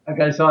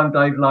Okay, so I'm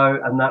Dave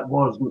Lowe, and that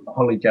was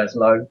Holly Jazz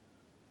Lowe,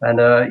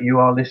 and you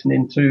are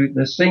listening to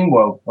the Scene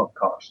World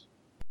podcast.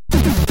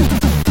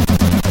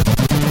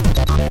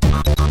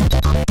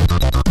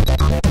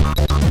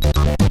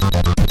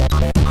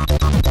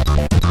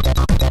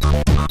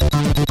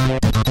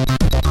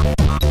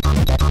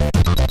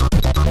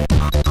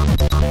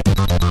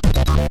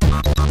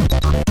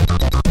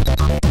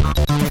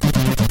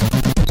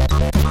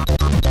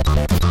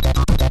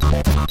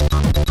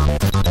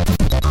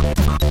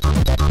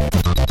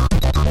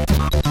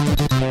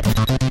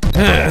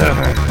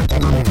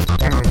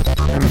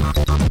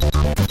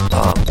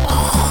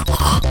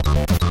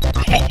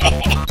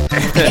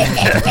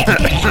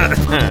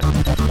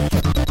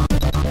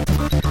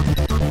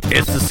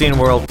 It's the Scene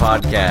World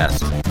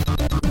podcast.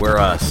 We're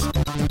us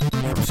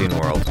from Scene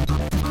World.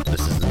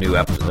 This is the new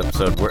episode.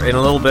 In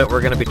a little bit,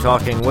 we're going to be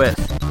talking with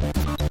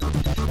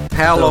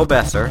Paolo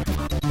Besser,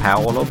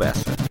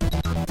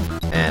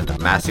 and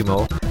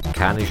Massimo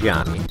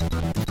Canigiani.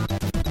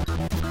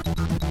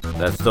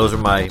 Those are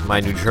my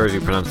New Jersey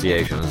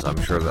pronunciations.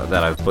 I'm sure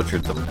that I've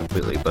butchered them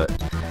completely, but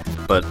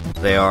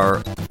they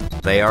are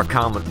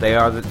common. They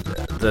are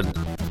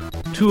the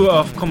two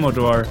of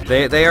Commodore.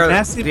 They are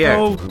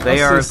Massimo.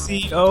 They are the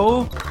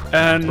CEO,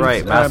 and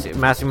right.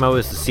 Massimo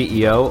is the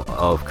CEO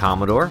of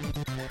Commodore,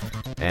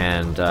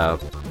 and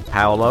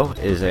Paolo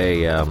is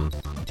a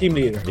team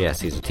leader.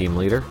 Yes, he's a team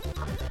leader.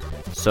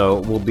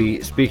 So we'll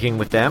be speaking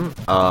with them.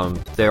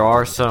 There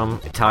are some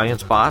Italian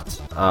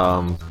spots.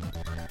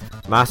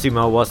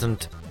 Massimo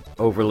wasn't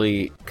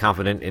overly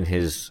confident in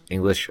his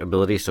English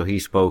ability, so he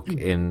spoke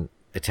in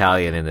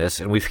Italian in this,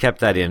 and we've kept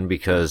that in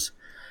because,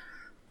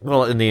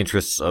 well, in the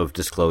interests of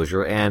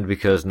disclosure, and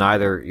because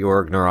neither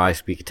Jorg nor I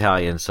speak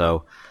Italian,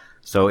 so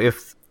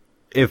if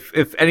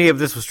any of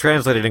this was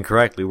translated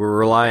incorrectly, we're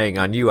relying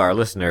on you, our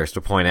listeners, to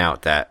point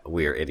out that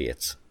we're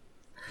idiots.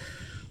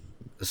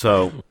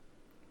 So,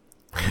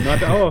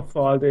 not our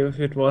fault if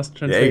it was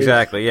translated.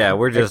 Exactly. Yeah,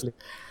 we just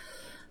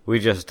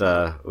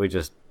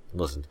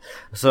listened.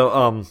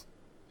 So,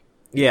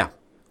 yeah.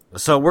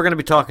 So we're going to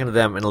be talking to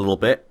them in a little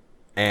bit,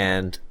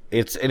 and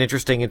it's an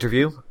interesting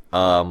interview.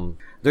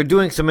 They're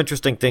doing some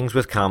interesting things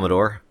with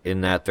Commodore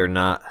in that they're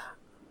not.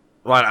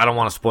 Well, I don't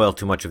want to spoil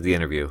too much of the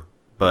interview,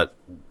 but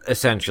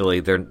essentially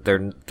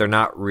they're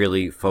not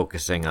really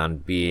focusing on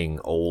being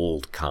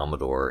old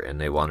Commodore, and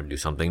they want to do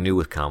something new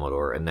with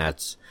Commodore, and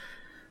that's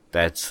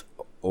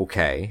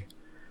okay.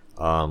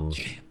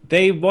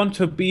 They want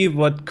to be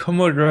what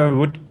Commodore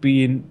would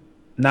be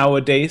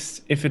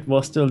nowadays if it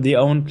was still the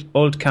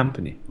old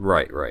company.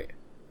 Right.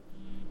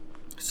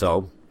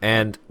 So,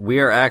 and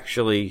we're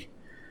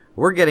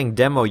getting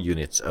demo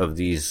units of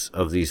these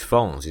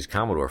phones, these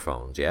Commodore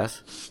phones,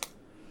 yes?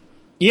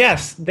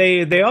 Yes,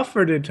 they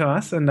offered it to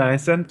us, and I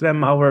sent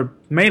them our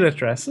mail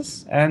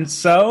addresses. And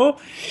so,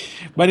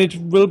 when it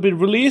will be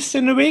released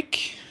in a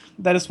week,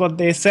 that is what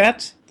they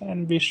said,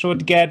 then we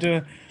should get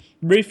a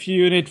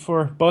review unit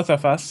for both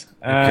of us,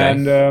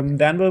 and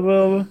then we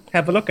will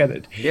have a look at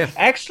it. Yeah.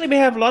 Actually, we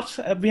have a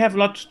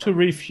lot to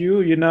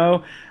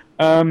review,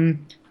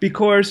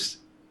 because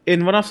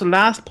in one of the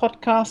last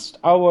podcasts,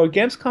 our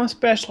Gamescom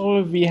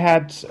special, we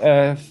had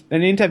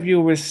an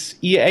interview with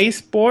EA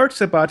Sports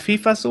about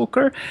FIFA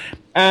Soccer,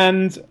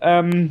 and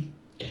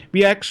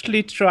we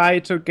actually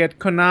tried to get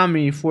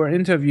Konami for an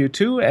interview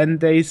too, and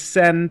they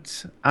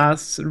sent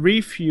us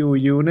review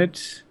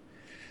unit.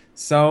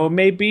 So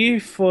maybe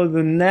for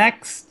the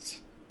next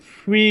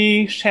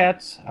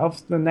pre-chat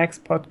of the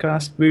next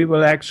podcast, we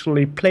will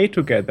actually play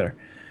together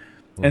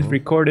and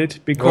record it.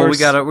 Because we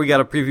got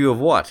a preview of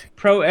what?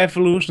 Pro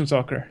Evolution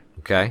Soccer.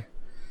 Okay,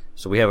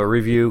 so we have a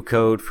review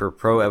code for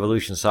Pro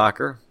Evolution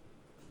Soccer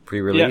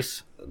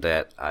pre-release. Yeah.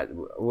 That I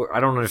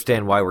don't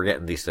understand why we're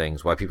getting these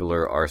things. Why people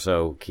are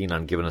so keen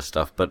on giving us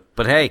stuff. But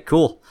hey,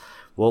 cool.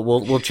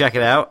 We'll check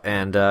it out,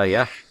 and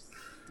yeah.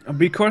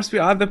 Because we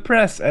are the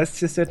press,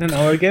 as you said in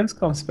our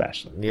Gamescom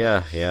special.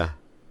 Yeah.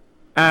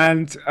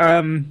 And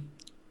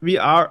we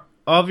are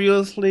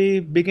obviously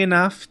big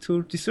enough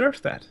to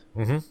deserve that.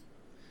 Mm-hmm.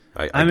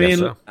 I guess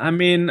so. I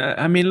mean,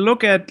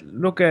 look at,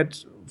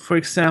 for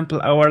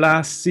example, our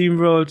last Scene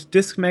World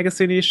Disc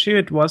Magazine issue.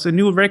 It was a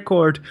new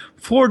record,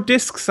 4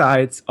 disc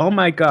sides. Oh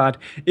my God!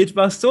 It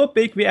was so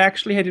big we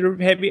actually had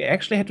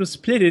to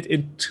split it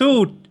in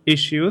 2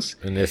 issues.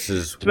 And this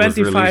is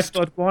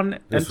 25.1 and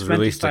this was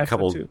released a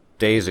couple 25.2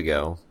 days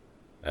ago.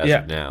 As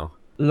of now,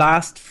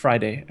 last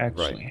Friday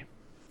actually. Right.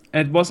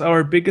 And it was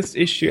our biggest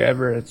issue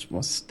ever. It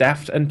was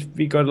staffed, and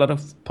we got a lot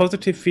of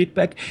positive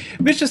feedback,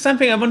 which is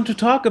something I want to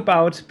talk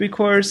about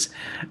because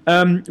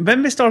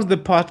when we started the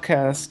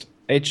podcast,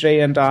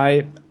 AJ and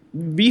I,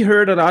 we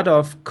heard a lot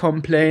of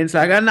complaints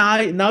like,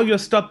 now you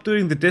stop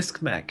doing the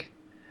Disc Mag.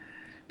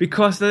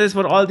 Because that is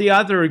what all the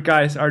other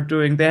guys are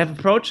doing. They have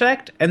a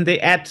project and they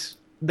add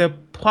the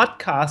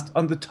podcast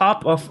on the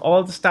top of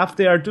all the stuff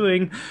they are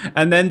doing,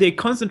 and then they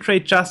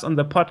concentrate just on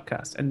the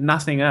podcast and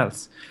nothing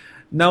else.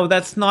 No,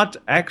 that's not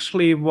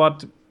actually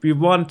what we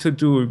want to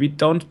do. We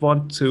don't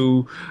want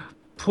to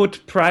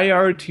put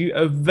priority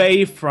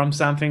away from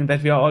something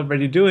that we are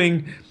already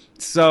doing.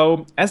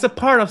 So as a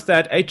part of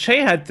that,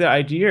 AJ had the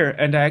idea,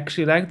 and I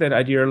actually like that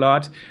idea a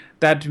lot,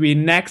 that we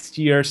next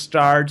year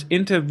start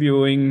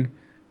interviewing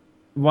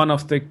one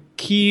of the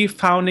key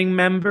founding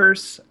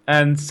members,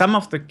 and some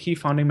of the key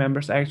founding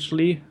members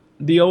actually,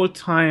 the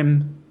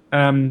old-time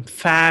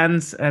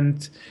fans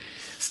and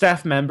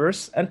staff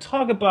members, and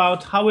talk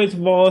about how it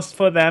was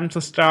for them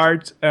to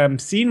start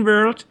Scene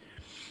World,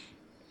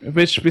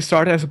 which we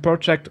started as a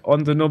project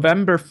on the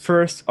November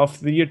 1st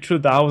of the year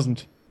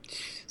 2000.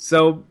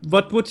 So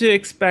what would you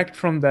expect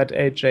from that,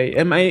 AJ?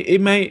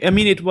 I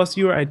mean, it was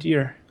your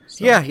idea.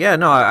 So. Yeah,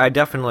 no, I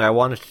definitely, I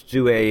wanted to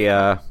do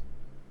a,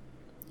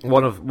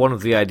 one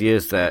of the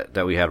ideas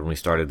that we had when we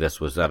started this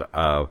was that,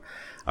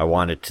 I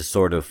wanted to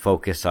sort of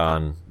focus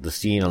on the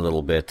scene a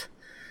little bit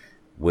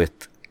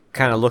with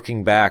kind of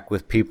looking back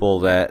with people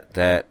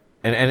that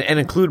and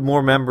include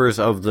more members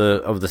of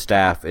the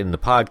staff in the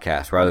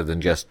podcast rather than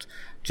just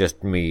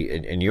me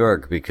and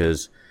Jörg,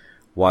 because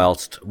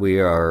whilst we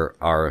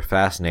are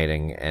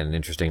fascinating and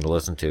interesting to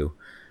listen to,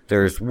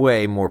 there's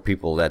way more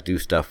people that do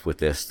stuff with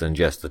this than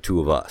just the two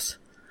of us.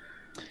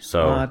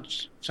 So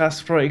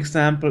just for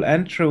example,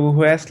 Andrew,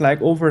 who has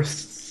like over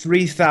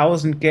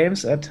 3,000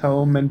 games at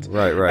home and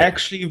right.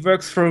 actually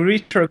works for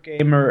Retro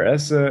Gamer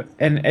as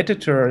an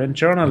editor and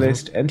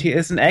journalist, and he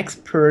is an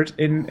expert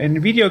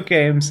in video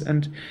games,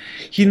 and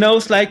he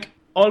knows like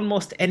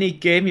almost any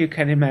game you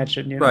can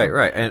imagine. You know?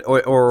 Right, and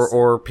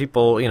or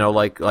people, you know,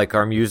 like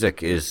our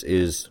music is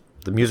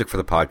the music for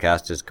the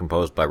podcast is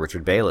composed by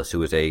Richard Bayless,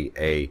 who is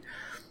a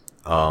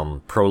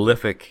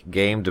prolific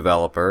game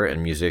developer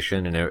and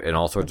musician and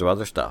all sorts of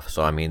other stuff.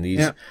 So I mean,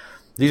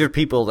 these are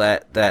people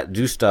that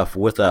do stuff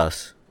with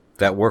us,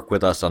 that work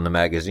with us on the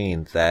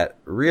magazine, that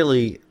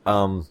really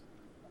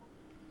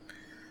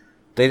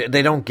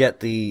they don't get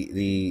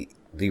the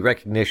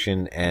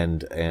recognition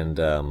and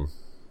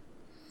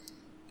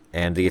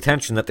the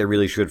attention that they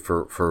really should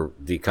for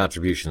the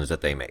contributions that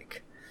they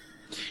make.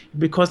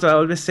 Because I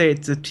always say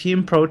it's a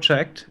team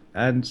project,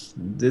 and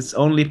it's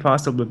only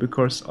possible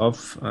because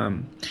of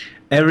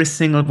every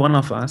single one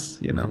of us,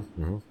 you know.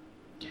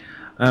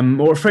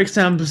 Or for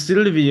example,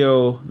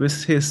 Silvio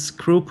with his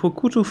group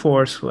Hokuto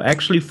Force, who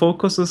actually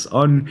focuses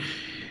on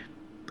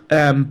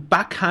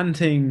bug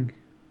hunting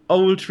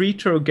old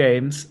retro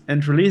games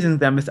and releasing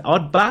them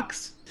without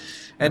bugs.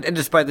 And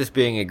despite this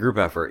being a group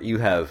effort, you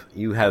have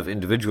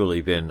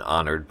individually been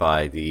honored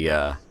by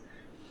the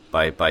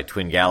by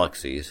Twin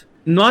Galaxies.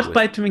 Not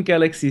by Twin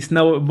Galaxies.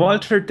 No,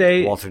 Walter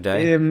Day. Walter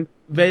Day.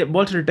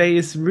 Walter Day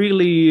is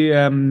really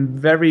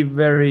very,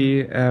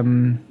 very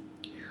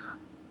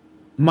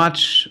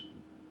much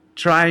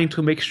trying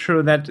to make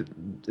sure that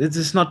it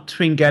is not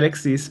Twin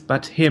Galaxies,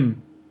 but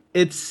him.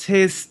 It's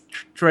his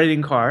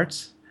trading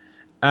cards.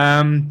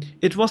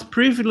 It was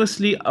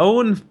previously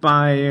owned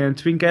by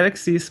Twin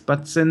Galaxies,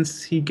 but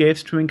since he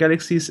gave Twin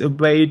Galaxies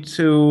away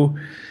to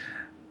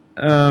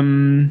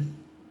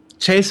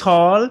Chase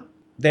Hall,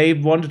 they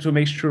wanted to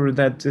make sure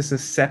that this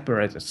is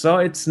separated. So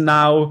it's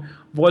now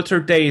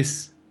Walter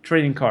Day's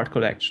trading card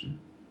collection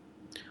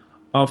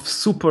of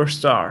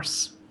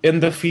superstars in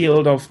the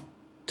field of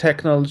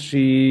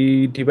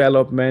technology,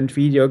 development,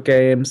 video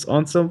games,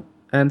 and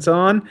so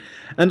on,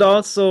 and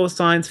also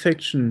science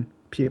fiction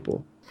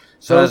people.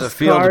 So how does it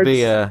feel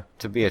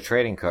to be a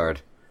trading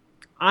card?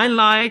 I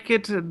like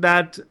it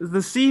that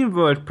the Scene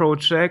World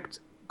project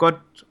got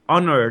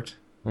honored.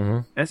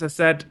 As I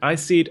said, I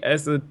see it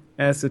as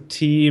a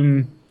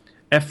team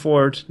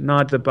effort,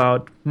 not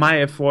about my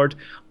effort.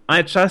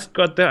 I just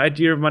got the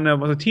idea when I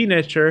was a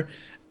teenager,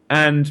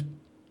 and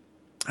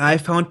I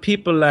found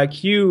people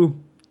like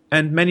you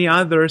and many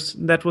others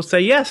that will say,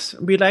 yes,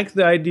 we like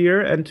the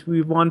idea and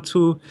we want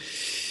to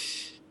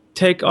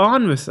take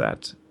on with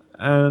that.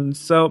 And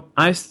so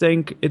I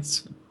think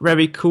it's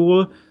very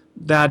cool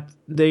that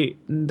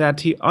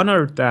he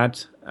honored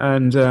that,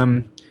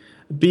 and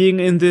being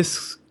in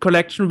this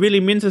collection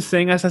really means a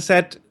thing. As I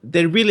said,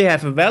 they really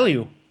have a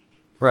value.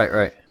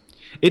 Right.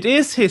 It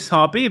is his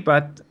hobby,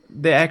 but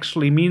they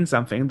actually mean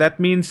something. That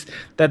means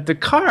that the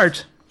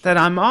card that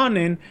I'm on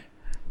in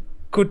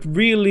could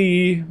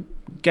really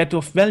get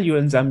of value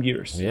in some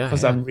years for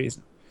some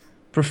reason.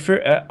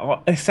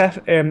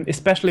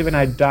 Especially when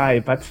I die,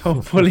 but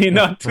hopefully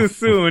not too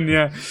soon.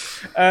 Yeah.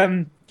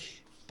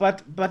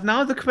 But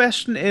now the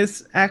question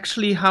is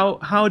actually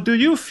how do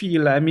you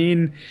feel? I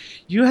mean,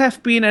 you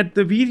have been at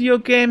the Video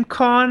Game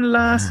Con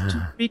last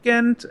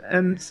weekend,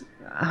 and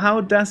how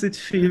does it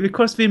feel?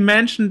 Because we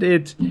mentioned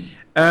it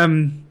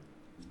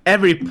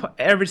every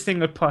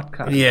single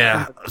podcast.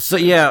 Yeah. So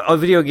a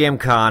Video Game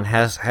Con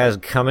has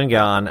come and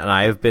gone, and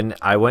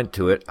I went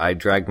to it. I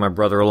dragged my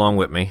brother along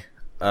with me.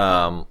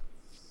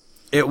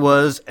 It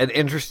was an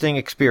interesting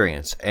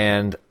experience,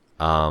 and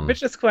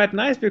which is quite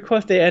nice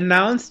because they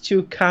announced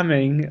you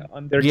coming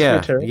on their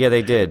Twitter. Yeah,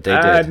 they did.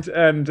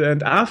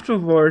 And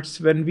afterwards,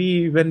 when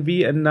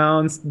we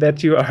announced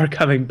that you are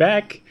coming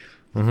back,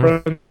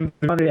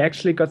 we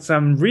actually got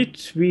some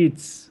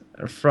retweets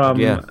from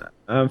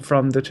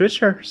from the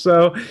Twitter.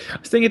 So I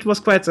think it was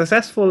quite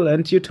successful.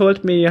 And you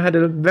told me you had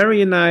a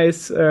very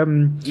nice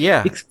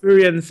Yeah.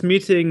 experience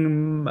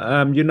meeting.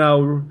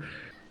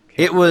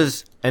 It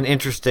was an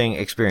interesting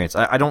experience.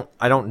 I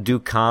don't do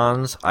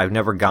cons. I've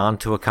never gone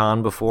to a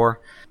con before.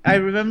 I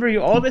remember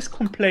you always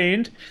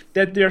complained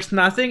that there's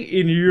nothing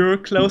in your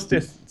close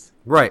distance.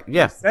 Right,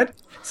 yeah.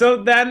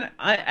 So then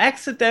I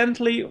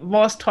accidentally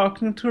was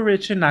talking to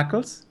Richie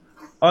Knuckles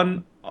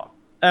on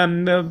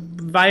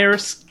via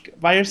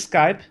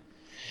Skype,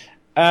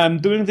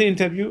 doing the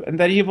interview, and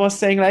then he was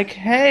saying like,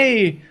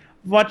 "Hey,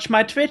 watch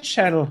my Twitch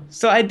channel."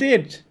 So I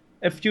did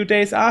a few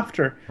days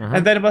after,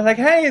 and then it was like,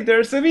 "Hey,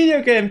 there's a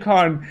video game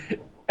con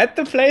at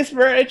the place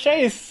where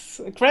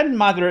AJ's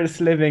grandmother is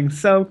living."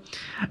 So,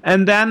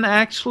 and then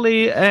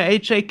actually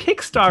AJ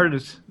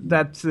kickstarted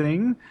that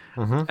thing,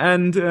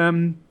 and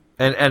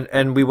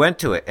we went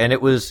to it, and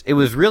it was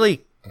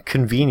really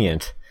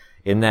convenient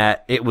in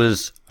that it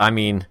was. I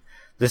mean,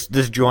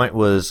 this joint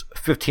was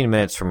 15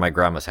 minutes from my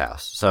grandma's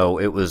house, so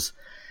it was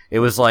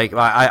like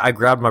I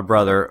grabbed my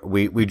brother.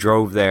 We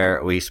drove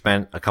there. We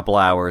spent a couple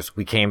hours.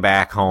 We came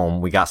back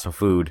home. We got some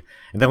food,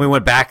 and then we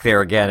went back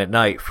there again at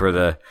night for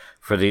the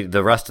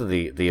rest of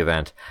the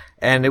event.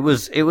 And it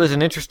was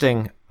an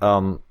interesting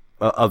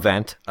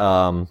event.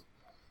 I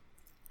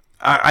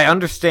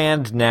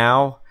understand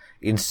now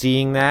in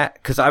seeing that,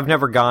 because I've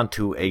never gone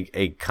to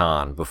a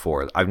con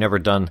before. I've never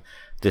done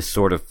this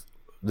sort of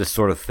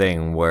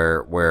thing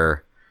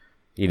where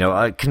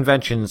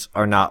conventions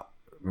are not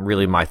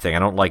really my thing. I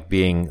don't like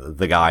being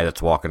the guy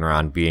that's walking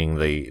around being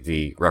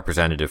the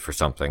representative for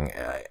something.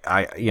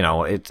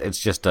 It's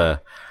just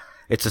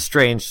it's a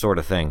strange sort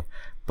of thing.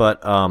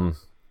 But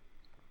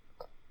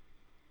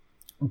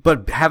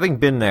having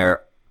been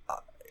there,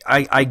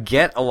 I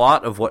get a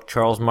lot of what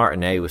Charles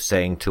Martinet was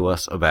saying to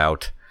us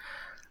about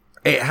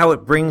how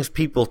it brings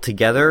people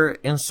together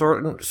in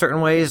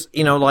certain ways.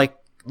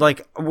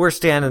 Like we're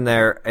standing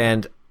there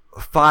and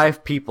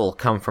 5 people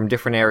come from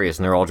different areas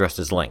and they're all dressed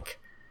as Link.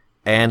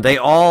 And they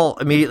all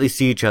immediately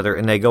see each other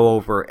and they go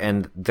over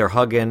and they're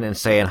hugging and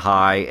saying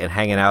hi and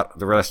hanging out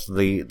the rest of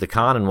the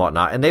con and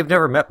whatnot. And they've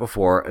never met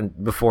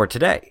before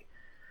today.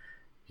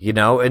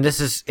 And this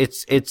is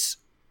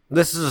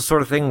a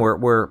sort of thing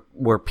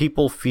where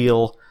people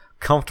feel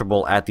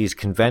comfortable at these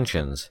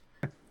conventions.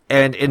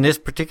 And in this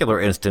particular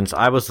instance,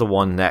 I was the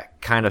one that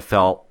kind of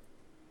felt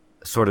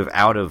sort of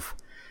out of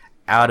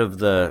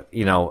the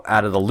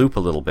loop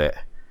a little bit.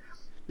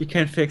 You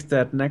can fix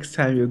that next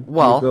time you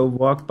go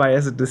walk by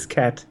as a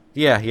diskette.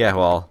 Yeah.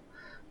 Well,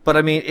 but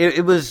I mean,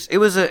 it was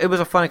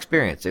a fun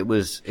experience. It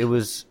was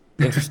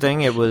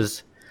interesting. It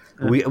was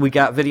we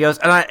got videos,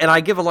 and I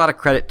give a lot of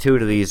credit too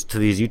to these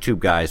YouTube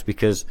guys,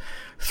 because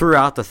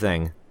throughout the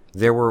thing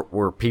there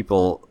were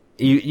people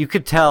you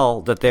could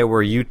tell that they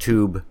were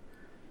YouTube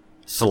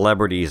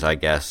celebrities, I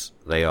guess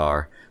they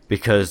are,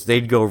 because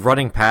they'd go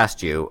running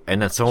past you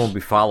and then someone would be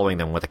following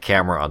them with a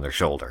camera on their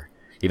shoulder.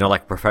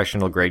 Like a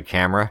professional grade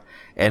camera.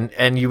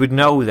 And you would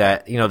know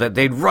that, that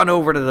they'd run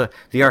over to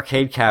the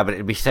arcade cabinet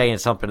and be saying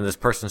something and this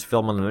person's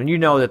filming them. And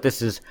that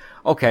this is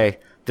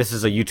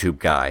a YouTube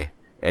guy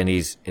and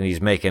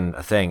he's making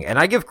a thing. And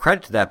I give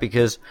credit to that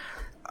because,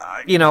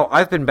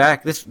 I've been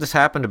back. This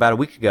happened about a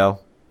week ago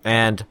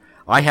and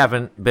I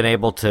haven't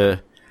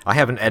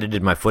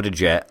edited my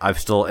footage yet.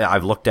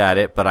 I've looked at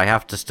it, but I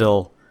have to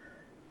still,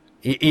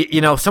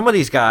 some of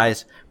these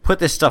guys put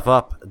this stuff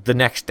up the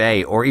next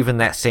day or even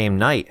that same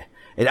night.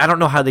 And I don't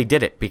know how they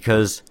did it,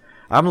 because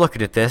I'm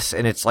looking at this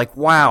and it's like,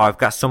 wow, I've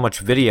got so much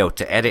video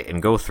to edit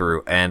and go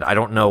through and I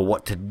don't know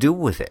what to do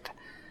with it.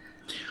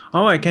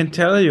 Oh, I can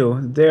tell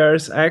you,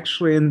 there's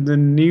actually in the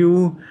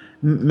new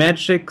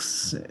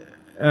Magic's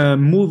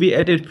Movie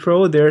Edit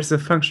Pro, there's a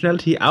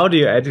functionality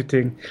audio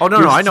editing. Oh,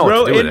 no, I know what to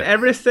do with it. Throw in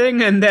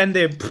everything and then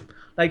they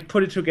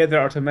put it together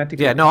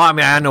automatically. Yeah, no, I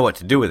mean, I know what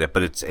to do with it,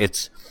 but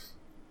it's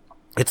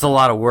a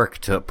lot of work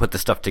to put the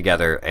stuff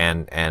together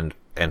and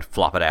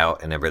flop it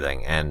out and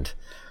everything. And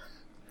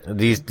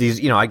these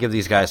I give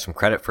these guys some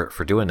credit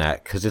for doing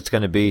that, because it's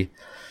going to be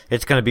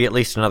at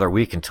least another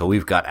week until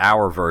we've got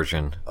our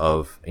version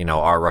of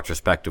our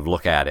retrospective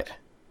look at it.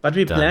 But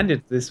we planned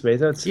it this way,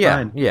 so it's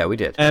fine. Yeah, we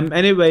did.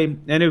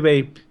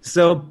 Anyway,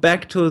 so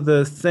back to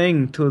the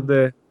thing,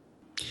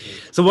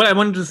 so what I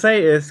wanted to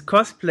say is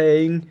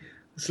cosplaying,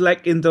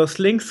 like in those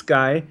Links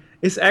guy,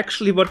 is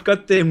actually what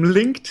got them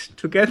linked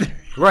together.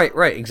 Right,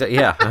 exactly.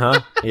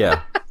 Yeah,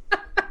 yeah.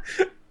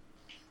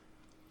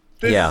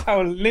 This is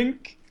how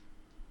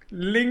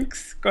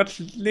Links got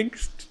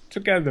linked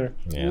together.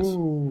 Yes.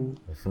 Ooh,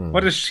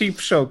 what a cheap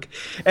joke.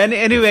 And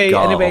anyway,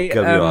 I'll the give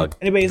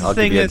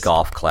thing you a is,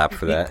 golf clap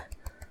for that.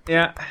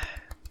 Yeah.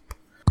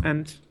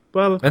 And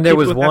there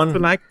was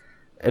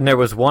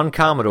one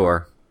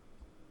Commodore.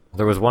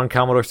 There was one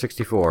Commodore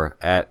 64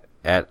 at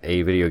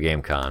a video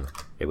game con.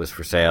 It was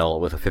for sale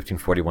with a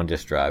 1541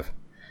 disk drive,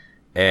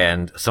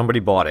 and somebody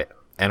bought it.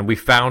 And we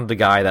found the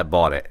guy that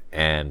bought it,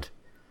 and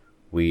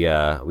we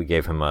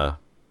gave him a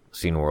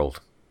Scene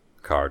World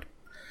card.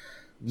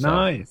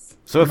 Nice.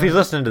 So if he's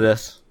listening to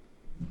this,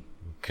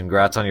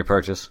 congrats on your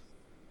purchase.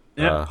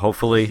 Yeah.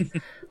 Hopefully,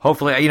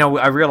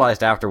 I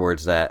realized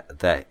afterwards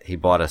that he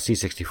bought a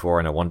C64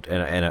 and a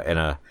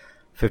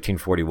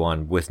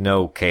 1541 with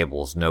no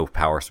cables, no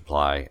power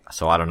supply.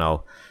 So I don't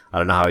know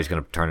how he's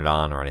going to turn it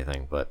on or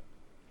anything. But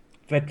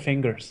Wet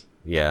fingers.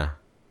 yeah,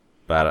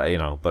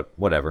 but but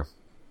whatever.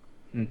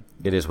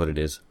 It is what it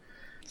is.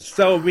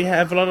 So we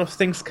have a lot of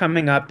things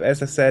coming up,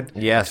 as I said.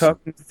 Yes.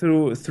 Talking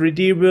through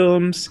 3D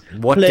realms.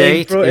 What playing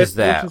date through is it,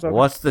 that?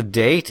 What's the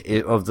date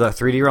of the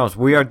 3D realms?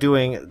 We are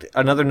doing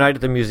another night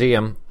at the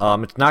museum.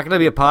 It's not going to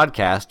be a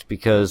podcast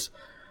because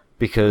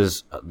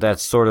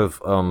that's sort of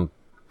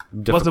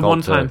difficult. Was a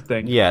one-time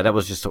thing. Yeah, that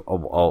was just a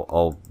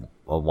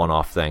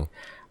one-off thing.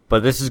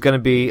 But this is going to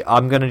be.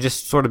 I'm going to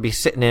just sort of be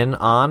sitting in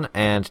on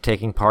and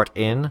taking part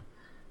in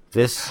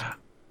this.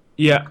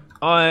 Yeah.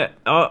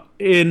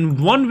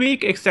 In 1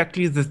 week,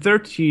 exactly the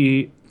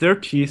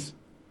 30th.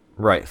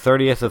 Right,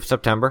 30th of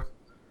September.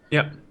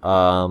 Yeah.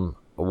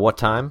 What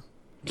time?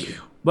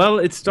 Well,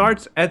 it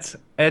starts at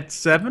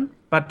 7,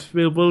 but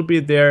we will be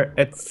there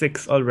at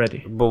 6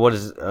 already. But what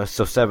is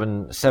so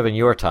 7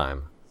 your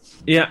time?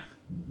 Yeah,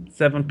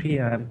 7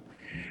 p.m.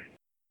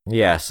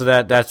 Yeah, so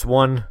that's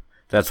 1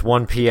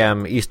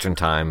 p.m. Eastern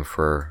time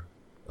for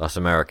us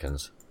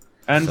Americans.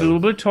 And we'll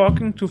be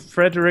talking to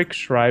Frederick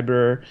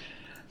Schreiber.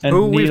 And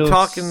who Niels... we've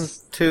talking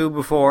to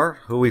before.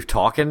 Who we've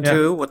talking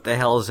to? What the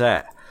hell is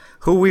that?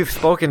 Who we've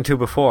spoken to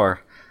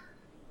before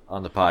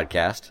on the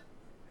podcast.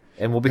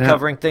 And we'll be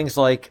covering things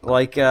like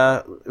what's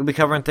that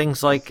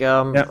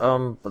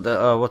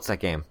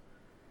game?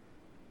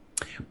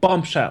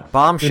 Bombshell.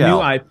 The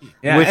new IP.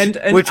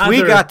 Yeah, which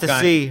we got to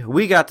guys. see.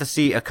 We got to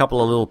see a couple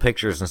of little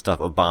pictures and stuff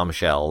of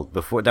Bombshell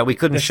before that we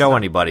couldn't show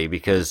anybody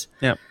because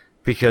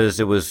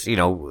it was,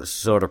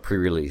 sort of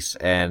pre-release.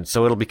 And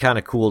so it'll be kind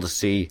of cool to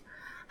see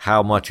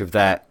how much of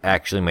that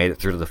actually made it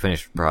through to the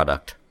finished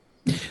product.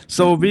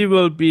 So we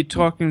will be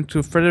talking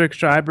to Frederick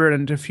Schreiber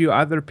and a few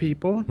other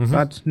people,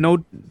 but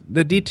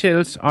the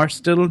details are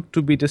still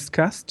to be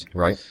discussed.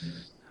 Right.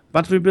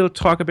 But we will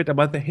talk a bit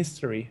about the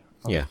history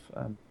of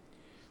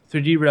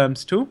 3D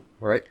Realms too.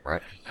 Right.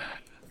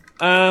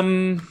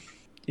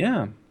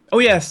 Yeah. Oh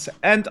yes,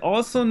 and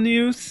also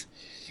news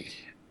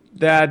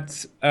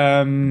that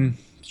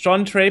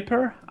John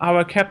Draper,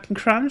 our Captain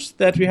Crunch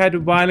that we had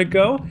a while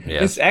ago,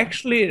 is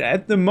actually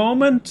at the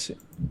moment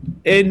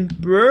in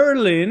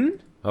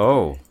Berlin.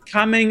 Oh.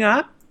 Coming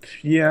up,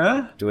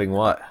 Doing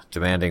what?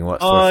 Demanding what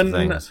sorts of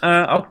things?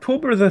 On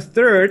October the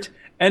 3rd,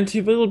 and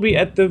he will be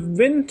at the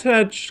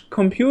Vintage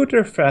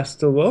Computer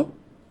Festival.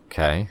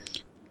 Okay.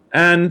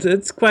 And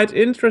it's quite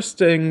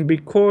interesting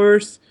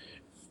because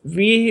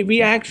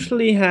we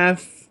actually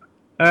have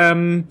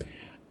a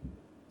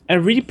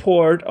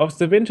report of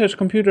the Vintage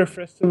Computer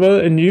Festival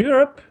in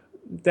Europe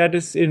that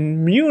is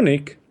in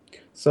Munich.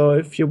 So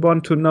if you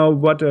want to know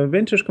what a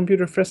Vintage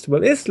Computer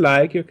Festival is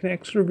like, you can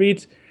actually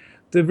read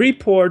the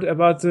report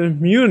about the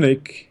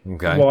Munich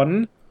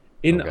one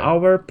in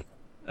our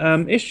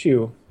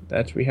issue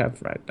that we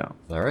have right now.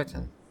 All right,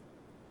 then.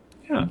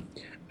 Yeah.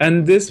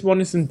 And this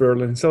one is in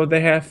Berlin, so they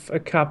have a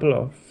couple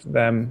of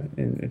them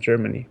in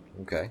Germany.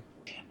 Okay.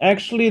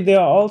 Actually, there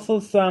are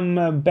also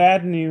some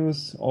bad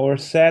news or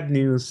sad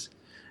news.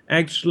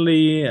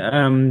 Actually,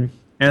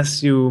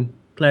 as you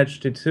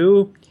pledged it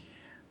to,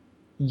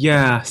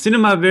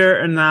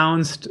 Cinemaware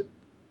announced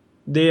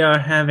they are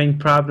having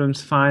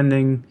problems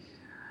finding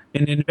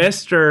an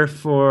investor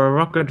for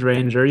Rocket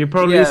Ranger. You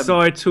probably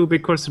saw it too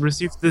because you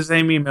received the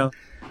same email.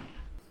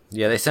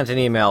 Yeah, they sent an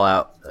email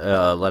out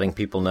letting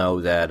people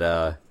know that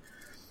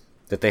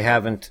that they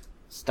haven't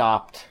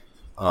stopped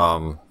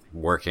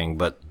working,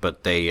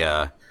 but they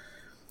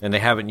and they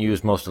haven't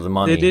used most of the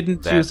money. They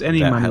didn't use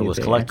any money. That was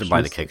collected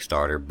by the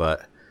Kickstarter,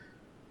 but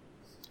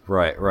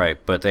right.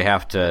 But they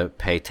have to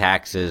pay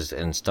taxes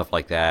and stuff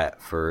like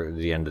that for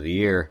the end of the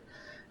year,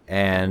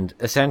 and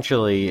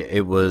essentially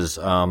it was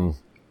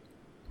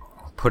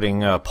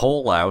putting a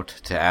poll out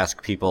to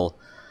ask people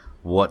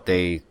what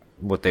they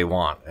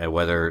want, and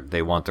whether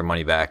they want their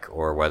money back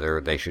or whether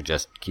they should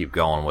just keep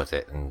going with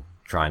it and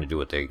trying to do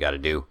what they got to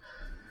do.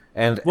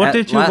 And what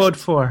did you vote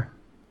for?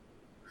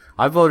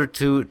 I voted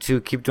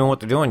to keep doing what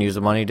they're doing, use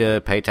the money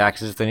to pay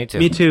taxes if they need to.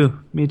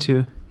 Me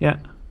too. Yeah.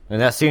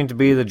 And that seemed to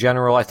be the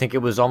general. I think it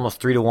was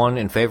almost 3-1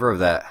 in favor of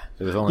that.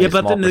 There was only a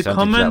small but in the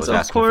comments,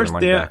 of course,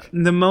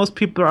 the most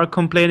people are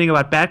complaining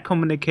about bad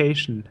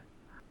communication.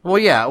 Well,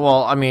 yeah.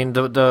 Well, I mean,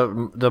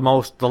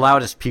 the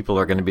loudest people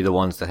are going to be the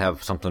ones that have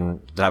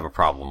a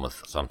problem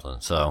with something.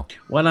 So.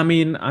 Well, I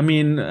mean,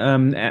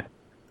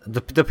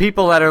 the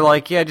people that are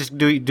like, yeah, just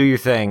do your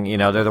thing.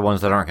 They're the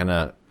ones that aren't going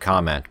to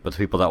comment. But the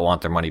people that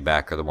want their money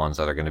back are the ones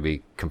that are going to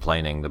be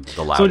complaining the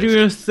loudest. So, do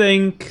you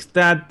think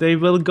that they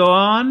will go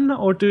on,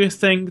 or do you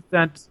think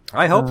that?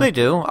 I hope they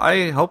do.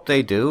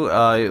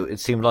 It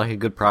seemed like a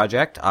good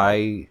project.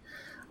 I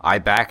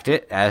backed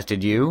it, as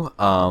did you.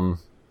 And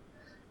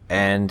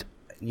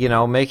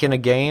making a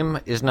game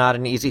is not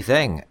an easy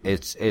thing.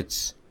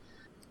 It's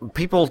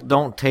people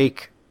don't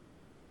take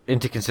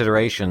into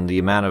consideration the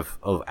amount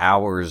of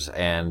hours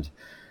and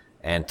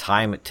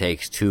time it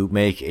takes to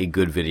make a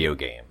good video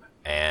game.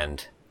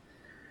 And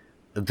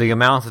the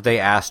amount that they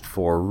asked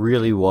for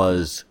really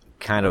was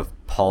kind of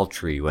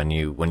paltry when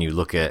you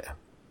look at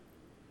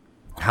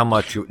how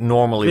much it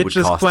normally would cost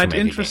to make a game. Which is quite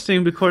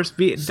interesting because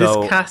we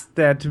discussed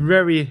that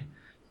very,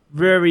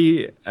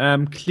 very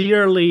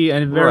clearly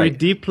and very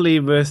deeply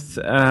with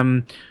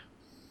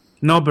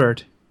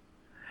Norbert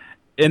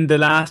in the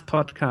last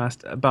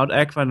podcast about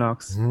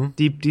Equinox,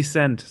 Deep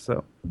Descent.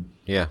 So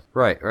yeah,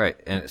 right,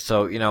 and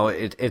so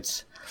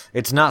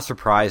it's not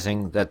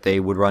surprising that they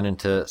would run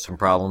into some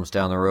problems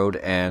down the road,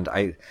 and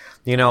I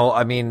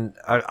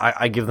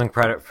give them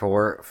credit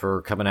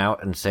for coming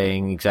out and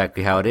saying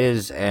exactly how it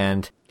is,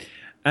 and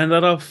a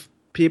lot of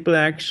people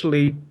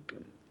actually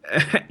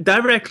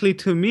directly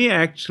to me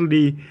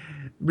actually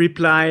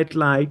replied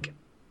like,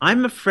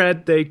 I'm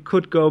afraid they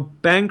could go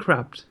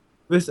bankrupt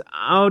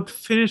without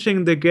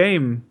finishing the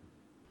game.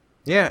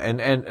 Yeah,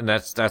 and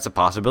that's a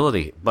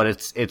possibility, but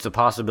it's a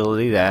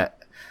possibility that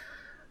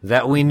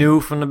we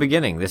knew from the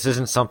beginning. This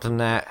isn't something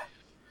that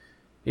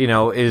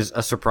is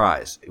a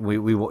surprise.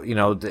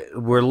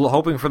 We're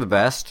hoping for the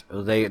best.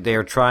 They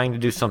are trying to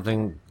do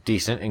something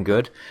decent and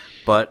good,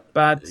 but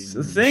the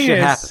thing shit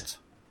is, happens,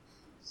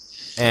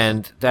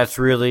 and that's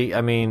really,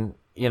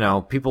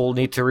 people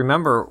need to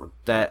remember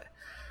that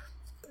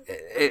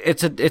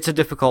it's a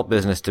difficult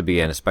business to be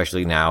in,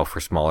 especially now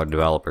for smaller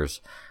developers,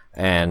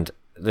 and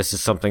this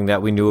is something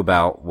that we knew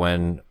about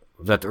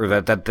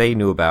that they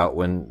knew about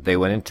when they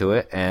went into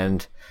it,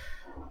 and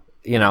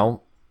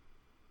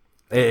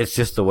it's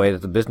just the way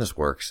that the business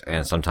works,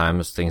 and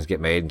sometimes things get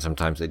made and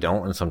sometimes they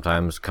don't, and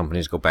sometimes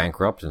companies go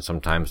bankrupt and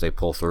sometimes they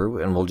pull through,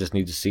 and we'll just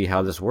need to see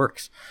how this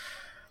works.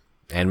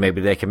 And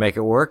maybe they can make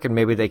it work and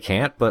maybe they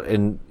can't, but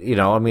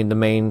the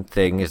main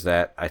thing is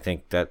that I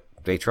think that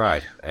they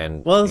tried.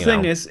 And well, the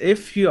thing is,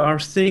 if you are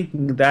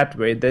thinking that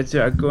way, that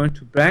you are going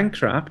to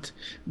bankrupt,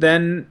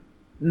 then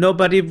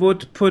nobody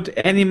would put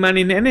any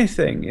money in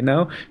anything,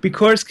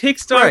 because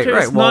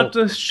Kickstarter is not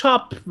a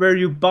shop where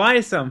you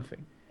buy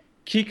something.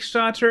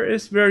 Kickstarter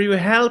is where you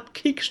help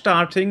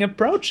kickstarting a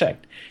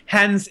project.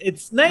 Hence,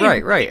 its name.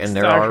 Right. And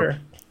there are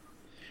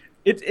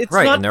it's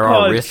not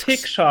called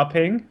kick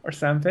shopping or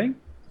something.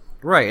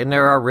 Right, and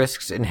there are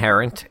risks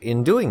inherent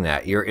in doing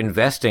that. You're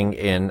investing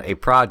in a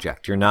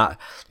project. You're not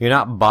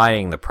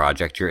buying the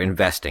project. You're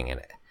investing in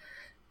it,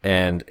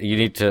 and you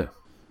need to.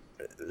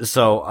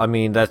 So,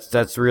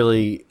 that's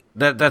really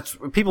that's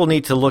people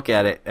need to look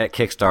at it at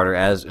Kickstarter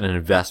as an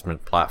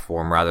investment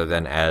platform rather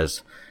than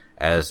as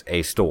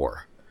a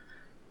store.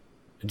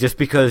 Just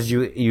because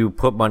you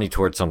put money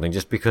towards something,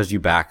 just because you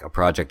back a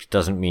project,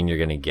 doesn't mean you're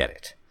going to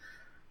get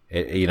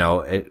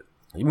it.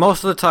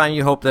 Most of the time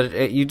you hope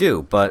that you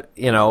do, but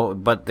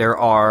there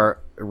are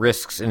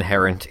risks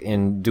inherent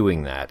in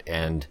doing that,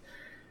 and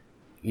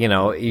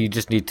you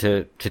just need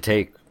to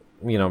take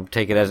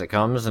it as it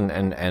comes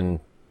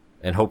and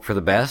hope for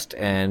the best,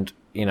 and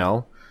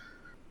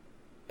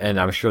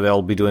I'm sure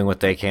they'll be doing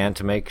what they can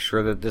to make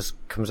sure that this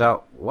comes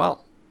out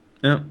well.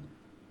 Yeah.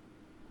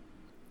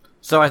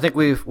 So I think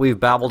we've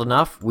babbled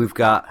enough. We've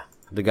got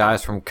the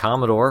guys from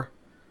Commodore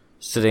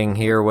sitting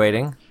here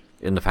waiting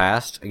in the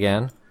past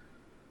again.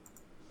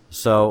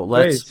 So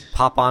let's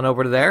pop on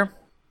over to there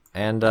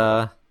and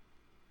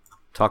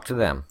talk to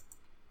them.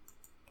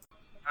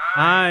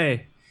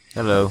 Hi.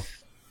 Hello.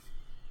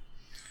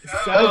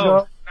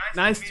 So,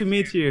 nice to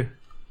meet you.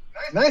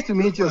 Nice to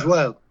meet you as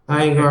well.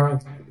 Hi, Igor.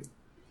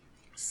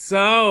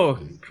 So,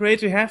 great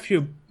to have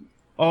you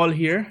all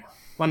here.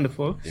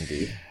 Wonderful.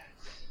 Indeed.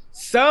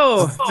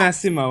 So,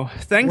 Massimo,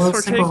 thanks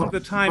for taking the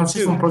time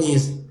too.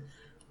 Please.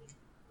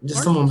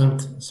 Just a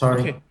moment,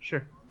 sorry. Okay,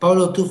 sure.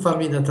 Paolo, tu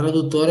farmi da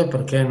traduttore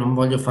perché non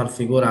voglio far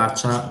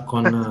figuraccia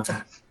con...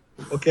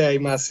 Ok,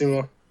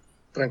 Massimo,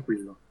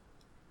 tranquillo.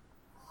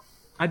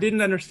 I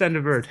didn't understand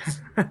a word.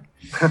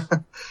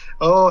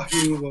 Oh,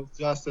 he was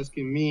just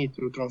asking me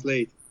to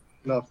translate.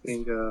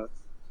 Nothing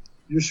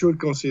you should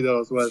consider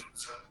as well.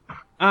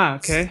 Ah,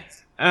 okay.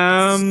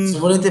 Se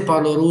volete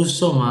parlo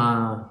russo,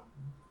 ma...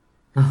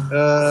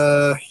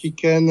 He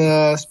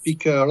can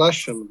speak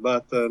Russian,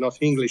 but not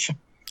English.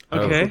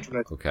 Okay.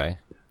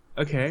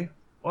 Okay.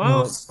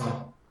 Well,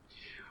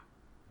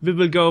 we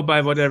will go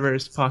by whatever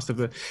is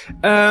possible.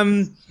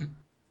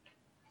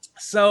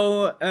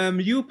 So,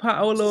 you,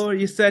 Paolo,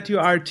 you said you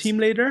are a team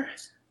leader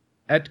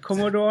at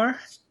Commodore?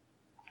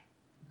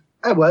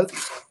 Well,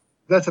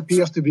 that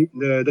appears to be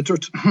the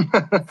truth.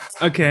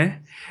 Okay.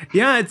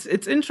 Yeah,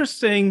 it's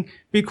interesting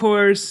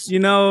because,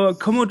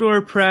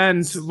 Commodore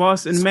brand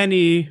was in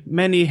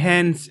many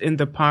hands in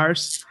the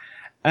past.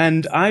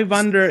 And I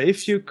wonder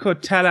if you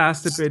could tell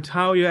us a bit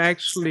how you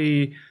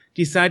actually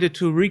decided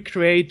to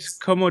recreate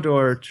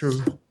Commodore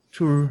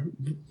to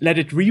let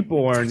it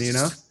reborn,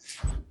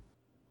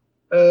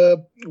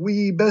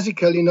 We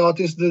basically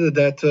noticed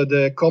that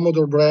the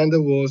Commodore brand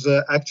was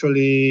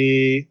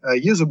actually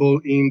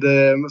usable in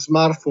the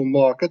smartphone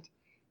market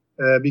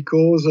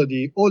because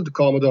the old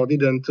Commodore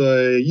didn't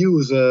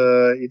use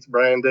its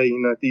brand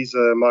in this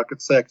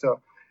market sector.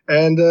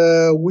 And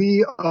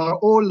we are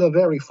all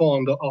very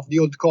fond of the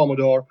old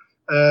Commodore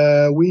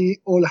we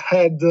all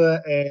had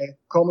a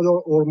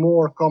Commodore or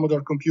more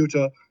Commodore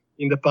computer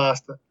in the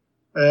past.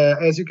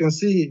 As you can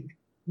see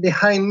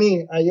behind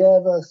me, I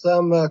have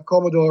some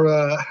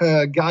Commodore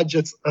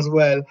gadgets as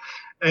well.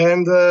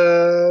 And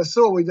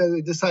so we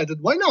decided,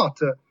 why not?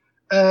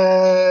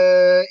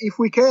 If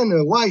we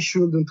can, why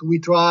shouldn't we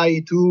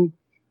try to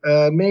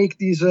make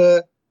this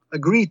a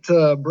great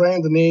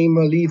brand name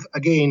live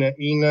again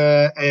in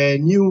a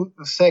new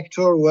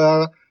sector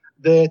where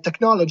the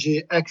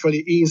technology actually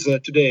is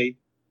today?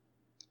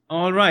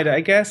 All right.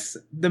 I guess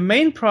the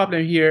main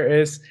problem here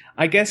is,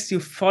 I guess you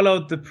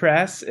followed the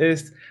press,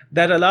 is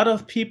that a lot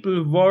of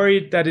people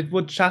worried that it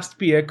would just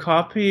be a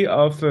copy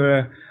of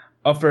a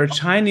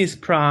Chinese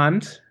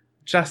brand,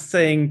 just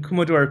saying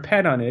Commodore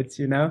PET on it,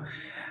 you know.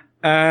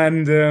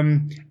 And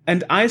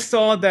I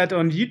saw that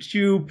on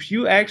YouTube,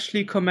 you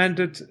actually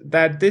commented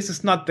that this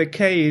is not the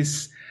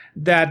case,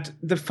 that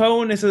the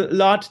phone is a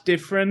lot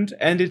different,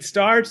 and it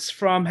starts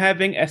from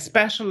having a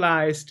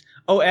specialized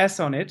OS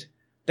on it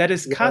that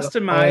is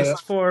customized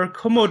for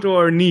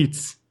Commodore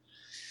needs.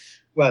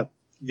 Well,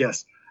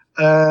 yes.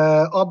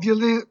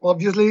 Obviously,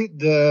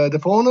 the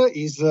phone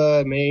is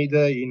made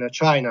in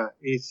China.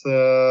 It's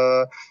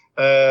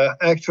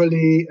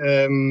actually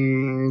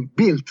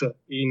built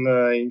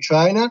in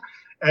China,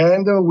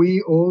 and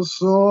we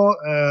also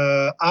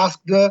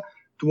asked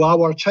to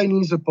our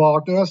Chinese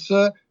partners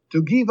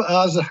to give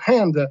us a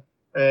hand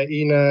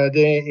in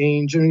the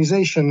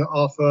engineerization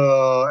of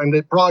and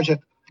the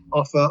project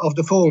of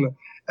the phone.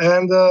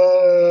 And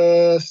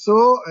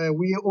so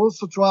we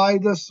also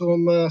tried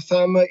some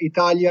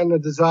Italian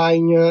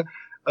design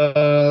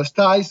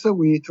styles.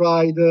 We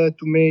tried to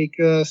make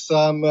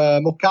some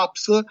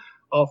mock-ups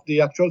of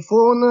the actual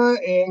phone,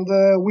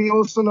 and we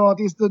also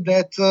noticed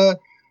that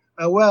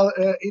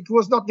it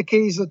was not the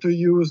case to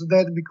use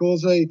that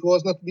because it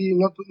was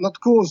not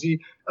cozy.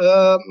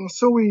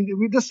 So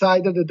we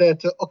decided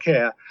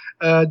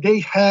that they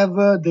have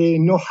the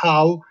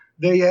know-how,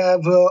 they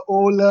have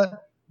all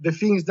the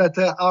things that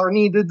are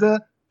needed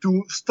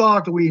to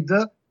start with.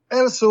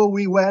 And so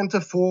we went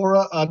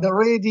for the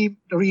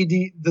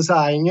ready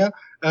design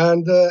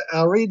and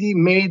a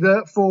ready-made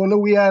phone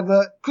we have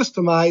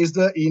customized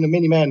in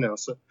many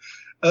manners.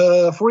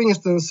 For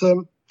instance,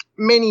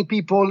 many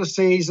people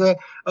says,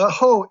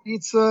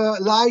 it's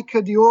like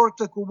the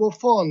Orta Kubo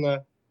phone.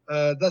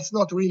 That's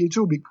not really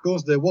true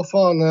because the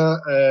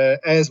Wofone,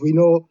 as we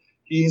know,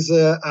 is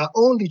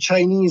only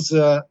Chinese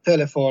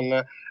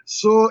telephone.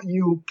 So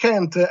you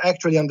can't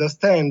actually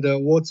understand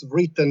what's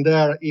written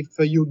there if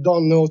you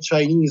don't know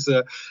Chinese.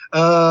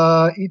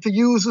 It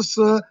uses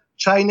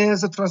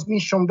Chinese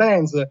transmission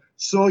bands,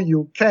 so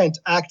you can't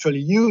actually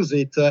use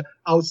it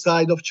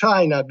outside of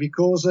China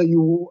because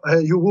you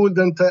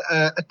wouldn't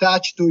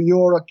attach to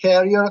your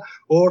carrier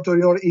or to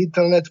your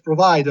internet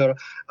provider.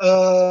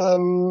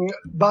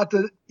 But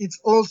it's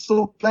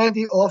also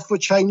plenty of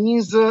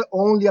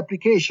Chinese-only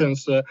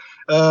applications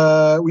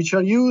which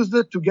are used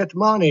to get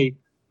money.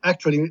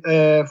 Actually,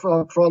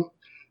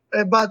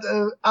 but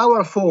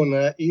our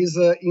phone is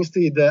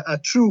instead a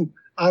true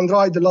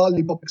Android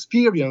lollipop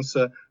experience.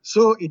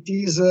 So it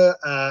is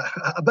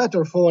a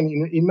better phone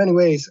in many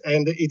ways,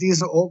 and it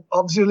is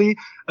obviously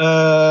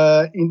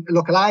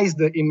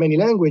localized in many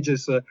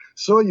languages.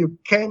 So you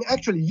can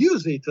actually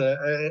use it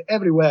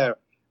everywhere.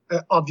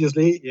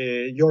 Obviously,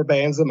 your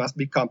bands must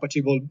be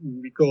compatible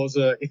because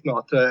if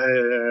not,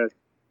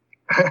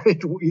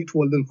 it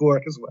wouldn't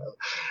work as well.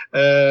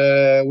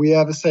 We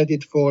have set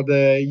it for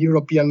the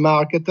European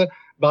market,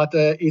 but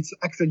it's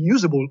actually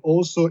usable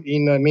also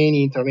in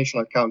many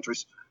international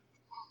countries.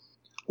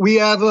 We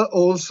have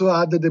also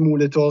added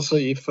emulators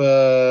if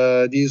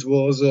this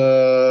was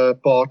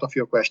part of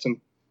your question.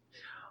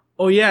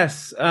 Oh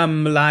yes,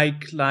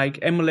 like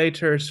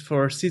emulators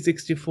for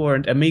C64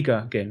 and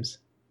Amiga games.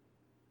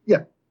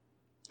 Yeah,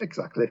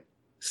 exactly.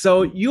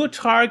 So you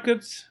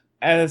target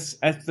as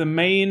the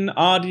main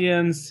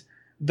audience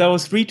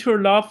those retro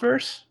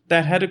lovers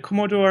that had a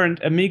Commodore and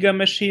Amiga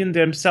machine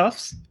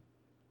themselves?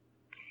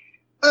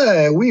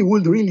 We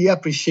would really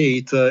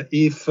appreciate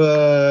if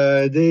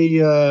they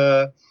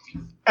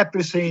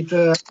appreciate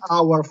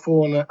our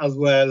phone as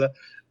well.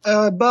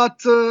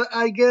 But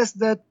I guess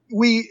that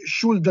we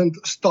shouldn't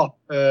stop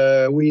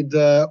with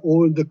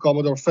all the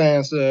Commodore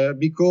fans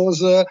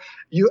because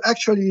you're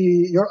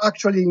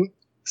actually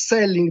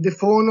selling the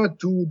phone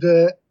to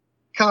the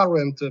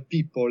current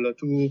people,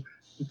 to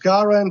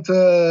current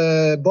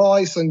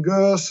boys and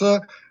girls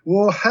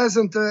who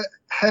haven't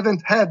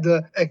had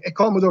a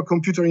Commodore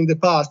computer in the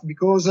past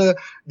because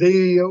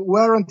they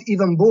weren't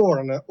even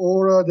born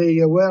or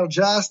they were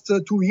just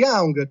too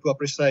young to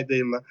appreciate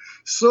them.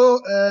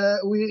 So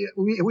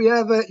we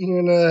have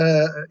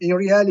in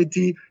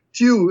reality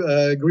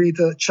two great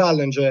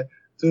challenges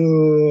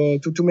to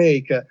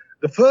make.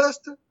 The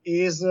first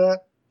is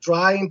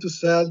trying to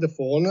sell the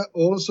phone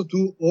also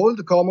to all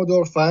the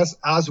Commodore fans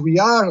as we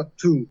are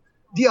too.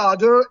 The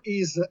other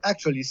is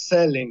actually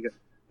selling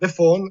the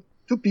phone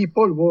to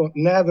people who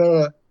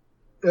never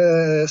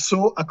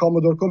saw a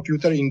Commodore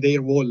computer in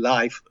their whole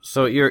life.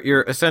 So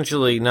you're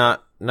essentially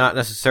not not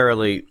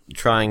necessarily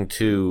trying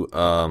to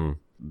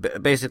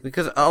basically,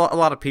 because a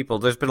lot of people,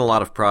 there's been a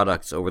lot of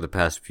products over the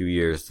past few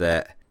years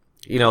that,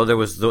 there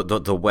was the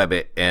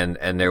Webbit,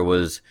 and there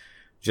was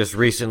just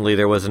recently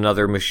there was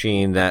another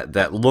machine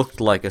that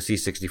looked like a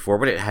C64,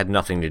 but it had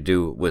nothing to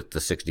do with the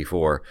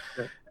 64.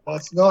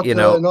 That's not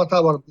not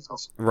our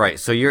business. Right.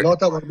 So you're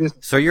not our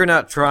business. So you're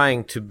not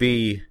trying to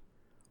be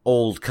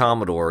old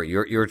Commodore.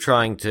 You're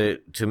trying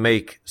to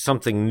make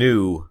something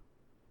new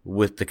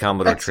with the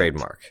Commodore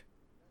trademark.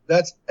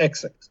 That's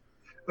exact.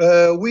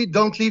 We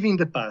don't live in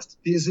the past.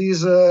 This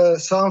is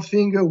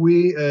something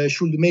we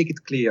should make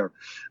it clear.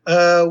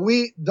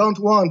 We don't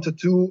want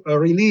to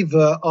relive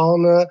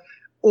on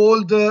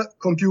old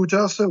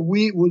computers.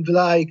 We would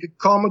like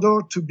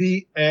Commodore to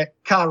be a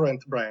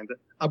current brand,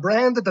 a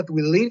brand that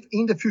will live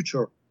in the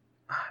future.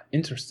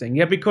 Interesting.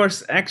 Yeah,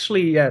 because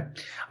actually,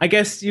 I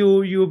guess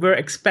you were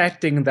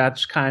expecting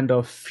that kind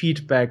of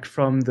feedback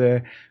from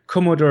the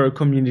Commodore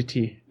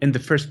community in the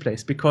first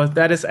place, because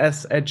that is,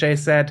 as Jay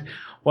said,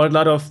 what a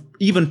lot of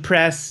even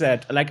press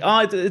said, like,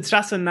 it's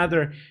just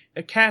another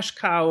cash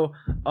cow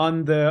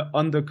on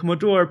the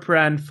Commodore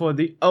brand for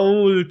the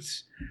old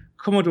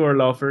Commodore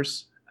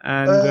lovers.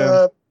 And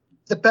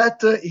the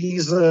PET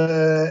is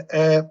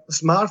a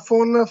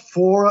smartphone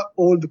for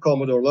old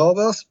Commodore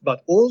lovers,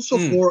 but also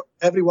for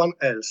everyone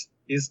else.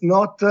 It's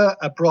not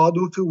a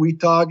product we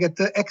target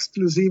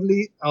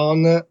exclusively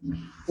on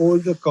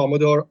old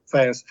Commodore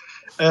fans.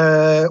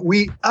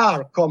 We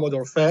are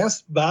Commodore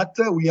fans, but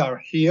we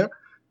are here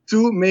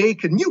to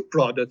make new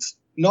products,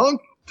 not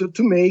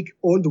to make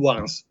old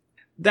ones.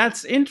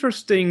 That's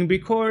interesting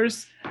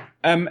because,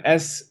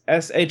 as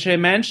AJ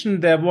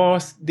mentioned, there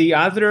was the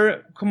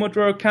other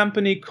Commodore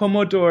company,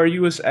 Commodore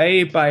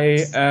USA, by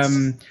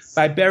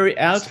Barry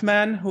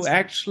Altman, who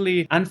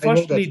actually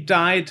unfortunately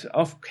died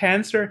of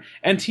cancer,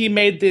 and he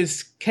made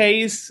this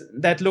case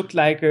that looked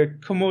like a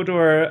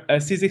Commodore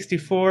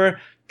C64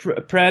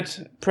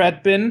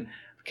 Pratt bin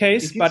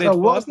case, but it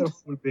wasn't.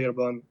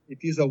 It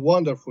is a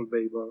wonderful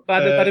bourbon.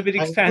 But a bit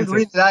expensive. I would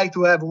really like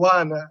to have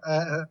one.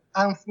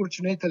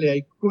 Unfortunately,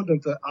 I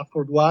couldn't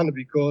afford one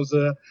because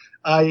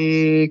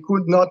I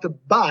could not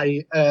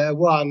buy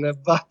one.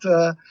 But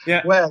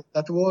well,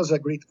 that was a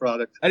great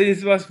product. And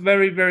it was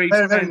very, very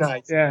expensive. Very, very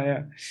nice.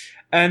 Yeah.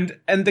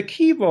 And the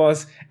key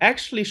was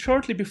actually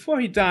shortly before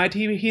he died,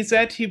 he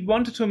said he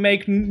wanted to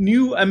make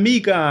new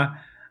Amiga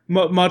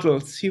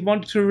models. He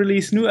wanted to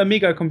release new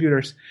Amiga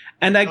computers,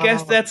 and I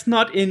guess that's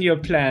not in your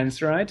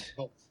plans, right?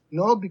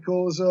 No,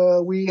 because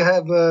we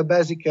have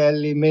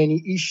basically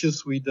many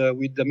issues with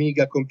the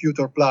Amiga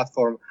computer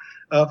platform.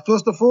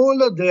 First of all,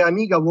 the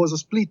Amiga was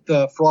split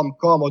from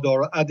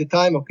Commodore at the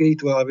time of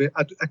Gateway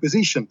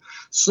acquisition,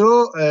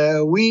 so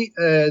we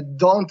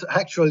don't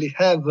actually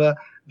have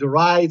the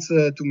rights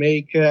to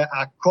make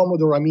a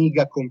Commodore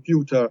Amiga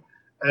computer.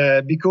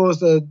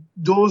 Because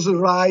those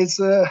rights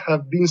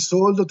have been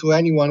sold to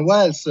anyone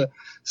else.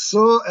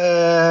 So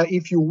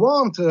if you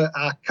want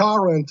a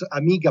current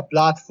Amiga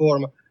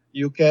platform,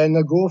 you can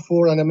go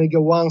for an Amiga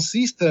 1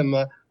 system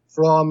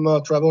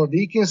from Trevor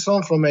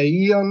Dickinson, from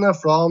Aeon,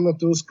 from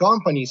those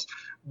companies.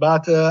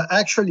 But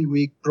actually,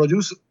 we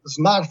produce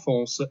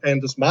smartphones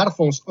and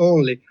smartphones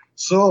only.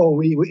 So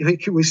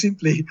we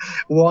simply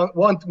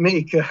want to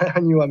make a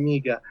new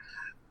Amiga.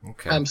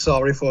 Okay. I'm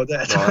sorry for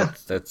that. Well,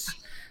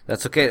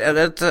 that's okay.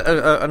 That's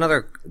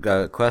another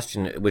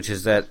question, which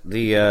is that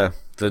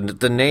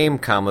the name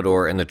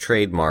Commodore and the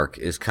trademark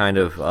is kind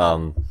of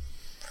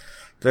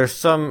there's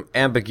some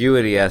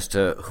ambiguity as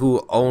to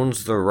who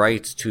owns the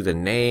rights to the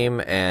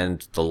name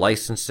and the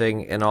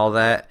licensing and all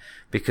that,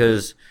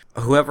 because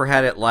whoever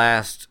had it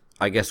last,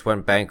 I guess,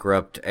 went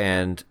bankrupt,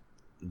 and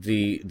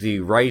the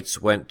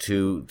rights went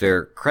to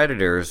their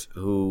creditors,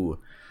 who,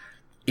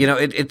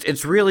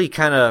 it's really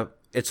kind of,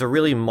 it's a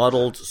really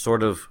muddled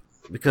sort of.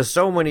 Because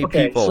so many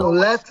people. So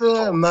let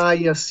my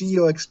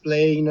CEO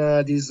explain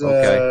this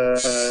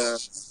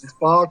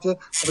part,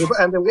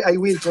 and I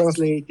will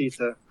translate it.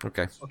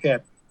 Okay.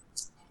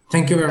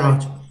 Thank you very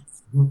much.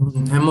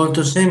 È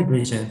molto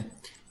semplice.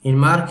 Il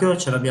marchio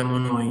ce l'abbiamo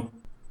noi,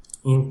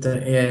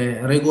 è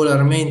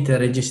regolarmente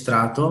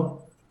registrato.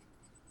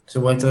 Se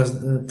vuoi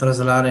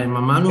traslare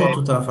man mano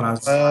tutta la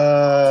frase.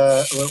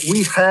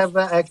 We have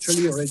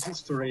actually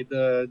registered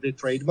the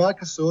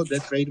trademark, so the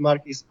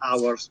trademark is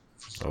ours.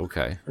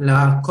 Okay.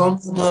 La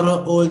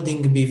Commodore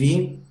Holding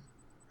BV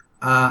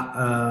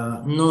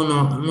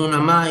non ha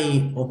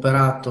mai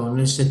operato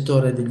nel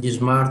settore degli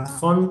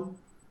smartphone,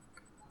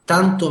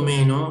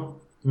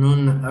 tantomeno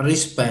non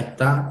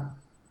rispetta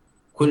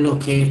quello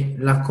che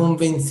la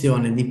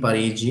Convenzione di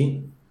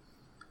Parigi,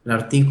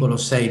 l'articolo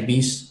 6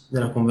 bis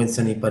della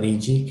Convenzione di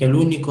Parigi, che è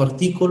l'unico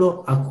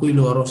articolo a cui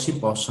loro si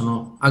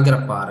possono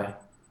aggrappare.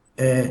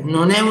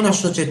 Non è una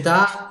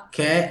società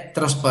che è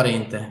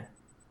trasparente,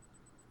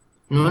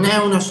 non è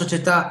una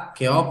società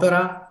che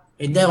opera,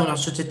 ed è una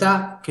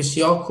società che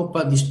si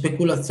occupa di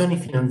speculazioni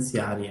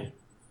finanziarie,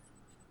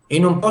 e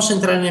non posso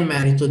entrare nel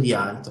merito di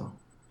altro.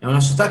 È una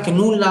società che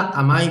nulla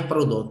ha mai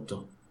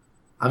prodotto,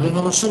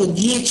 avevano solo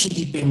 10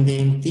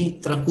 dipendenti,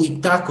 tra cui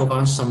Taco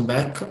Van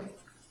Sambeck,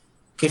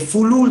 che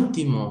fu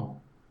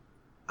l'ultimo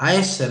a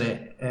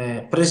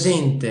essere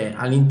presente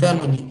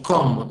all'interno di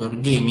Commodore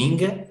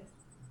Gaming.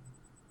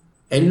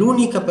 È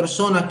l'unica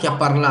persona che ha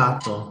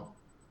parlato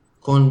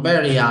con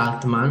Barry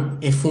Altman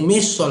e fu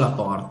messo alla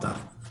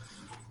porta.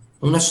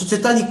 Una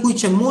società di cui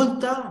c'è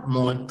molta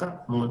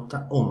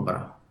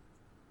ombra.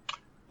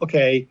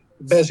 Okay,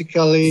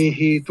 basically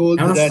he told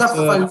È una società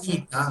that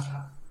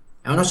fallita,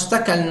 è una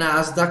società che al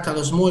Nasdaq,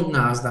 allo small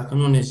Nasdaq,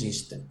 non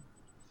esiste.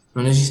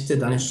 Non esiste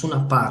da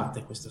nessuna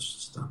parte questa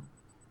società.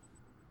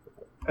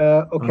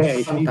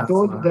 okay, he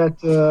told that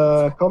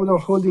Commodore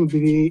Holding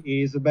BV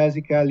is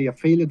basically a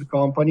failed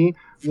company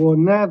who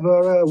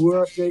never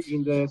worked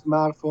in the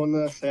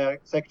smartphone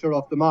sector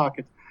of the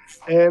market,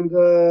 and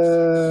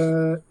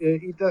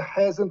it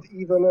hasn't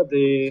even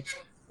the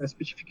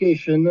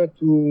specification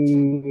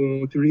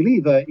to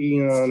relieve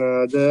in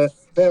the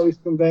Paris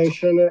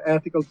Convention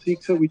Article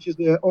 6, which is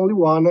the only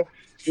one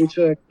which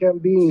can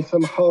be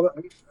somehow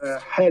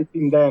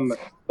helping them.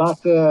 But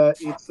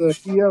it's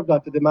clear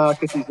that the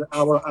market is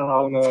our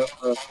own.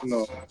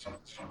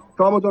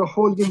 Commodore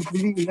Holdings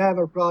BV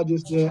never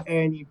produced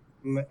any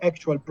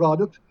actual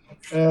product.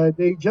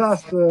 They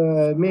just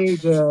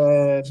made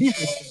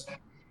business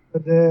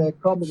with the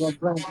Commodore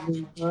brand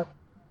name,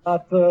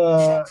 but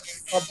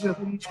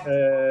obviously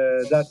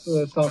that's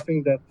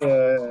something that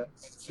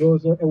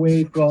goes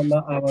away from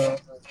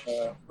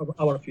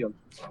our field.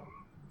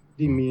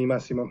 Dimmi,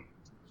 Massimo.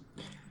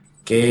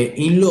 Che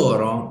il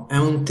loro è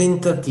un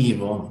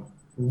tentativo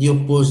di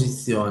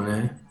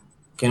opposizione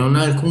che non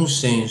ha alcun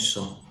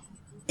senso,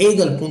 e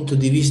dal punto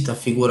di vista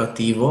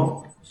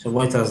figurativo, se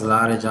vuoi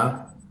traslare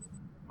già.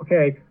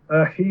 Okay,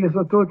 he is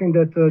talking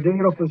that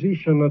their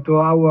opposition to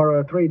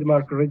our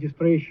trademark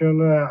registration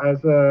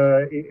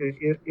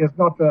is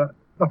not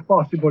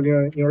possible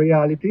in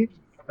reality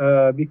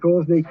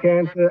because they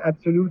can't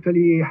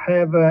absolutely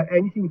have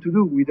anything to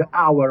do with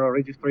our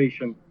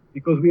registration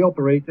because we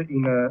operate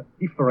in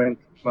different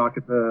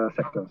market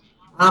sectors.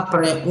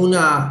 Apre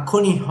una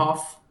calling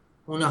off,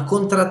 una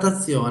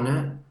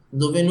contrattazione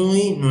dove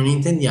noi non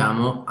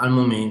intendiamo al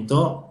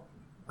momento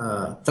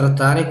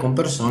trattare con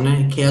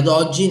persone che ad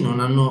oggi non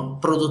hanno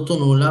prodotto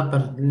nulla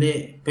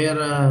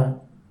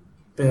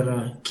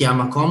per chi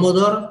ama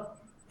Commodore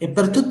e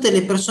per tutte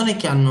le persone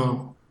che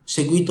hanno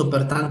seguito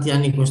per tanti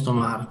anni questo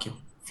marchio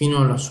fino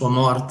alla sua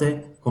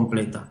morte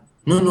completa.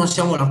 Noi non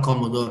siamo la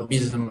Commodore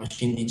Business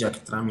Machine di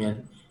Jack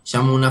Tramiel,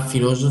 siamo una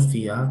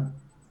filosofia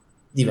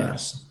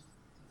diversa,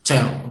 cioè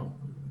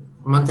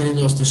mantenendo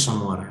lo stesso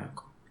amore,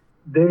 ecco.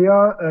 They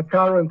are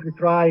currently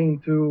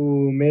trying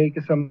to make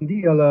some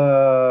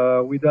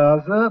deal with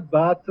us,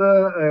 but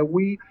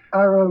we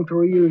aren't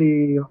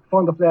really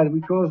fond of that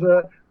because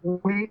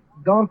we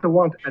don't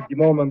want at the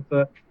moment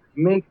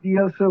make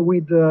deals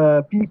with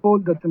people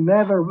that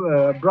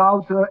never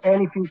brought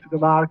anything to the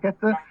market,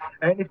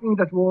 anything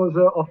that was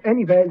of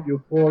any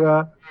value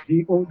for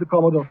the old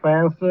Commodore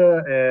fans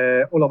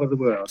all over the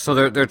world. So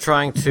they're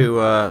trying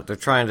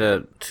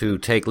to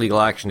take legal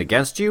action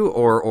against you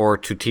or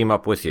to team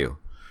up with you.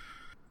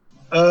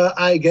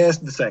 I guess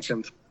the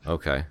second.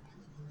 Okay.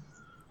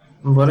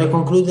 Vorrei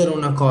concludere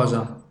una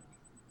cosa,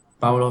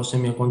 Paolo, se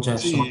mi è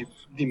concesso, Sì,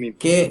 dimmi.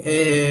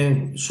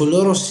 che sul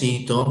loro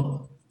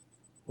sito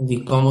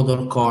di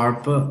Commodore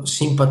Corp,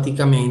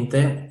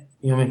 simpaticamente,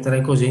 io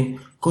metterei così,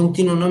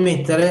 continuano a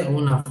mettere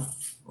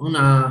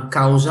una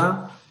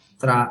causa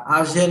tra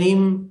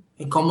Aserim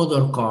e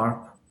Commodore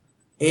Corp.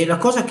 E la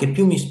cosa che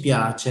più mi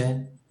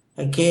spiace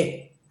è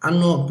che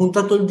hanno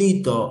puntato il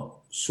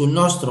dito sul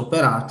nostro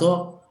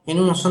operato e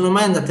non sono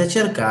mai andati a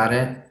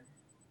cercare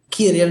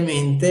chi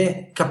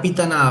realmente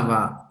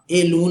capitanava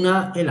e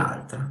l'una e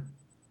l'altra,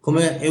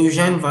 come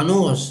Eugène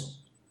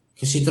Vanoz,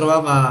 che si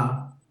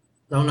trovava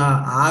da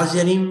una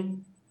Aserim,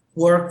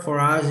 work for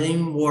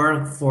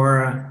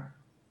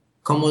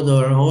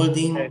Commodore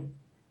Holding.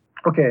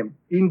 Okay,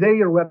 in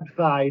their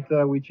website,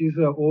 which is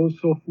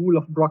also full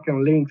of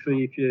broken links,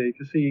 if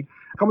you see,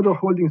 Commodore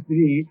Holdings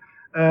BV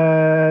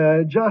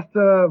just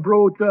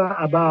wrote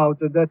about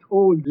that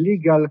old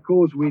legal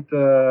cause with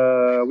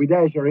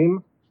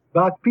Aserim,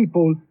 but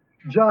people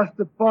just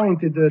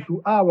pointed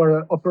to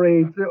our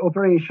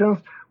operations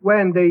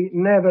when they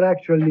never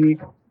actually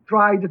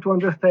tried to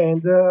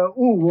understand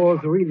who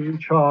was really in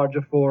charge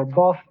for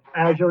both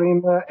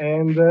Aserim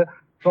and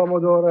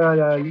Commodore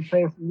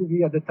License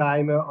BV at the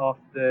time of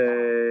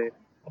the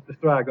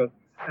struggle.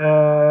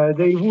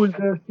 They would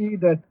see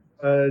that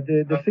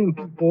the same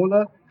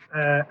people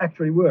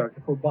actually work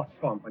for both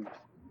companies.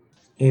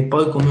 E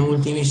poi come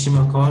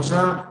ultimissima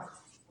cosa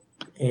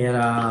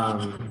era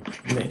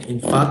il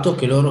fatto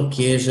che loro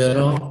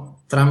chiesero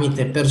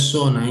tramite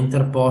persona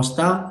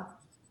interposta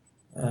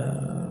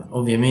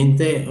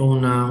ovviamente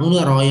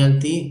una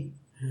royalty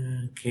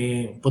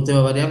che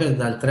poteva variare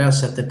dal 3 al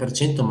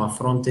 7%, ma a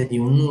fronte di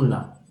un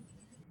nulla.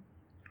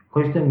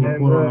 Questo è il mio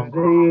puro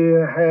they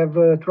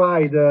have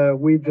tried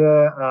with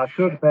a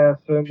third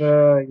person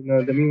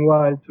in the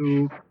meanwhile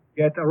to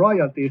get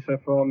royalties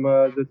from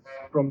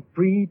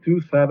 3 to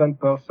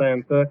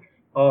 7%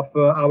 of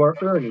our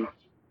earnings.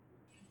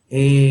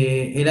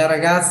 E la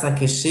ragazza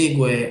che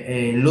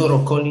segue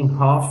loro, Colin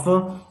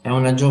Hoff, è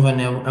un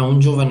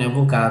giovane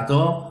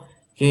avvocato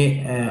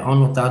che ho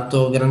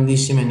notato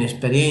grandissima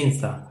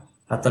inesperienza,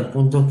 a tal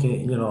punto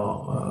che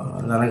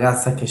la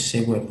ragazza che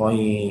segue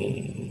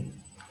poi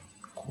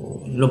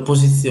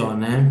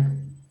l'opposizione,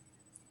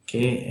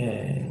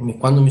 che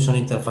quando mi sono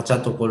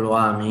interfacciato con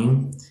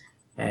l'OAMI,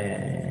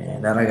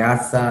 la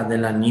ragazza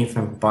della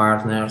Nifem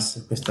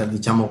Partners, questa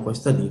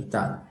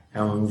ditta, è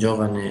un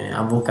giovane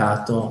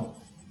avvocato,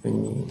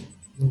 quindi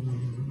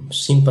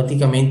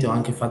simpaticamente ho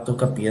anche fatto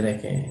capire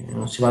che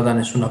non si va da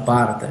nessuna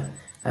parte.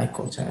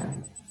 Ecco, cioè,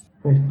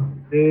 questo.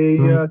 They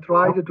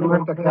tried to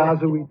rent a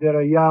case with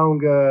their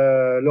young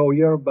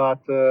lawyer,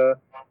 but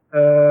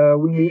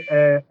we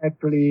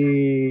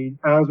actually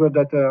answered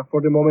that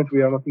for the moment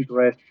we are not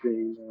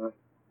interested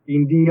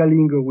in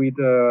dealing with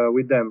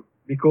them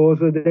because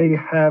they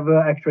have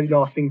actually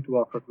nothing to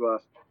offer to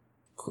us.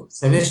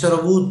 Se avessero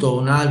avuto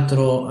un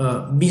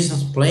altro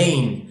business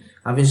plan,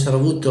 avessero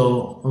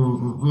avuto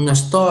una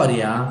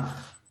storia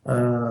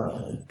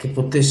che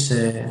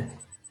potesse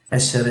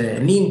essere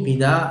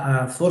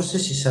limpida, forse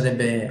si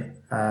sarebbero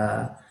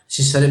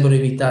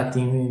evitati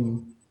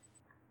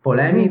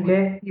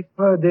polemiche. If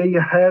they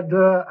had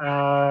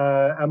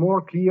a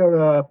more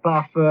clear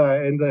path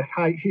and a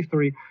high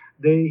history,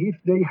 if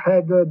they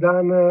had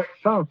done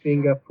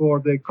something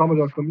for the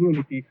Commodore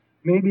community,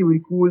 maybe we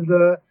could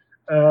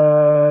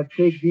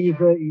take this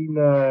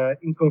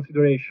in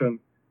consideration.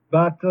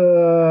 But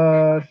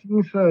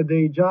since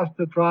they just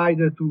tried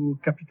to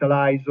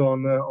capitalize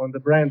on the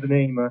brand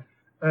name,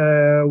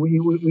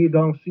 we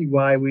don't see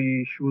why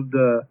we should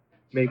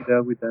make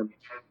that with them.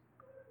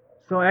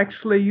 So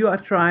actually, you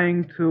are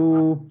trying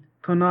to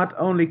not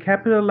only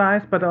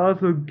capitalize but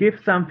also give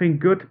something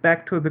good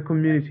back to the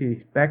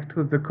community, back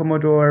to the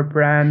Commodore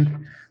brand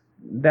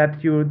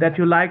that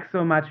you like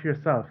so much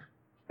yourself.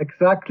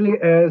 Exactly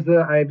as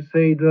I've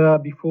said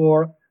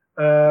before,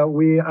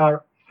 we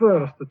are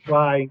first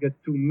trying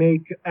to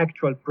make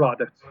actual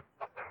products,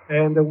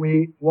 and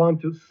we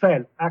want to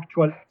sell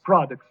actual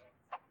products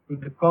to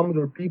the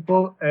Commodore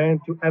people and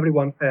to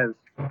everyone else.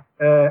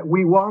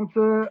 We want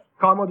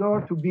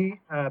Commodore to be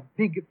a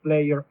big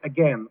player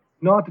again,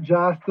 not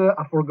just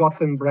a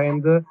forgotten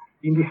brand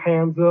in the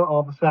hands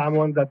of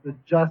someone that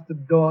just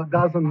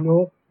doesn't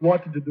know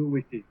what to do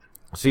with it.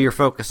 So you're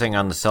focusing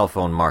on the cell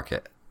phone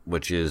market,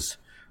 which is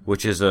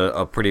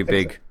a pretty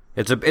big.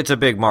 It's a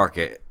big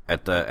market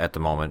at the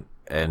moment,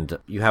 and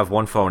you have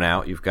one phone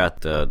out. You've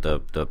got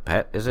the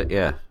Pet, is it?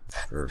 Yeah,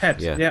 Pet,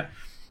 yeah.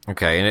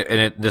 Okay,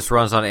 and this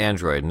runs on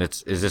Android, and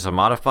is this a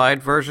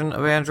modified version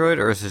of Android,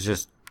 or is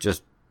this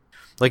just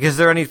like, is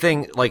there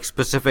anything like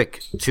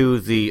specific to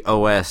the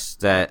OS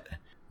that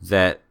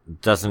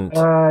doesn't?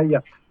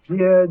 Yeah.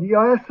 The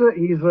OS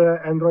is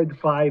Android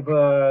 5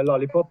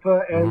 Lollipop,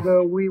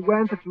 and we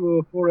went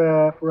for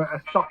a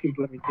stock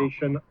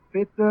implementation of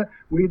it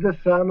with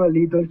some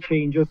little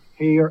changes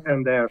here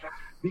and there,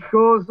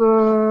 because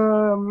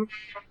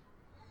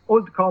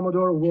old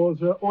Commodore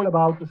was all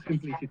about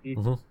simplicity,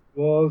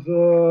 was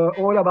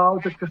all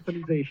about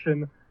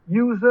customization.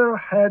 User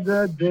had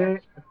the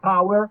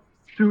power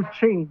to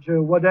change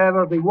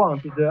whatever they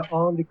wanted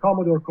on the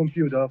Commodore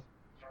computers.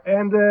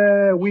 And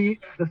we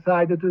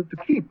decided to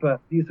keep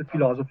this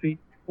philosophy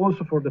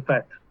also for the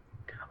Pet.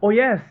 Oh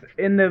yes,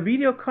 in the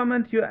video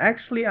comment you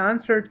actually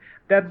answered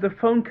that the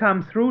phone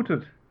comes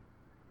rooted.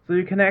 So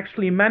you can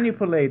actually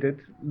manipulate it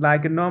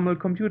like a normal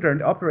computer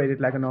and operate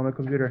it like a normal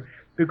computer.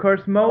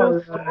 Because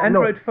most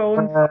Android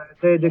phones...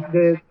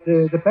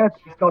 The Pet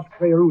is not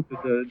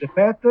pre-rooted. The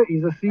Pet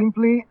is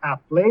simply a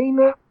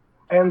plain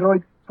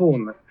Android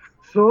phone.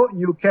 So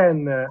you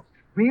can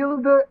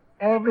build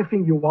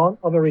everything you want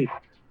over it.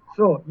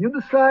 So you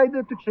decide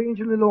to change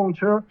the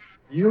launcher,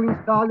 you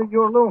install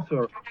your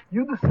launcher.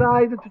 You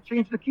decide to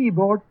change the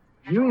keyboard,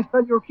 you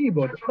install your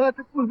keyboard. But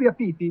it will be a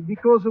pity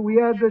because we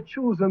had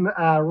chosen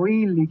a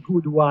really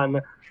good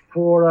one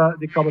for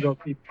the Commodore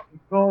people.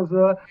 Because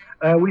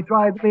we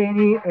tried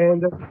many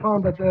and we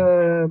found that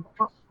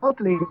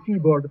Outlay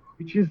keyboard,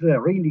 which is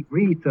really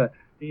great.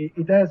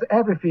 It has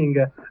everything,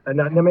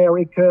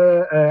 numeric,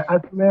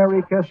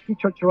 alphanumeric,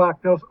 speech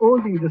attractors, all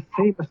in the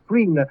same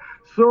screen.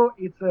 So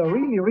it's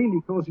really,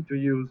 really cozy to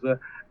use.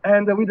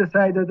 And we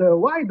decided,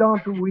 why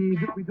don't we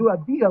do a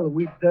deal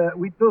with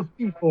those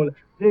people?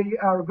 They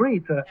are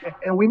great,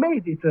 and we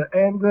made it.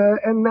 And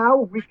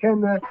now we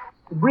can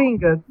bring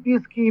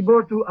this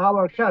keyboard to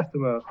our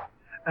customers.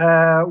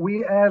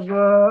 We have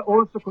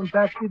also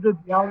contacted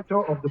the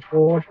author of the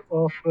port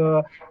of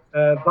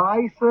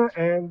Vice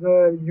and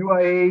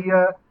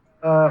UIA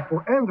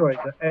for Android,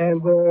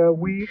 and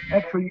we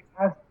actually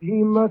asked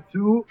him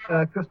to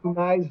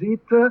customize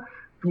it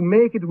to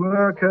make it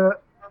work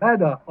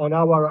better on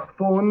our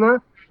phone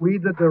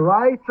with the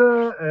right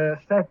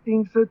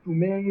settings to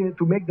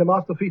make the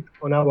most of it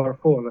on our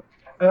phone.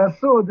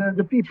 So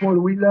the people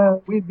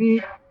will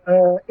be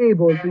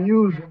able to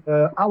use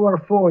our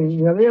phone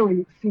in a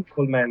very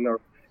simple manner.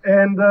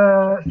 And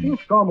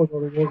since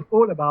Commodore was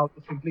all about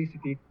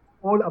simplicity,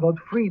 all about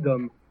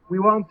freedom, we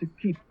want to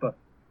keep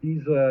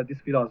these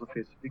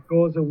philosophies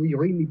because we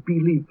really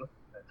believe.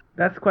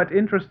 That's quite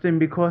interesting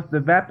because the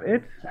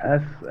WebIT,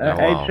 as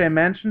wow. AJ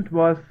mentioned,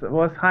 was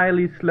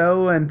highly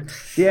slow, and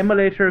the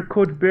emulator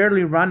could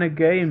barely run a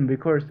game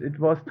because it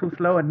was too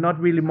slow and not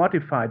really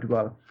modified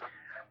well.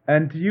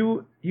 And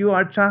you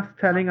are just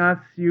telling us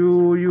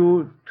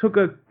you took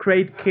a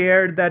great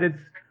care that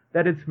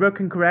it's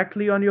working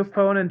correctly on your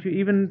phone, and you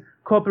even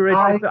cooperate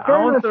with the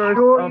authors. I can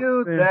assure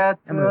you that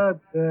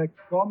the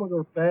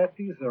Commodore PET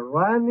is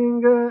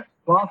running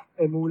buff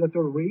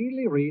emulator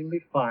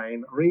really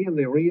fine,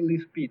 really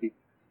speedy.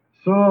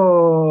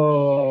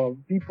 So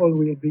people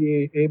will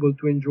be able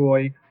to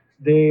enjoy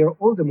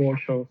all the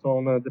motions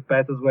on the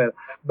PET as well.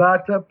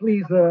 But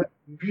please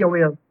be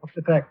aware of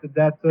the fact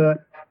that the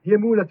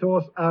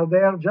emulators are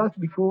there just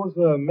because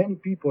many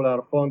people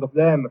are fond of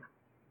them.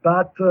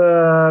 But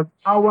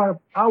our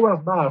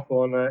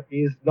smartphone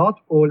is not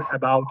all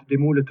about the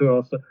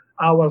emulators.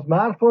 Our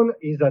smartphone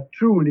is a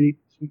truly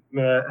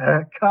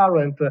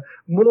current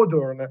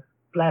modern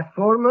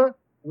platform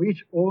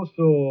which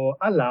also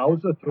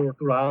allows to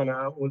run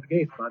old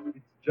games. But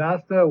it's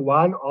just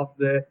one of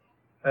the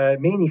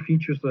many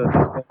features this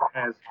phone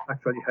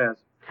actually has.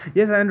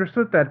 Yes, I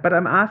understood that, but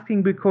I'm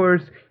asking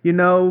because,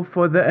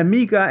 for the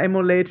Amiga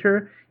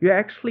emulator, you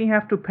actually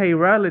have to pay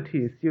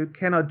royalties. You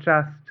cannot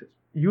just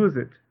use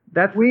it.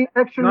 That's we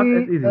actually,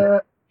 not as easy.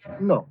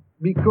 No,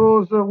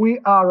 because we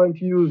aren't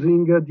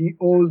using the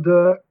old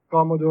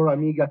Commodore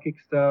Amiga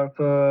Kickstart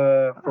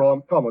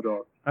from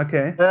Commodore.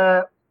 Okay.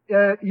 I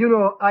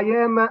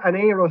am an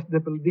Aeros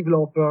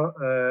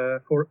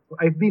developer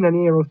I've been an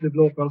Aeros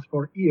developer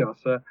for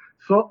years.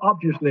 So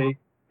obviously,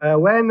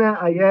 when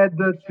I had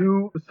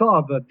to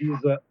solve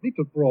this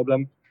little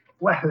problem,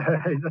 well,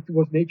 that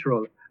was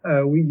natural.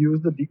 We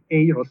used the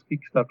Aeros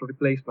Kickstart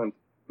replacement,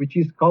 which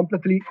is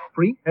completely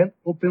free and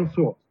open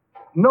source.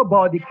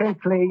 Nobody can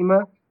claim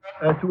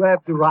to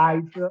have the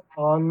rights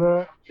on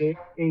the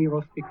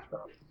Aeros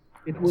Kickstart.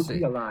 It would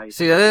be a lie.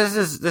 See, this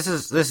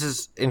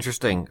is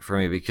interesting for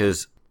me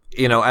because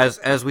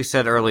as we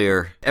said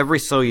earlier, every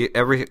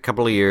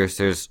couple of years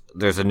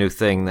there's a new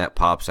thing that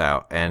pops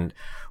out, and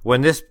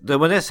when this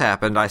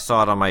happened, I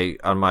saw it on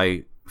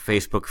my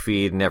Facebook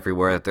feed and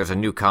everywhere that there's a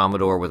new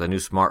Commodore with a new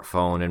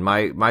smartphone, and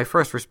my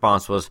first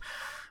response was,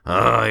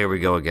 "Oh, here we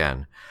go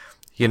again."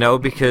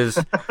 Because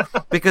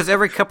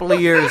every couple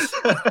of years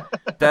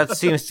that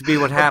seems to be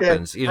what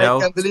happens, I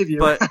can't believe you.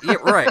 But yeah,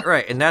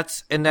 right. And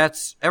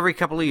that's every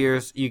couple of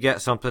years you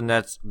get something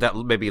that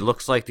maybe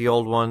looks like the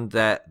old one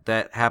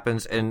that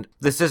happens, and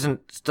this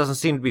doesn't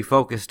seem to be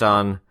focused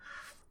on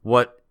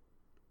what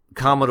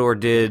Commodore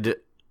did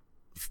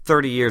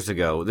 30 years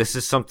ago. This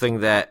is something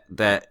that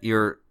the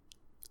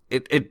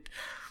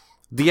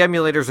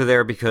emulators are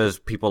there because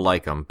people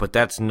like them, but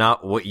that's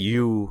not what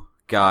you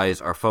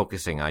guys are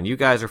focusing on. You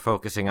guys are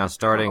focusing on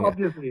starting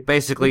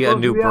basically a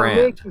new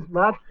brand.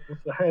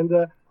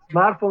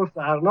 Smartphones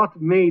are not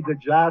made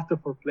just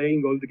for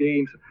playing old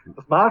games.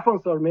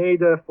 Smartphones are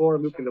made for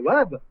looking the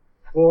web,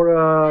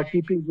 for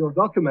keeping your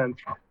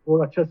documents,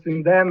 for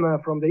accessing them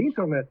from the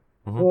internet,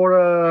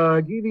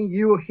 for giving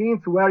you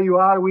hints where you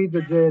are with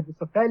the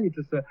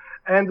satellites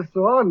and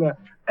so on.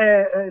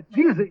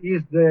 This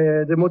is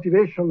the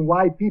motivation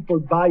why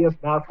people buy a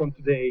smartphone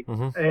today,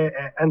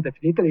 and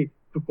definitely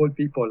to call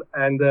people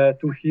and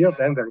to hear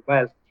them very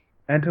well.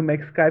 And to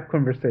make Skype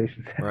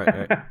conversations.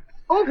 Right.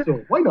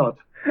 Also, why not?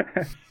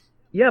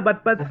 Yeah,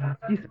 but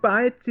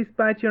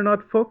despite you're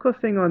not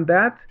focusing on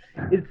that,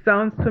 it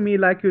sounds to me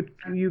like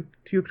you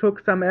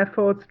took some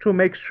efforts to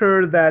make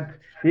sure that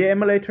the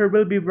emulator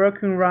will be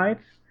working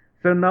right,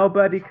 so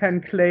nobody can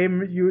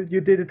claim you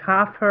did it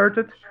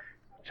half-hearted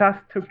just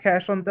to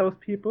cash on those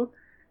people.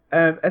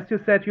 As you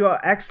said, you are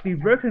actually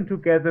working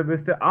together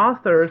with the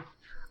authors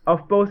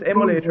of both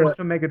emulators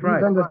to make it right.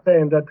 Please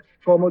understand that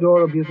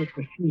Commodore Business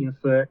Machines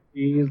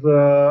is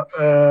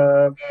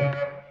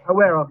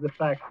aware of the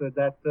fact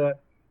that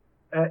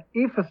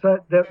if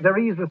there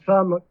is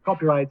some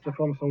copyrights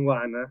from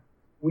someone,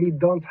 we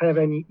don't have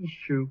any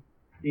issue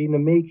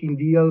in making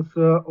deals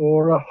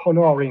or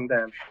honoring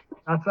them.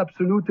 That's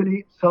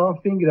absolutely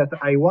something that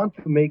I want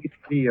to make it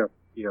clear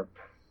here.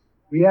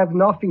 We have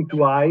nothing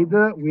to hide.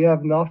 We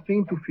have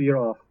nothing to fear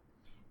of.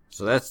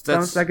 So that's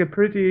sounds like a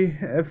pretty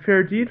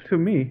fair deal to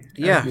me.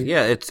 Yeah.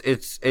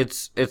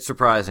 It's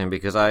surprising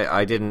because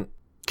I didn't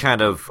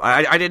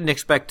I didn't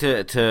expect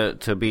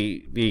to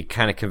be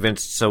kind of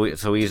convinced so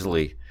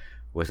easily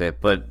with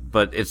it,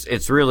 but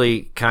it's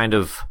really kind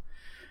of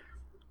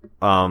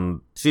so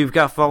you've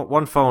got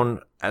one phone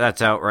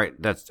that's out, right?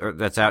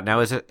 That's out now.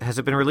 Has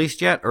it been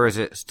released yet, or is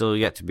it still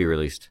yet to be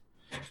released?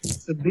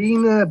 It's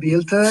been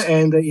built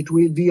and it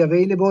will be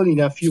available in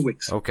a few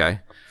weeks. Okay.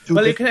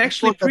 Well, you can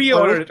actually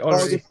pre-order it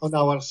already on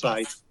our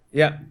site.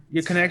 Yeah,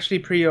 you can actually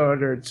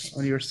pre-order it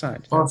on your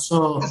site.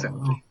 Posso...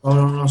 Esatto.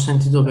 Non ho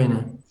sentito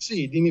bene.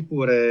 Sì, dimmi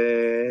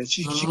pure.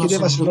 Ci Non ho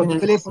chiedeva se il sentito nostro bene.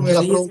 telefono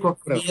era Riesco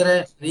pronto.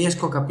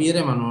 riesco a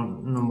capire, ma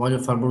non voglio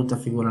far brutta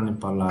figura nel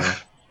parlare.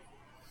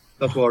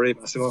 Don't worry,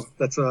 Massimo.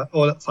 That's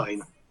all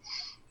fine.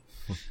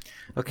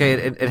 Okay,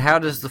 and how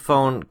does the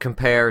phone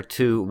compare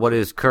to what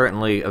is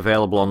currently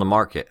available on the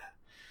market?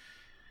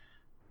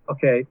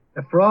 Okay.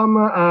 From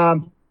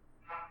a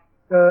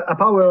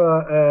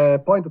power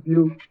point of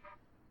view,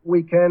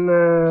 we can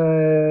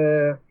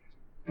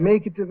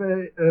make it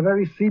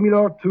very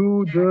similar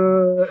to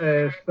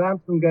the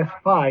Samsung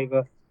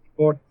S5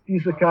 for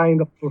this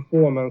kind of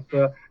performance.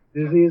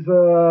 This is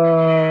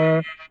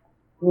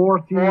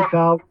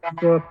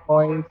 14,000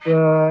 points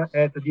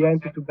at the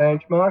entry to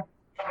benchmark,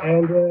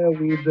 and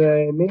with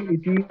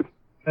MIUI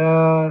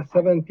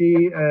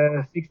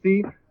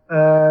 7060,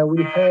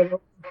 we have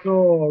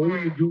also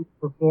really good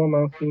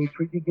performance in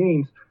 3D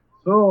games.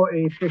 So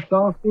it's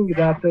something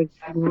that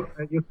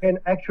you can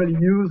actually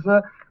use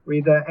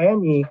with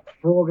any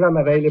program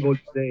available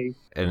today.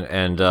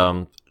 And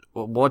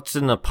what's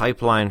in the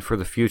pipeline for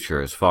the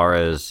future as far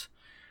as?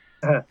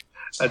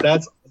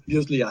 That's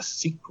obviously a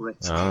secret.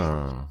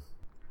 Oh.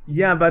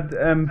 Yeah, but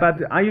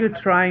are you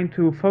trying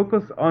to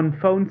focus on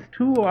phones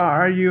too, or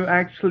are you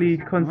actually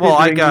considering Well,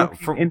 I got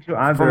looking into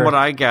other? from what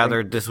I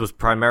gathered, this was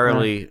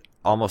primarily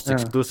almost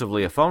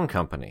exclusively a phone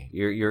company.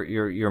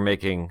 You're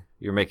making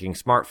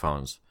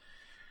smartphones.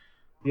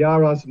 We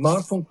are a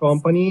smartphone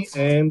company,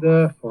 and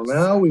for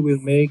now we will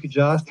make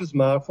just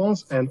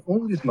smartphones and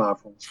only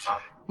smartphones.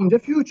 In the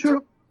future,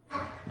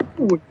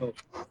 who will know?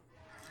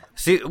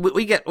 See,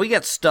 we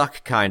get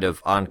stuck kind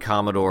of on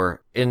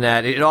Commodore in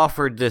that it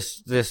offered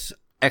this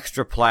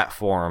extra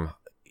platform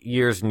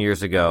years and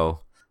years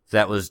ago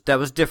that was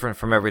different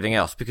from everything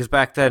else, because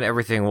back then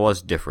everything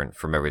was different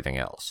from everything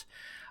else,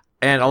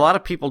 and a lot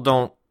of people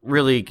don't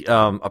really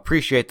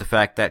appreciate the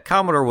fact that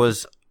Commodore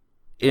was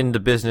in the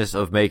business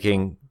of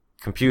making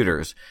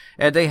computers,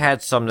 and they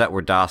had some that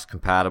were DOS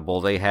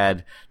compatible. They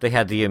had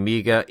the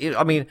Amiga.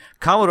 I mean,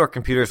 Commodore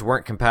computers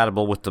weren't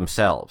compatible with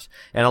themselves,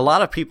 and a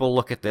lot of people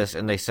look at this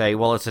and they say,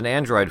 well, it's an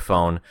Android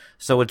phone,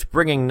 so it's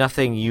bringing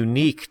nothing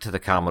unique to the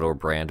Commodore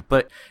brand.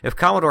 But if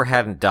Commodore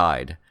hadn't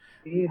died,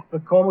 If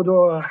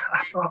Commodore,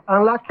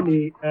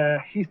 unluckily,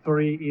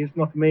 history is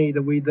not made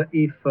with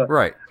if.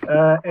 right?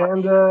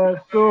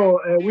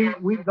 So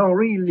we don't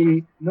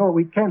really know,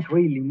 we can't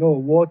really know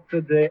what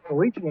the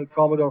original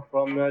Commodore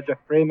from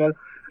Jack Tramiel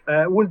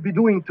would be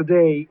doing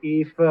today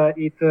if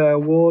it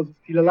was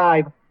still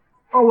alive.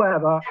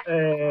 However,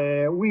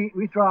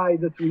 we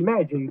tried to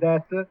imagine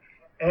that,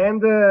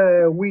 and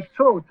we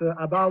thought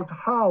about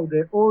how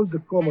the old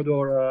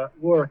Commodore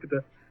worked.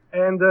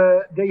 And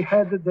they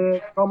had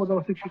the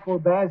Commodore 64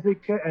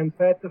 Basic and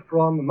PET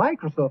from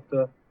Microsoft.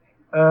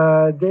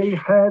 They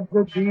had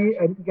the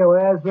Amiga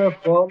OS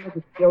from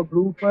the Ciel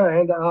Group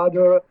and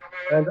other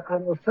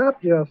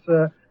suppliers.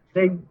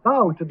 They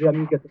bought the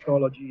Amiga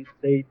technologies.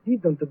 They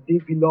didn't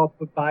develop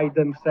by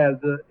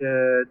themselves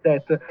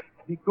that,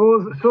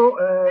 because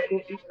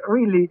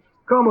really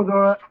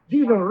Commodore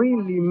didn't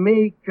really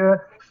make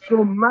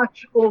so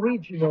much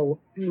original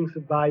things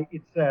by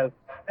itself.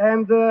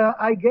 And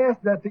I guess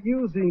that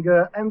using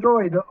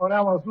Android on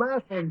our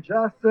smartphone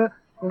just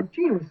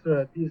continues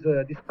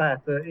this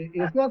path.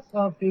 It's not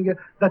something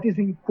that is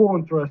in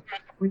contrast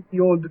with the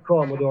old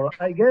Commodore.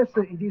 I guess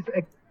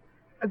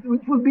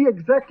it will be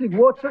exactly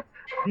what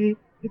the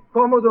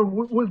Commodore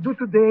will do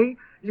today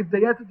if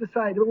they had to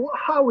decide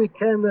how we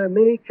can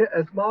make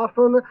a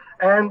smartphone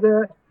and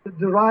the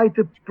right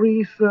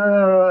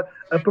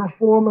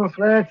performance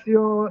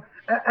ratio.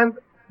 And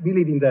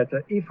believe in that,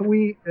 if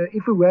we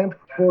went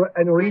for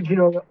an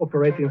original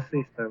operating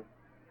system,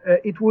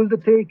 it would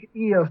take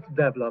years to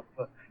develop.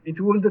 It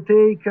would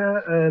take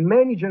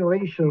many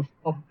generations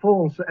of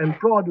phones and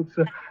products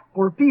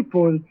for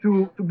people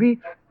to be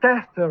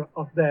testers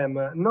of them,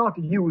 not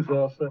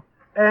users.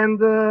 And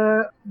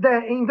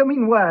then, in the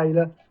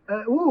meanwhile,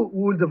 who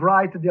would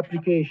write the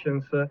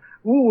applications?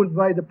 Who would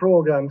write the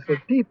programs?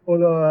 People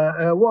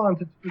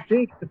wanted to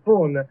take the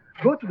phone,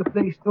 go to the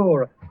Play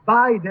Store,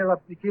 buy their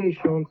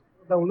applications,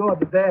 download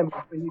them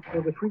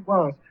for the free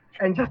ones,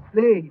 and just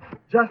play,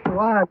 just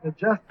run,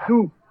 just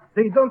do.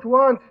 They don't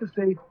want to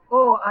say,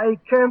 oh, I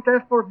can't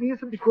afford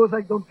this because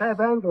I don't have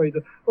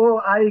Android. Oh,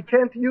 I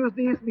can't use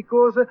this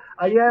because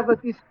I have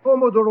this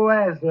Commodore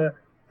OS.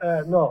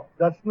 No,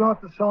 that's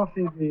not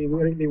something we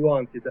really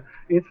wanted.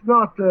 It's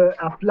not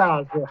a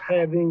plus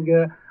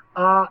having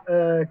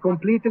a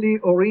completely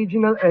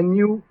original and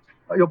new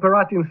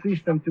operating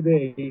system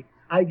today.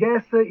 I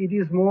guess it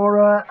is more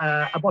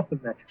a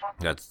bottleneck.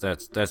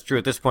 That's true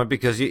at this point,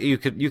 because you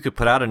could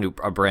put out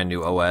a brand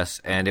new OS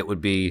and it would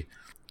be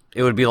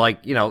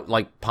like,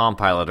 like Palm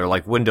Pilot or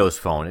like Windows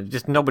Phone. It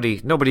just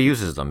nobody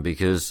uses them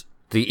because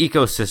the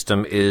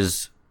ecosystem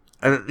is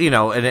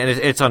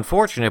it's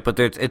unfortunate, but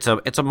it's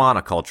a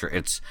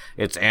monoculture.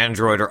 It's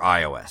Android or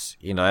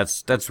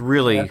iOS. That's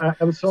really.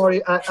 I'm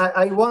sorry.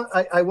 I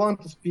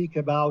want to speak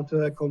about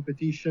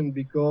competition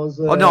because.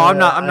 Oh no, I'm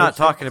not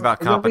talking about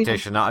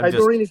competition. I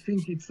don't really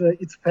think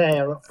it's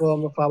fair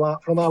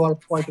from our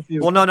point of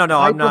view. Well, no,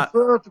 I'm not. I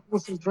prefer to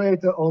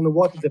concentrate on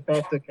what the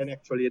pet can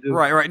actually do.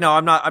 Right. No,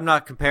 I'm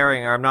not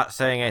comparing, or I'm not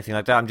saying anything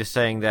like that. I'm just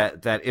saying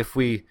that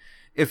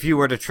if you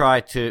were to try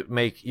to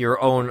make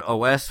your own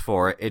OS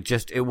for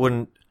it, it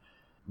wouldn't,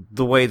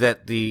 the way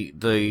that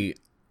the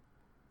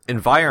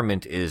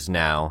environment is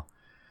now,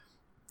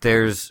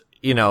 there's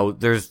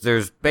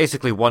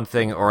basically one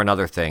thing or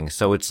another thing.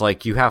 So it's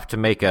like you have to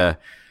make there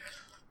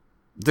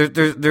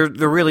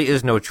really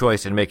is no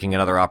choice in making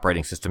another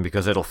operating system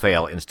because it'll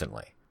fail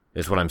instantly,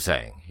 is what I'm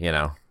saying,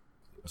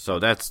 So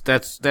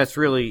that's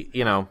really,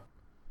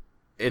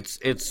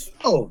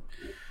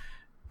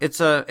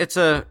 it's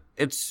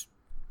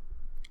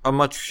a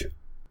much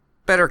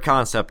better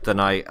concept than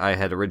I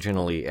had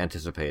originally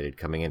anticipated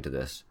coming into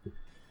this.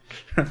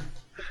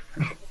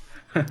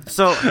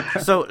 So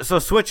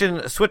switching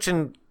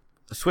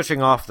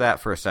off that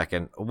for a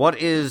second, what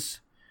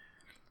is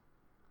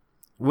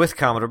with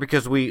Commodore,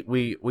 because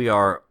we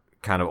are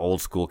kind of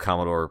old school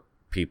Commodore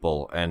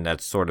people, and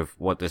that's sort of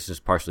what this is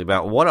partially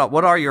about.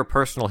 What are your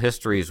personal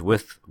histories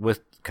with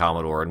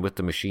Commodore and with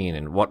the machine,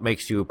 and what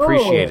makes you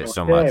appreciate it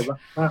so much?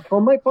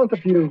 From my point of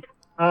view,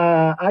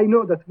 I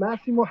know that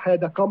Massimo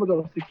had a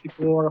Commodore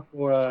 64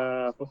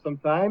 for some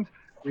time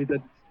with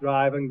the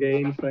Drive and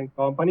Games and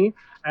company,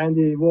 and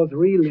he was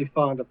really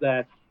fond of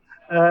that.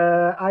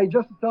 I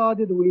just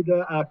started with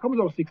a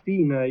Commodore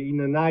 16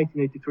 in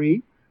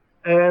 1983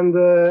 and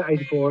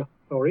 84.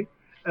 Sorry,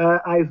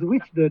 I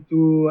switched to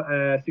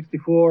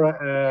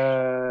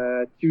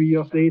 64 2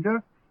 years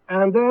later,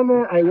 and then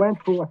I went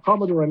for a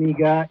Commodore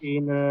Amiga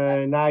in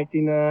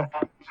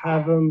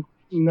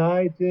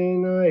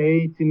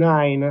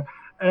 1989.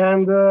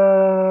 And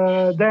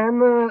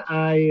then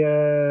I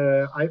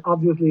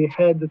obviously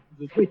had to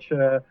switch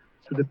to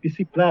the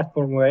PC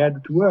platform where I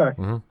had to work.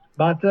 Mm-hmm.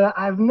 But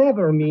I've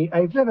never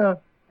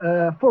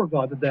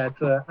forgot that.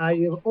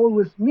 I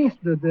always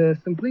missed the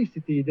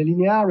simplicity, the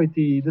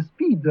linearity, the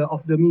speed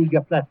of the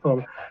Amiga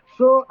platform.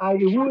 So I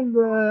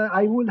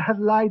would have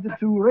liked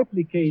to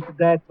replicate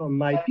that on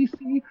my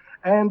PC,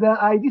 and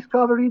I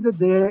discovered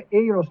the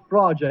Eros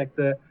project.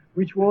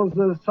 Which was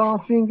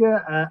something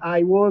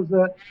it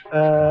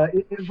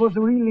was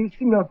really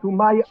similar to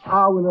my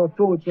own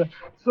thoughts.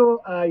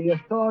 So I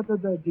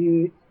started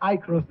the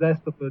iCross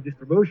desktop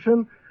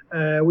distribution,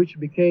 which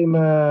became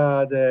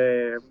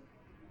the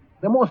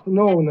most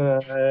known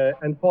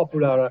and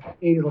popular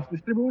Eros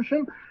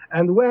distribution.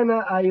 And when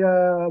I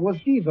was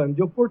given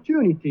the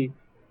opportunity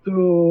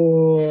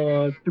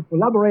to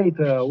collaborate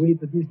with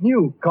this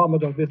new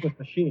Commodore business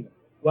machine,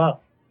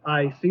 well,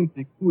 I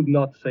simply could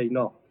not say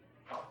no.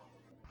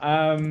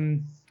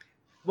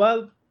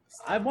 Well,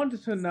 I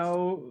wanted to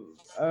know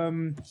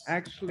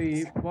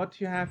actually what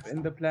you have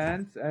in the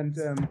plans, and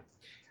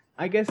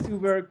I guess you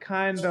were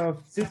kind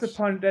of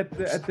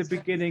disappointed at the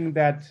beginning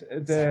that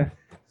the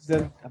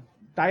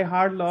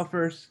die-hard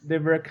lovers, they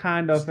were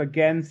kind of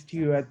against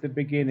you at the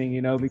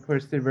beginning,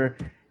 because they were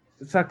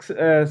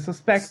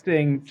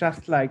suspecting,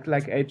 just like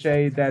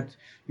AJ, that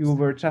you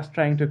were just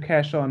trying to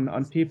cash on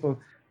people.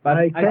 But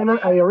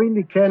I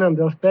really can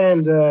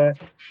understand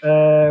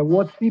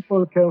what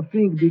people can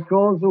think,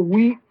 because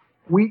we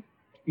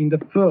in the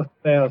first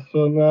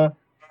person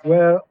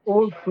were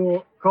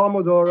also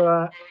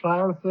Commodore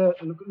fans,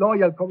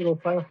 loyal Commodore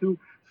fans too.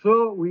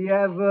 So we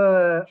have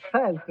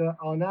felt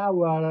on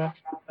our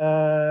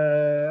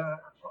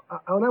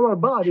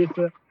bodies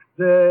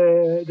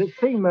the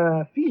same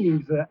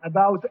feelings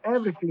about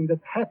everything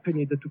that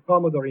happened to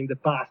Commodore in the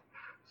past.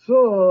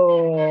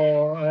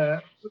 So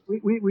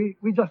we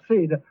just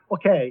said,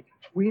 okay,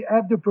 we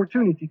have the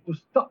opportunity to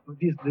stop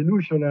this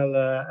delusional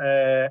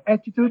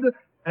attitude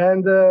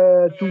and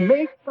to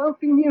make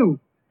something new.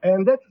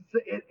 And that's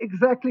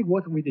exactly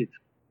what we did.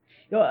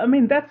 I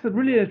mean, that's a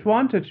really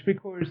advantage,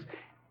 because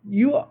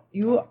you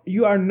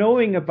are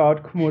knowing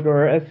about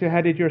Commodore as you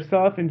had it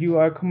yourself, and you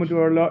are a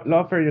Commodore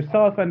lover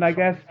yourself, and I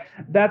guess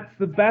that's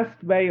the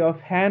best way of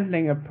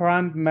handling a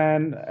brand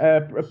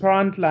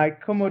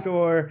like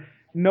Commodore,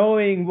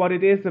 knowing what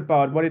it is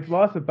about, what it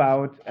was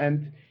about,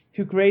 and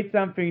to create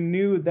something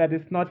new that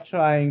is not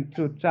trying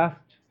to just,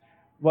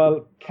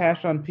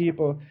 cash on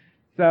people.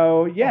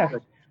 So yes,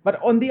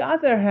 but on the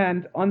other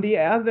hand,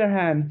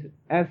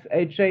 as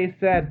AJ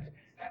said,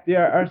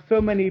 there are so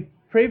many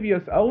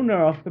previous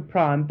owner of the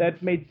brand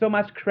that made so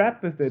much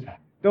crap with it.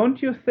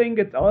 Don't you think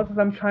it's also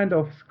some kind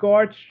of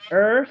scorched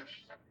earth,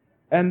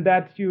 and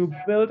that you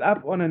build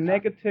up on a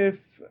negative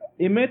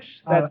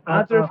image that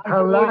others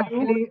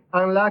unluckily,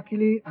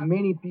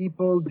 many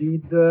people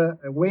did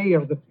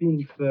weird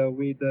things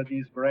with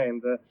this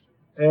brand,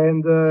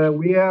 and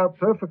we are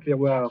perfectly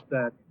aware of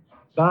that.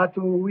 But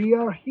we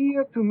are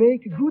here to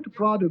make good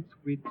products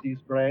with this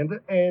brand,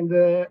 and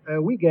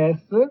we guess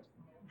that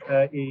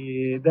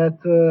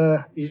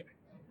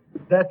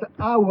that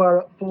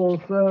our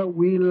phones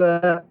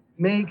will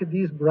make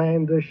this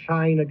brand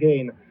shine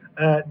again.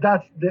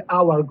 That's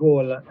our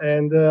goal,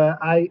 and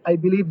I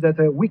believe that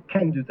we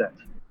can do that.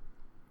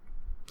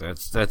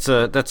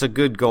 That's a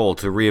good goal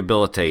to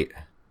rehabilitate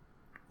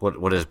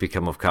what has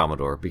become of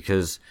Commodore,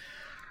 because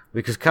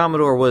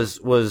Commodore was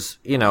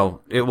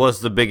it was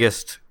the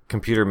biggest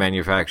computer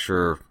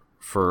manufacturer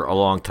for a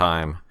long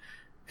time,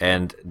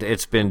 and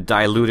it's been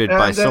diluted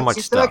by so much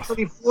stuff. It's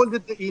actually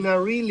folded in a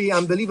really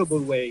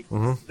unbelievable way.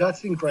 Mm-hmm.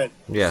 That's incredible.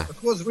 Yeah,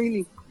 it was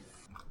really.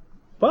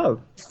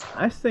 Well,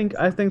 I think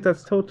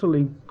that's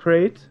totally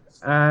great,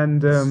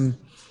 and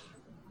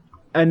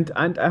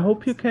I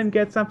hope you can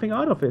get something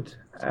out of it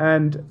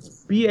and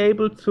be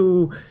able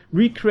to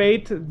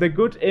recreate the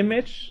good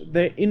image,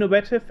 the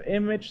innovative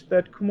image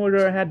that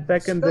Commodore had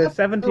back in the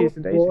 70s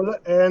and 80s.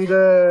 And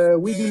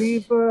we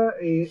believe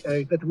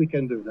that we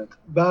can do that.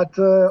 But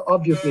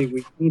obviously,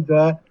 we need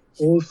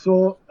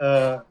also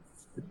the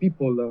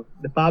people,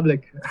 the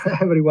public,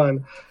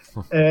 everyone's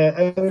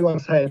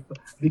help,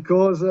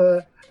 because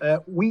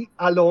we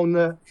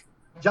alone,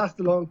 just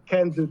alone,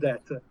 can't do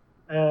that.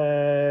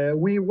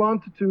 We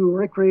want to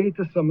recreate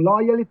some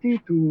loyalty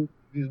to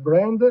this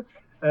brand.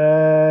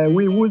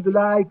 We would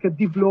like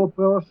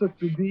developers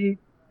to be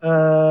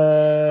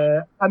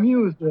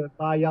amused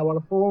by our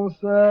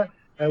phones.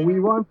 We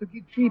want to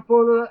give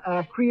people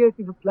a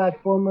creative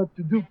platform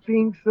to do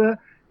things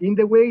in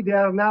the way they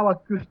are now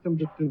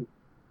accustomed to.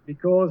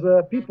 Because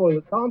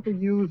people don't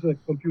use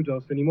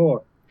computers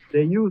anymore.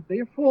 They use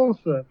their phones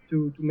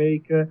to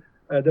make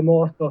the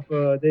most of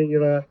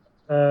their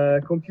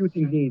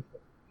computing needs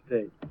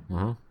today.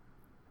 Mm-hmm.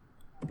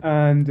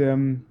 And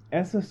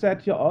as you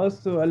said, you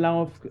also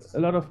allow a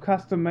lot of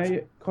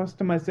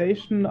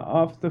customization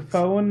of the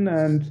phone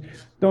and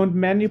don't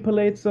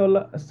manipulate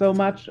so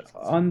much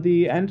on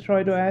the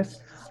Android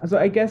OS. So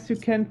I guess you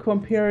can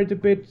compare it a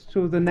bit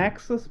to the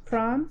Nexus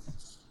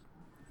brands.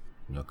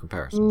 No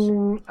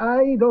comparisons.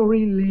 I don't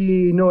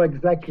really know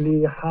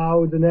exactly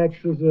how the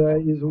Nexus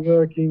is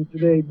working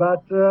today,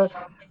 but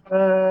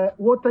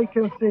what I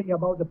can say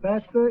about the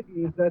pad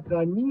is that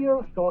a near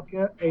stock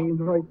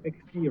Android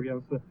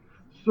experience.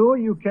 So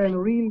you can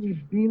really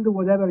build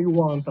whatever you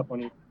want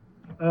upon it.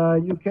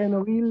 You can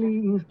really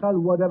install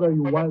whatever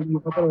you want,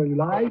 whatever you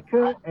like,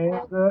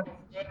 and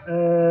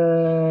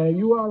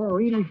you are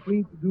really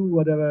free to do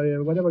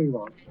whatever you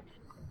want.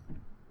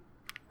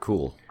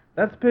 Cool.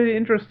 That's pretty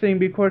interesting,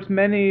 because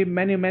many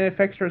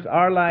manufacturers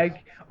are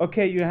like,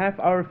 okay, you have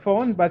our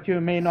phone, but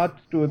you may not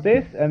do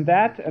this and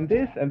that and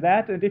this and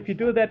that, and if you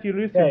do that, you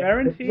lose your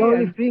warranty. The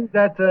only thing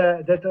that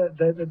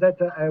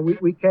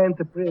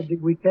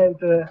we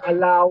can't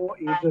allow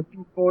is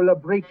people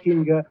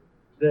breaking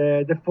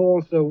the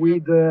phones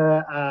with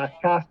a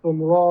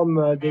custom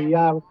ROM they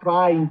are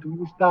trying to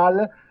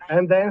install,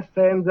 and then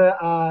send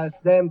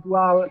them to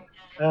our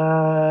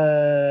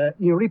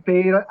in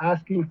repair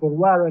asking for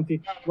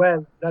warranty.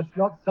 Well, that's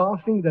not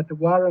something that the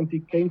warranty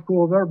can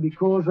cover,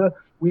 because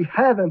we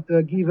haven't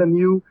given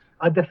you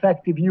a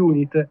defective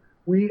unit.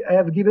 We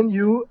have given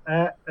you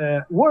a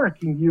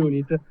working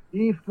unit.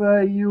 If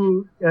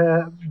you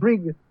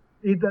bring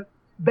it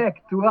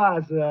back to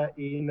us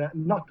in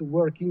not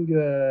working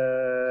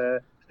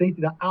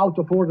state, out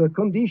of order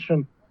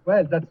condition,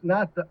 well, that's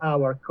not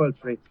our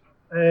culprit.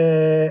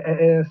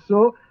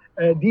 So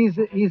this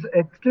is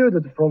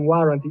excluded from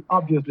warranty,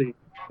 obviously.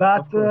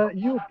 But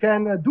you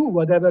can do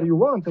whatever you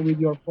want with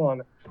your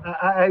phone.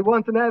 I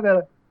want to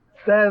never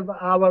tell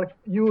our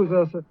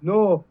users,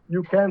 no,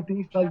 you can't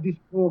install this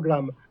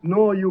program.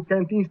 No, you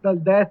can't install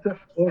that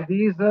or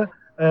this,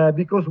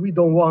 because we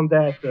don't want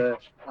that.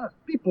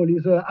 People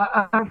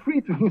are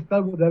free to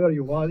install whatever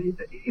you want.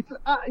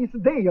 It's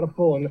their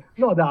phone,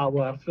 not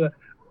ours.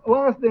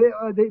 Once they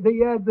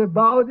heard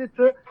about it,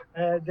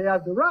 they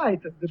have the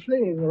right, the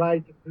plain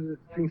right to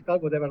install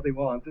whatever they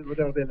want,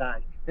 whatever they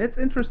like. It's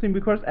interesting,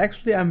 because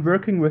actually I'm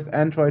working with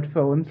Android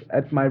phones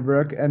at my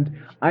work, and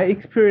I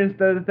experienced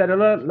that a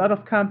lot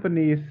of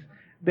companies,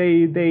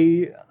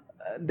 they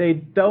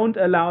don't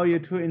allow you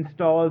to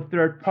install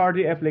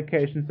third-party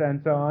applications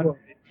and so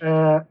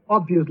on.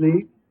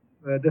 Obviously,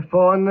 the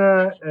phone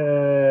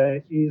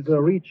is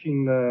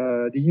reaching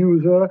the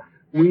user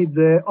with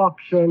the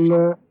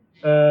option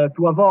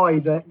to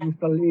avoid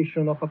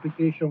installation of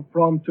application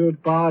from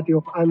third party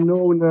of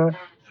unknown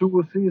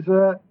sources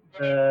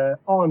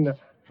on,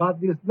 but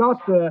it's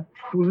not to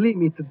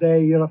limit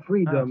their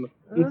freedom.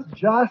 It's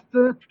just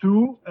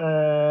to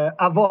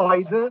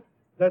avoid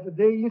that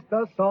they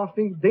install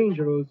something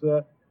dangerous,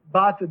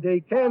 but they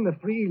can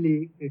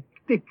freely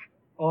click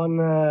on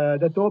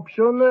that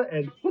option,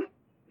 and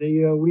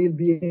they will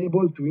be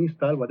able to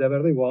install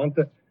whatever they want,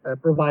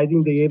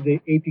 providing they have the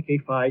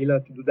APK file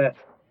to do that.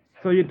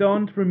 So you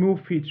don't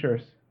remove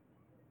features?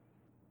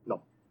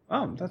 No.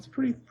 Oh, that's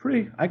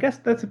pretty. I guess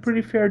that's a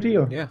pretty fair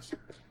deal. Yeah.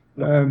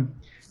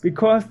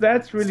 Because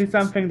that's really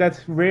something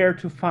that's rare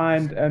to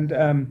find, and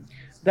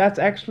that's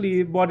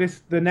actually what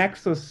is the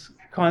Nexus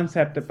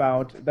concept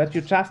about, that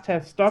you just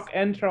have stock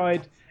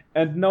Android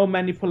and no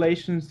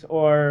manipulations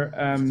or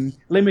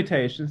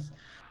limitations.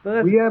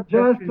 We have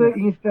just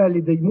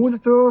installed the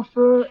emulators,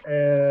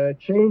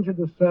 changed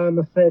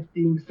some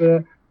settings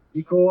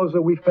because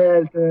we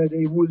felt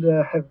they would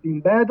have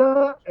been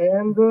better,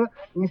 and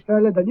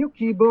installed a new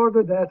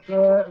keyboard that's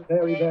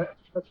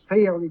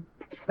fairly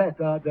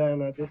better than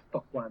the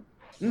stock one.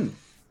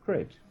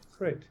 Great.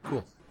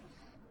 Cool.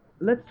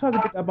 Let's talk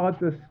a bit about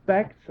the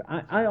specs.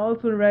 I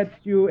also read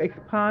you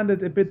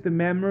expanded a bit the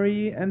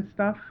memory and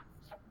stuff.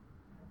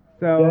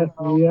 So yes,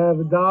 we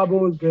have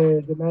doubled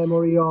the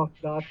memory of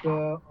that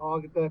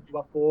Architect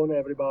phone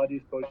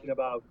everybody's talking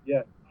about.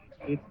 Yes,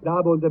 it's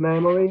double the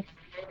memory.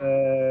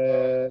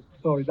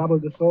 Double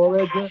the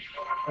storage.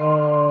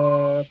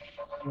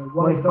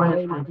 One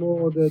time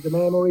more the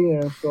memory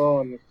and so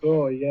on.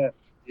 So yeah,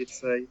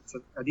 it's a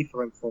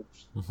different phone.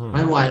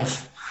 My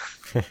wife.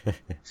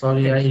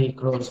 Sorry, I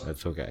closed.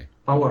 That's okay.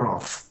 Power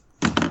off.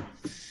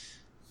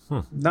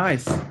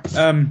 Nice.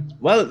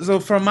 Well, so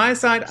from my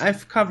side,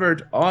 I've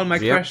covered all my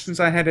questions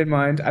I had in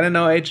mind. I don't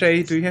know,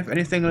 AJ, do you have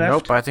anything left?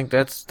 Nope, I think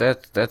that's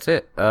it.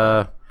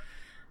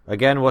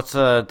 Again, what's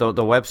the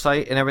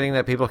website and everything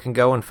that people can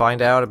go and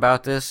find out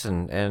about this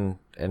and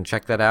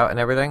check that out and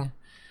everything?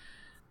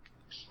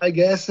 I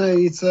guess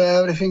it's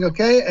everything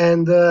okay.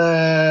 And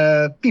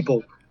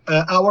people,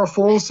 our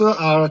phones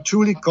are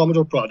truly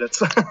Commodore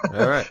products.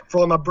 All right.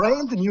 From a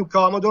brand new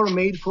Commodore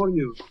made for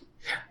you.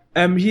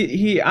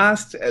 He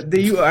asked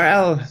the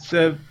URL,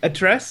 the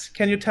address.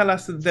 Can you tell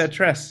us the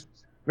address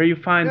where you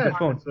find the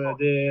phone?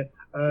 There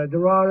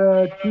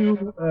are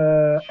two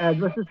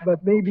addresses,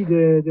 but maybe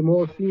the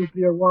more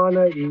simpler one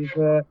is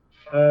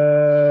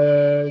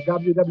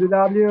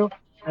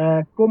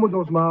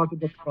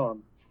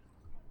www.commodoresmart.com.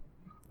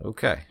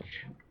 Okay.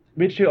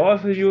 Which you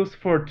also use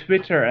for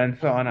Twitter and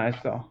so on, I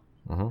saw.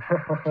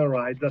 All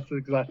right, that's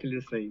exactly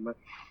the same.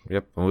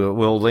 Yep,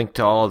 we'll link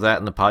to all of that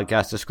in the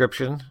podcast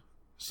description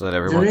so that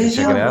everyone can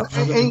check it out.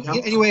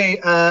 Anyway,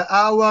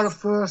 our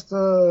first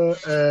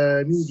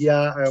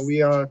media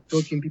we are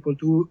talking people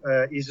to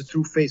is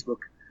through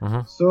Facebook.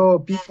 So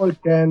people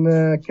can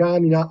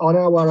come on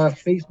our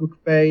Facebook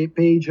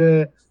page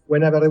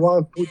whenever they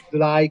want, put the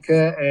like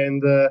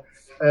and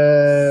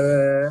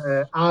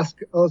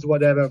ask us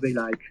whatever they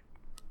like.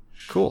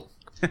 Cool.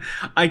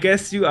 I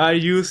guess you are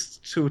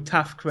used to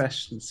tough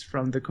questions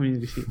from the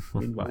community.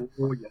 Meanwhile.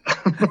 Oh, yeah.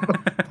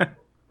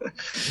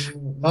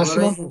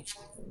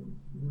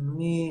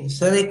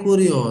 Sarei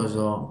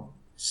curioso,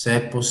 se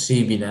è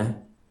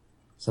possibile,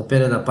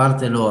 sapere da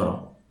parte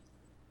loro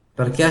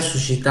perché ha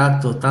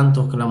suscitato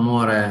tanto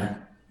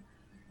clamore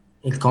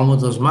il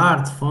Commodore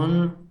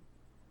Smartphone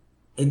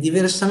e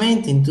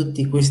diversamente in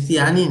tutti questi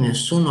anni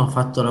nessuno ha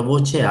fatto la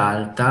voce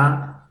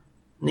alta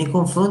nei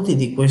confronti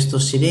di questo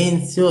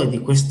silenzio e di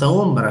questa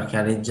ombra che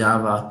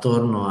aleggiava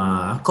attorno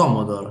a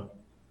Commodore.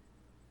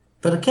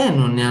 Perché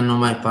non ne hanno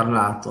mai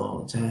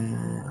parlato?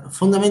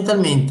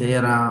 Fondamentalmente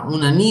era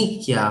una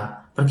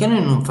nicchia, perché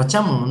noi non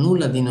facciamo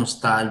nulla di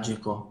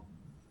nostalgico,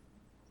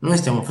 noi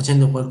stiamo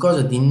facendo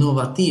qualcosa di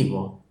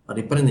innovativo,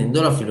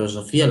 riprendendo la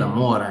filosofia e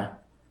l'amore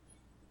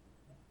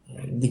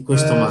di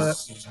questo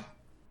Massimo.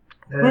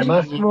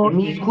 Massimo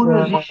mi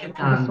incuriosisce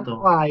tanto.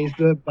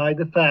 Surprised by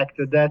the fact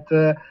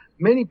that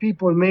many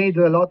people made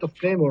a lot of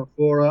clamor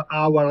for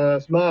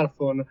our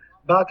smartphone,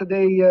 but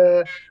they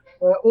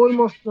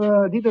almost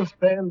didn't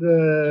spend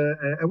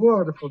a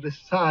word for the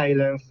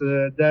silence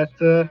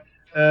that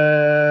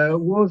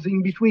was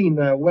in between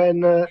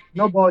when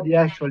nobody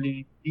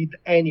actually did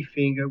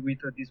anything with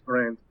this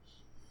brand.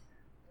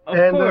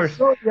 Of course.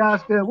 So he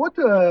asked, what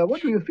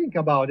do you think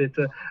about it?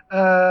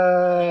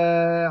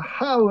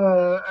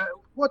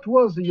 What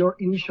was your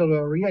initial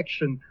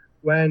reaction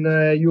when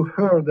you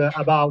heard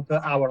about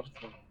our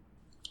phone?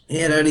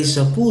 Era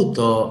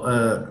risaputo,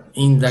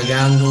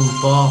 indagando un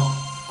po'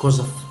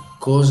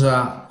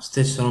 cosa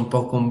stessero un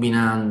po'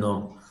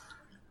 combinando,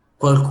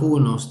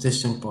 qualcuno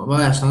stesse un po',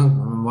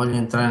 non voglio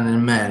entrare nel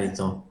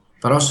merito,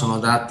 però sono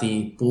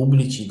dati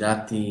pubblici,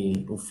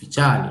 dati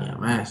ufficiali. A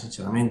me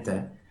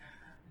sinceramente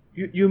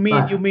you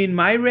mean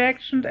my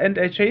reaction and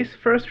AJ's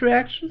first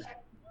reaction?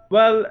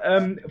 Well,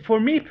 for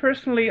me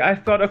personally, I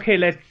thought, okay,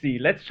 let's see.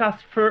 Let's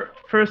just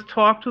first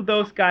talk to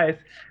those guys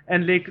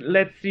and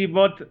let's see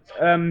what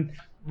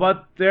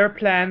their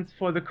plans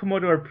for the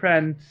Commodore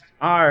brand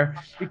are.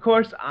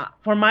 Because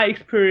from my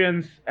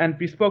experience, and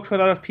we spoke to a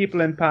lot of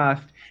people in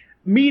past,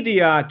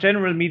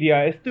 general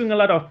media is doing a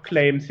lot of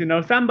claims. You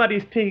know,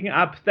 somebody's picking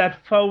up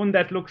that phone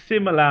that looks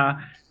similar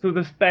to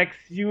the specs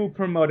you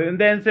promoted, and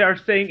then they are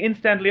saying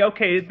instantly,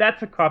 okay,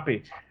 that's a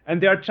copy.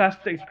 And they are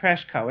just a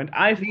crash cow. And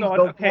I thought,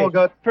 okay,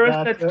 first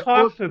let's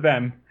talk to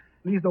them.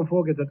 Please don't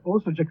forget that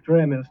also Jack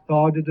Tramiel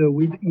started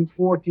with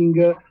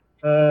importing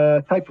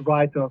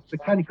typewriters,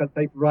 mechanical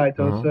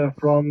typewriters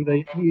from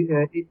the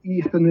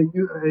Eastern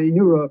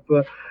Europe.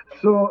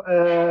 So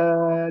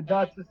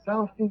that's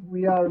something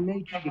we are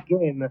making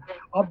again.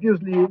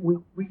 Obviously,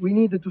 we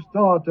needed to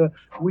start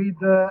with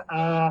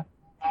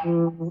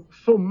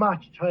so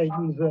much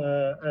Chinese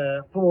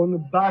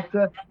phone, but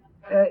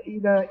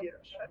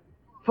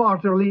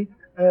furtherly,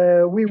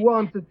 we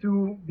wanted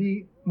to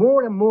be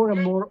more and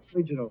more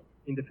original.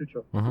 in the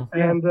future, Mm-hmm.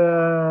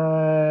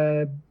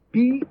 and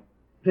be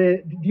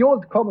the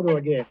old Commodore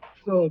again.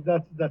 So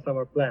that's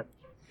our plan.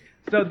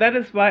 So that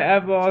is why I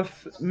was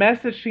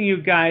messaging you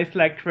guys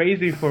like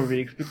crazy for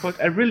weeks, because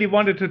I really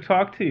wanted to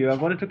talk to you. I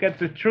wanted to get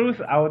the truth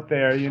out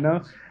there, you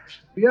know.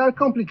 We are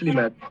completely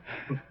mad.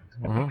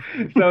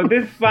 So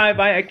this is why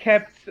I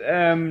kept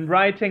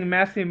writing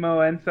Massimo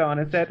and so on,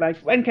 and said like,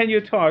 when can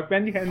you talk?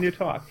 When can you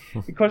talk?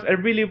 Because I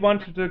really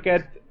wanted to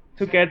get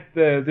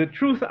the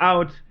truth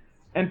out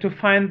and to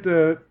find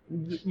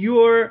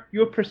your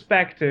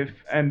perspective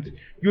and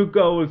your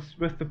goals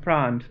with the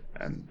brand.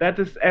 And that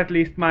is at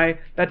least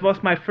that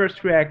was my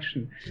first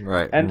reaction.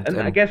 Right. And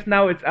I guess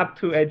now it's up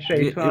to AJ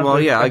to answer.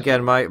 Well, yeah.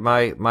 Again,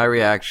 my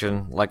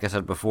reaction, like I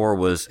said before,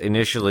 was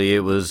initially it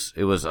was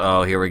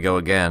oh, here we go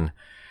again,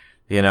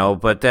 you know.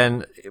 But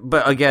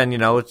again, you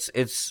know,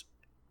 it's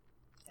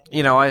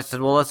you know, I said,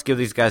 well, let's give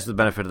these guys the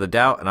benefit of the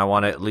doubt, and I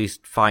want to at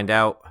least find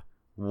out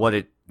what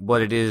it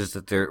is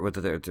that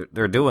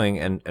they're doing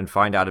and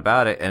find out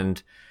about it,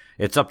 and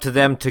it's up to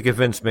them to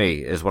convince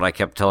me, is what I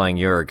kept telling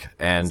Jörg,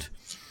 and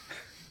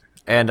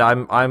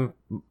I'm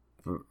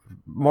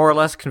more or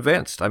less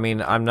convinced. I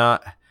mean, I'm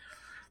not,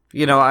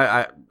 you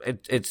know,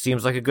 it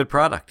seems like a good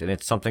product, and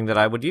it's something that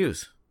I would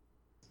use.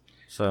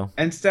 So,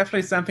 and it's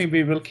definitely something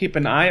we will keep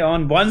an eye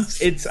on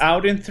once it's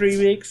out in 3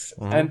 weeks,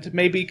 and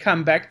maybe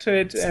come back to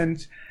it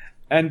and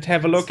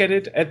have a look at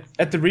it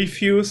at the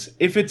reviews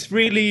if it's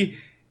really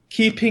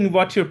keeping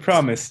what you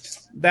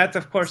promised. That's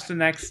of course the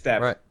next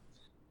step. Right.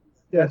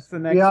 Yes, the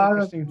next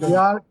interesting thing. We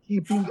are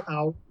keeping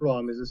our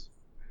promises.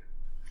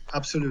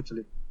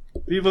 Absolutely.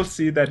 We will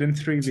see that in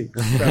 3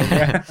 weeks. So,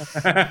 yeah.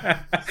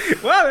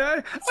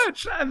 Well,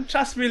 I'm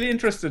just really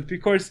interested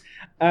because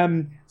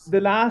the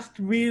last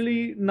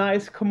really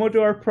nice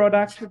Commodore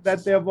product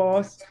that there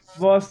was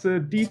the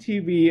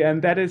DTV,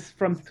 and that is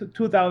from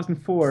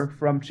 2004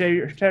 from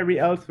Terry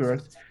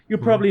Ellsworth. You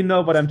probably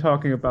know what I'm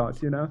talking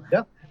about, you know?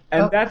 Yeah.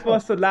 And that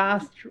was the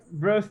last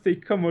worthy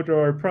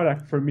Commodore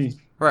product for me.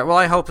 Right. Well,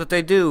 I hope that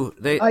they do.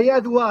 I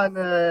had one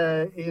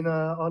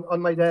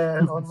on my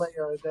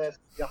desk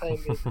behind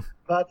me,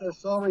 but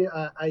sorry,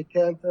 I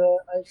can't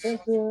find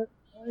it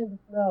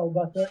now.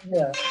 But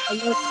yeah, I'm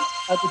not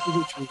happy to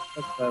do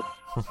it.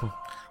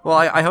 Well,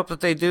 I hope that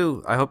they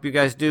do. I hope you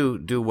guys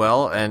do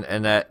well,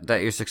 and that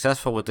you're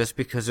successful with this,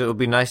 because it would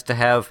be nice to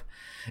have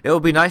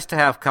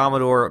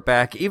Commodore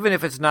back, even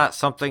if it's not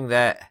something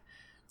that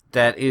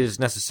is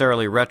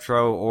necessarily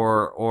retro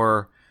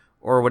or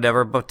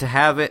whatever, but to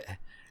have it.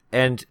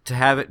 And to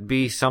have it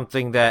be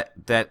something that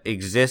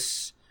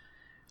exists,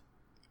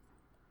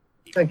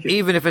 Thank you.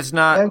 Even if it's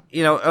not,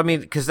 you know, I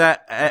mean, because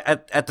that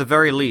at the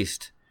very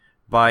least,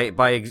 by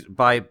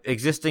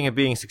existing and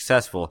being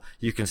successful,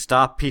 you can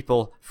stop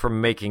people from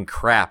making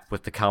crap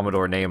with the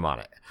Commodore name on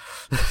it.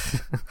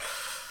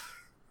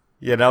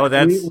 You know,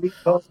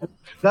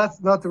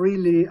 that's not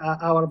really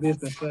our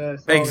business. So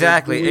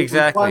exactly. We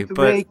want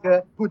to make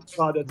good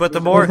products. But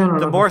the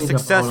more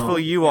successful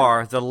you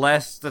are, the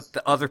less that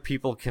the other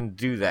people can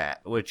do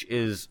that, which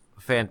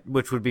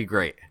would be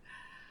great.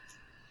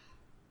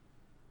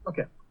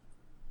 Ok.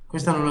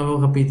 Questa non l'avevo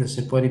capita,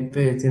 se puoi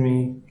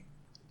ripetermi.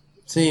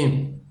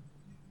 Sì,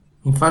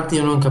 infatti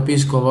io non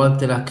capisco a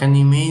volte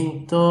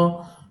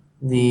l'accanimento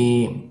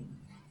degli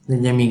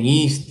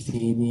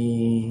amighisti,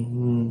 di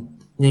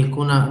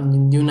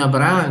una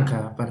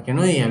branca, perché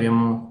noi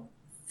abbiamo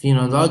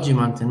fino ad oggi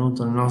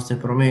mantenuto le nostre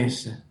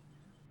promesse.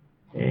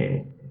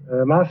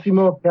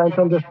 Massimo can't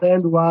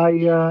understand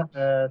why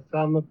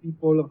some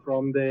people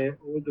from the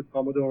old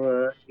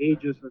Commodore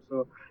ages,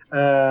 so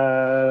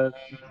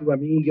two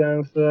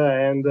Amigans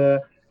and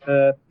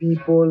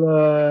people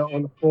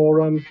on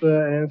forums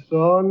and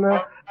so on,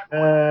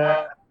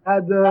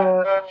 had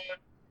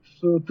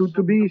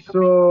to be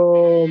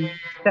so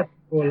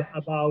skeptical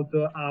about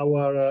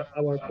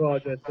our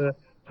project.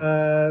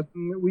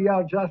 We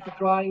are just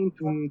trying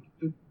to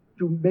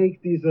make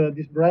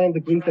this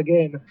brand great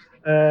again.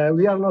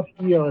 We are not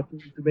here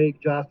to make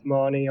just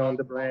money on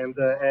the brand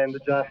and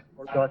just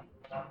forget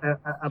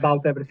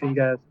about everything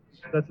else.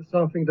 That's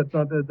something that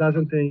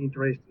doesn't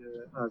interest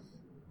us.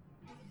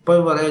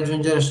 Poi vorrei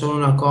aggiungere solo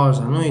una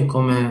cosa: noi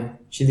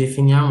come ci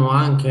definiamo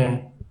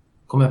anche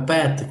come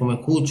pet, come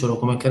cucciolo,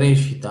 come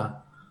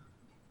crescita,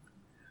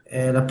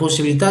 la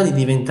possibilità di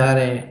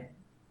diventare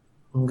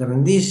un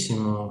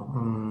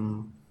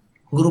grandissimo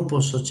gruppo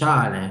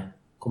sociale,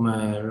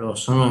 come lo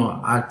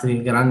sono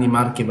altri grandi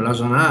marchi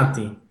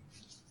blasonati,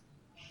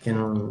 che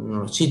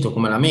non cito,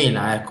 come la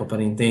Mela, ecco, per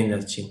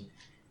intenderci.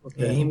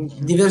 Okay.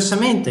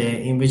 Diversamente,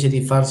 invece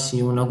di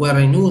farsi una guerra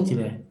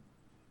inutile,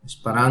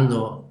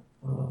 sparando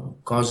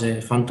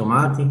cose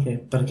fantomatiche,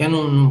 perché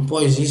non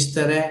può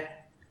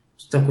esistere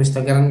tutta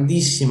questa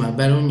grandissima e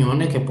bella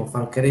unione che può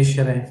far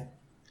crescere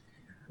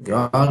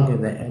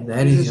Georg ed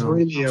Elysion?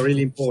 This is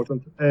really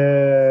important.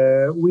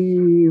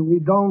 We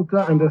don't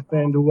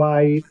understand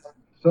why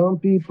some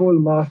people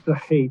must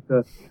hate.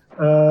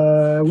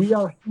 We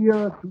are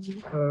here to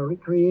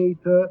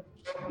recreate the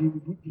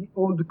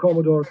old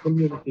Commodore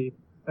community.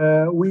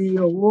 We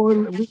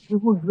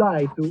would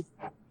like to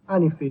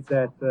benefit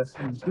that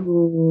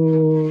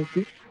to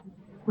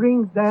bring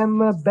them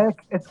back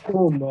at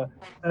home.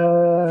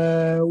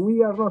 We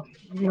are not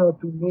here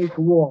to make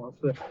wars,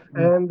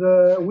 and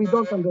we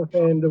don't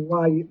understand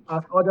why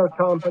other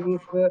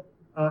companies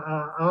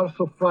are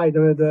so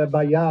frightened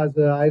by us,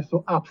 are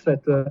so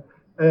upset.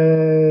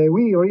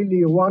 We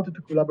really want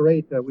to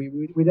collaborate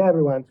with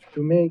everyone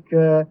to make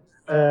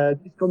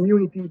this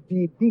community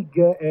be big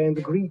and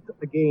great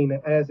again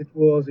as it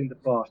was in the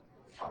past.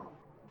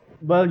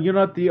 Well, you're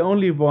not the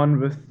only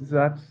one with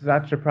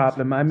such a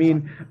problem. I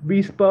mean,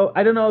 we spoke.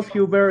 I don't know if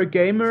you were a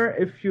gamer.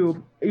 If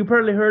you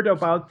probably heard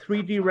about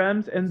 3D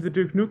Realms and the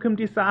Duke Nukem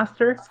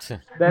disaster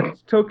that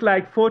took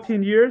like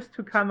 14 years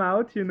to come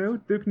out. You know,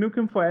 Duke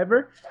Nukem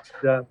Forever.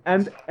 Yeah.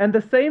 And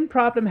the same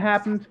problem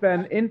happened when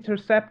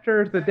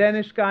Interceptor, the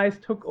Danish guys,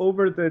 took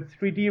over the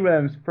 3D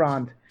Realms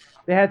front.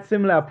 They had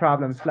similar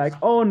problems, like,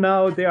 oh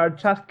no, they are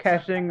just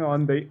cashing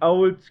on the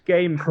old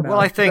games now. Well,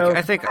 I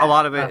think a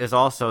lot of it is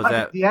also that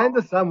at the end,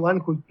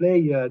 someone could play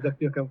Duke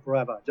Nukem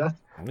Forever. Just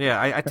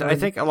I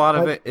think a lot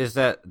of it is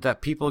that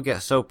people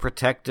get so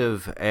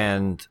protective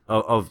and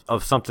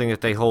of something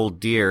that they hold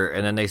dear,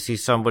 and then they see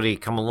somebody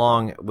come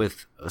along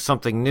with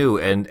something new,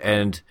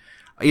 and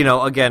you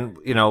know, again,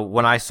 you know,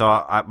 when I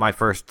saw, my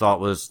first thought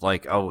was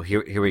like, oh,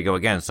 here we go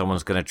again.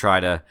 Someone's going to try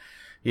to,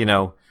 you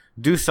know,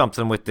 do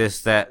something with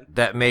this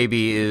that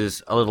maybe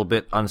is a little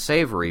bit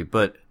unsavory,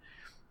 but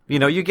you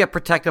know, you get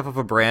protective of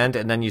a brand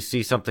and then you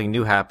see something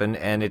new happen,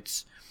 and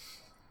it's,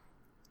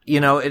 you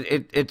know,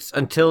 it's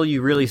until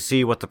you really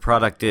see what the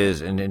product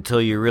is and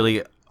until you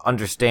really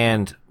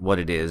understand what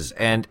it is.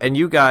 And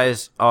you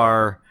guys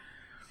are,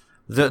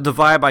 the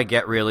vibe I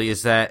get really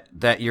is that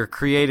you're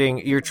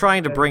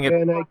trying to bring it.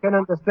 And I can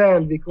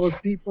understand, because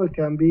people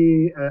can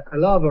be a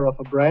lover of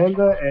a brand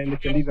and they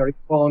can be very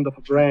fond of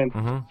a brand.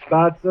 Mm-hmm.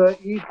 But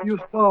if you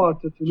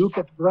start to look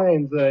at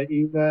brands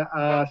in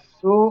a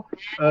so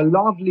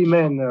lovely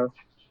manner,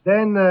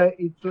 then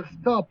it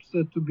stops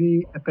to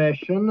be a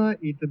passion.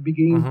 It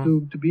begins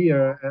to be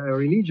a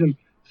religion,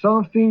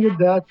 something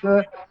that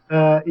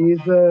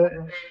is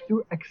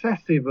too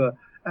excessive.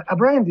 A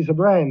brand is a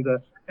brand.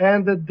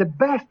 And the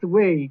best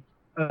way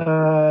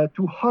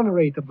to honor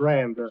a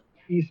brand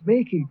is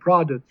making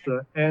products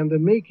and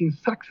making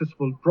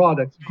successful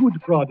products, good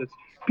products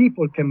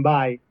people can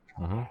buy.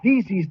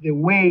 This is the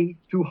way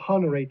to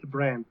honor a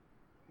brand,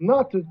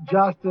 not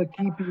just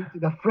keep it in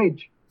the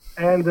fridge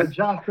and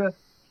just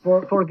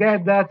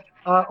forget that,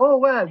 oh,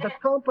 well, that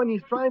company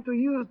is trying to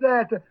use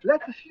that.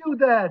 Let's sue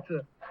that.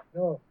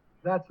 No,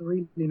 that's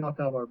really not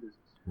our business.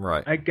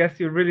 Right. I guess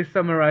you really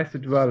summarized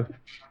it well.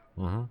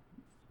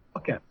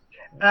 Okay.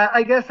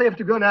 I guess I have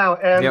to go now,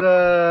 and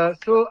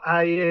so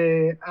I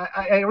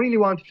really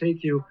want to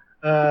thank you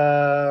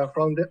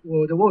from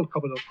the World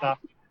Commodore staff,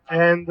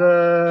 and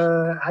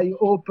I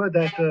hope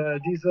that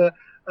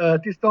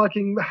this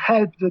talking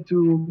helped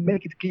to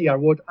make it clear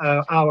what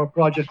our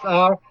projects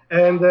are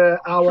and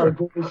our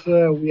goals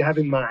we have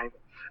in mind.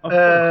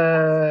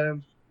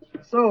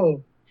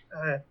 So,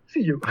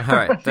 see you. All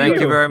right. Thank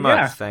you very much.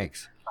 Yeah.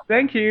 Thanks.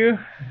 Thank you.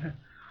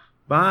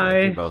 Bye.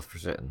 Thank you both for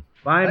sitting.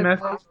 Bye,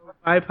 Master.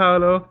 Bye,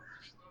 Paolo.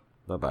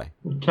 Bye-bye.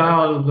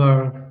 Ciao,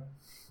 girl.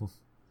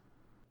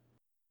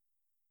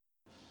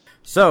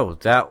 So,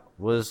 that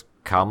was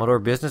Commodore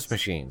Business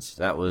Machines.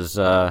 That was,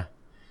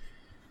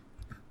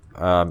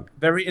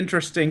 very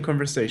interesting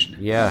conversation.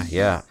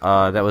 yeah.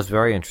 That was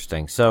very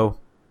interesting. So,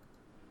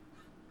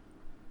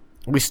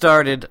 we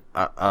started,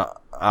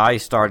 I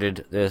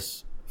started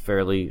this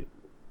fairly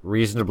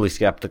reasonably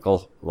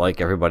skeptical, like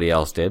everybody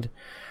else did.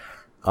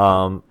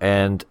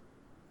 And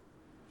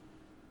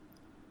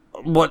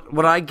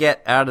what I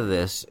get out of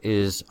this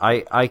is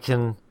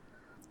I'm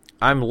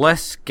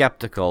less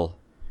skeptical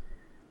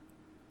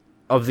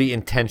of the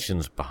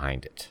intentions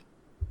behind it.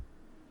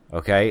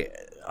 Okay?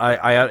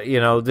 I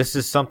you know, this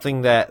is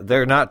something that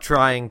they're not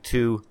trying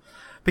to,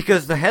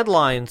 because the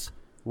headlines,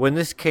 when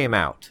this came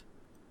out,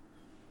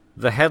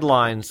 the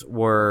headlines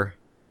were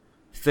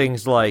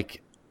things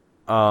like,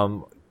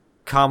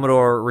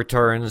 Commodore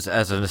returns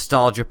as a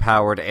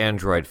nostalgia-powered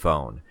Android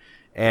phone,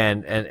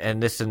 and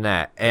this and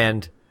that.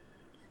 And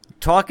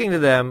talking to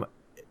them,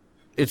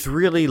 it's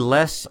really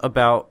less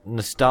about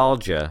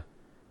nostalgia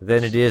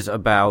than it is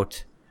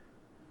about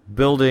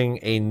building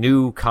a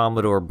new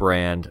Commodore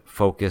brand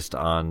focused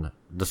on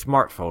the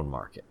smartphone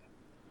market,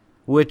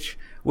 which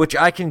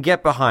I can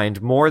get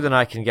behind more than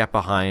I can get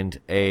behind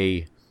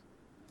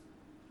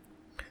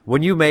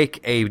when you make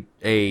a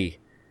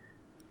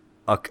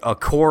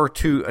Core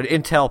 2, an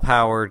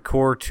Intel-powered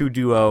Core 2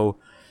 Duo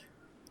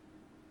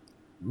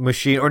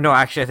machine, or no,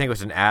 actually I think it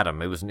was an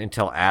Atom. It was an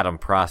Intel Atom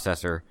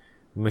processor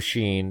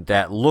machine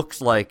that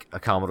looks like a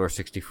Commodore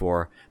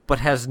 64, but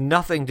has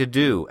nothing to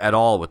do at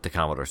all with the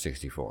Commodore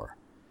 64.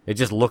 It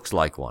just looks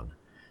like one.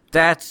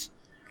 That's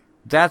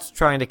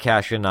trying to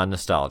cash in on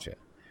nostalgia.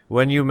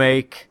 When you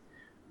make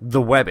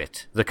the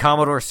Webbit, the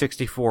Commodore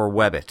 64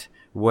 Webbit,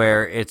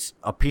 where it's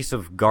a piece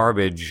of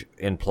garbage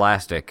in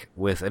plastic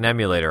with an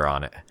emulator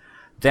on it,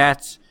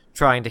 that's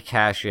trying to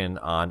cash in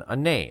on a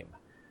name.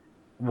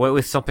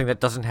 with something that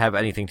doesn't have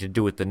anything to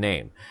do with the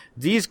name.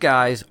 These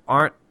guys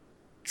aren't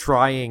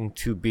trying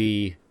to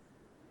be...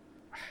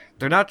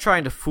 They're not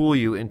trying to fool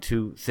you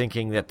into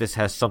thinking that this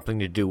has something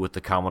to do with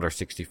the Commodore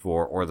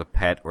 64 or the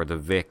PET or the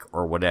VIC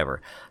or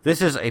whatever.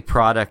 This is a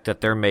product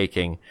that they're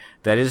making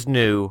that is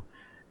new,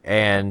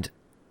 and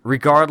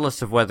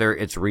regardless of whether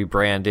it's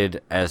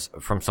rebranded as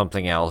from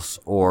something else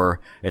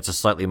or it's a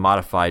slightly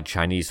modified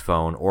Chinese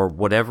phone or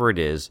whatever it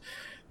is,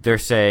 they're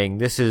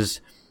saying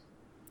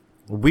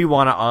we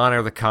want to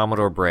honor the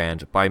Commodore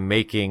brand by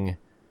making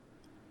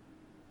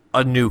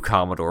a new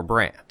Commodore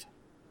brand.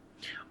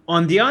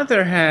 On the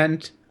other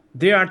hand,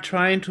 they are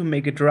trying to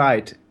make it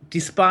right.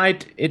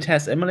 Despite it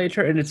has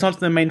emulator and it's not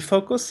the main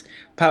focus,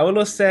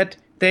 Paolo said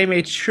they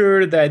made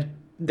sure that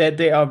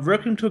they are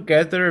working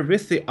together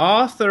with the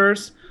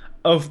authors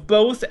of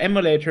both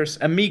emulators,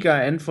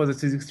 Amiga and for the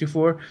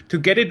C64, to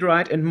get it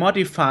right and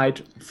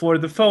modified for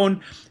the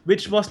phone,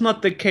 which was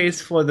not the case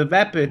for the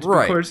Vapid,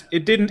 right, because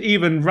it didn't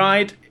even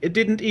run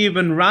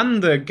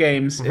the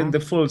games in the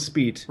full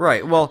speed.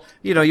 Right. Well,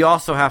 you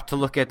also have to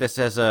look at this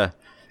as a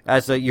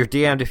you're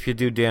damned if you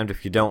do, damned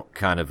if you don't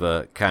kind of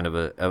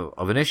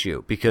an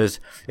issue. Because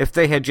if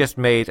they had just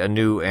made a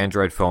new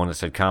Android phone that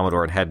said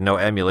Commodore and had no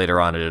emulator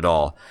on it at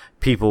all,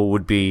 people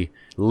would be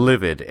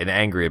livid and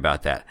angry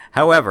about that.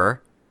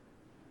 However,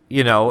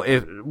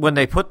 when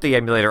they put the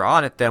emulator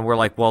on it, then we're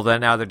like, well,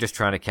 then now they're just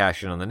trying to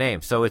cash in on the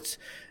name. So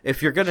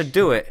if you're going to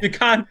do it, you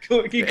can't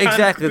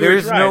exactly. There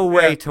is no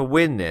way to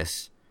win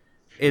this.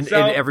 In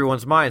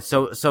everyone's mind.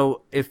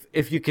 So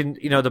if you can,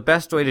 the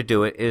best way to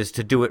do it is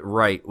to do it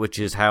right, which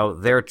is how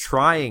they're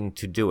trying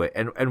to do it.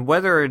 And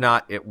whether or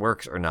not it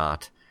works or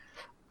not,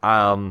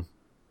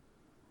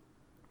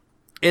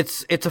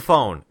 it's a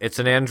phone. It's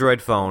an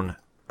Android phone.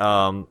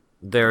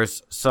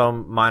 There's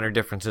some minor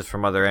differences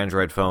from other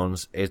Android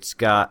phones. It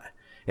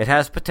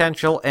has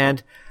potential,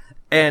 and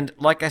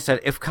like I said,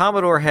 if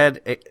Commodore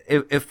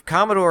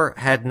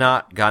had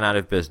not gone out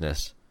of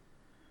business,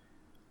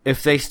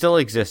 if they still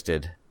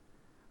existed,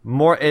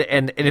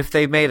 and if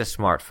they made a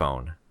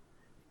smartphone,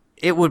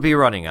 it would be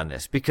running on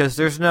this, because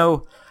there's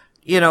no,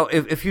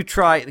 if you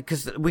try,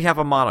 because we have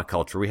a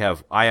monoculture, we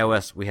have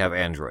iOS, we have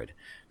Android.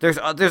 There's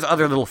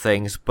other little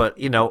things, but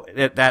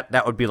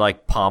that would be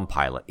like Palm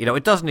Pilot.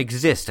 It doesn't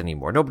exist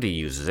anymore. Nobody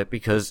uses it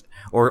because,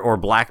 or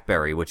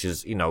BlackBerry, which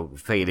is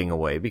fading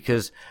away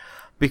because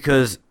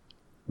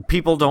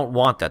people don't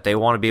want that. They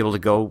want to be able to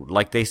go,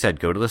 like they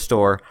said, go to the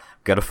store,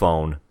 get a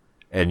phone,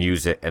 and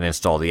use it and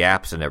install the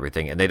apps and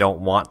everything, and they don't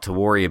want to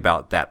worry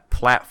about that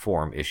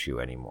platform issue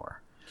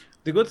anymore.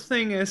 The good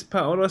thing is,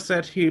 Paolo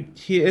said he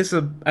is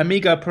a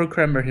Amiga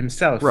programmer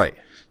himself. Right.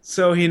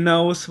 So he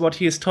knows what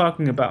he is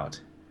talking about.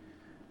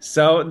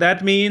 So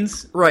that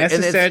means, right, as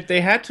you said,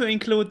 they had to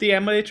include the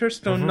emulators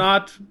to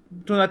not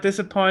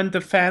disappoint the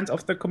fans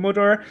of the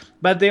Commodore,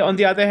 but on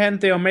the other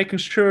hand, they are making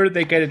sure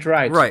they get it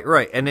right.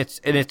 Right. And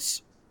it's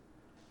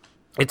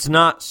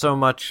not so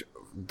much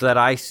that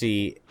I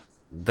see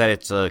that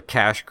it's a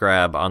cash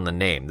grab on the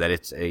name, that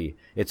it's a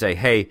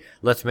hey,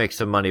 let's make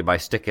some money by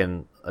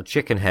sticking a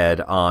chicken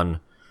head on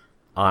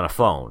a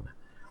phone.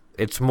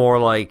 It's more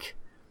like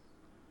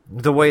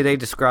the way they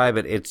describe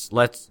it. It's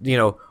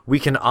we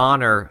can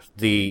honor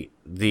the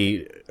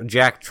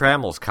Jack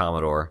Trammell's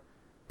Commodore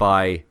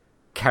by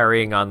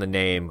carrying on the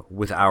name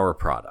with our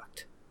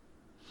product.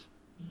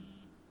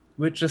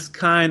 Which is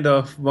kind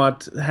of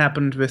what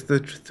happened with the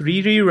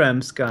 3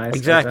 RAMs guys.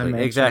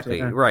 Exactly.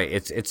 Yeah. Right.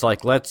 It's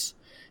like, let's,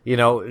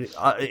 imitation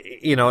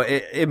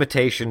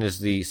is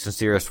the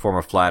sincerest form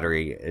of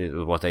flattery, is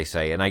what they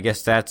say. And I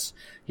guess that's,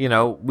 they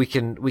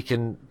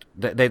want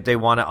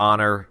to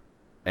honor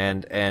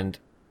and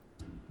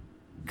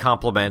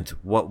compliment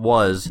what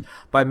was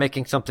by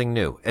making something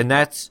new. And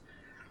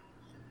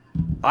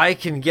I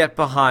can get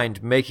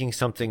behind making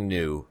something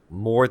new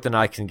more than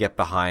I can get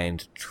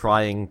behind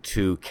trying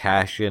to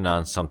cash in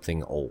on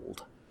something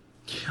old.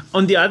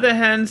 On the other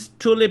hand,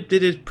 Tulip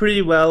did it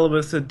pretty well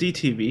with the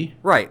DTV.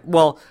 Right.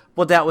 Well,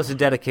 that was a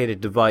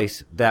dedicated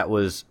device. That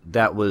was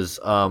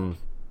so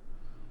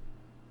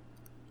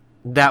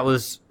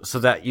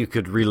that you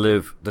could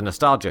relive the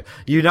nostalgia.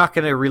 You're not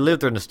going to relive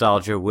the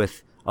nostalgia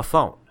with a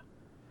phone.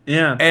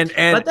 Yeah.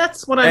 But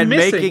that's what I'm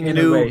missing in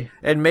a way.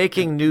 And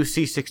making new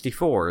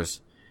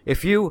C64s.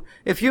 If you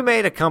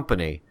made a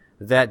company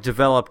that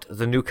developed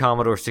the new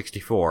Commodore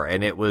 64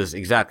 and it was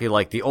exactly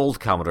like the old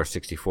Commodore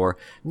 64,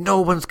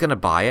 no one's going to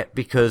buy it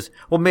because,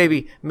 well,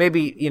 maybe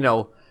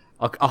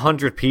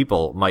 100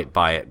 people might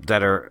buy it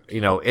that are,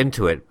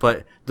 into it,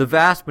 but the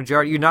vast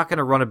majority, you're not going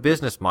to run a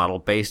business model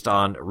based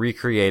on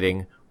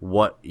recreating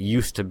what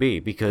used to be,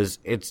 because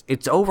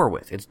it's over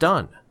with. It's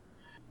done.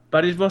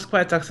 But it was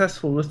quite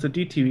successful with the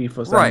DTV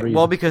for some reason. Right,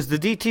 well, because the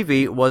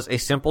DTV was a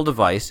simple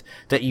device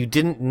that you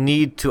didn't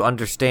need to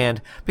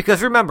understand.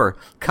 Because remember,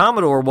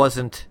 Commodore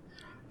wasn't...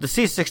 The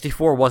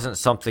C64 wasn't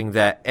something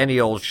that any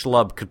old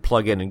schlub could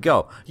plug in and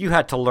go. You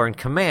had to learn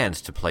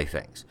commands to play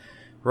things.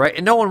 Right?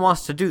 And no one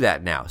wants to do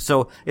that now.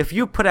 So if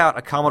you put out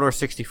a Commodore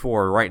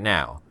 64 right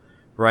now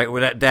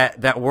right?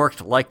 That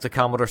worked like the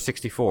Commodore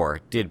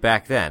 64 did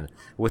back then,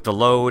 with the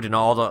load and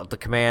all the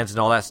commands and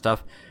all that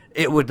stuff.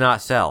 It would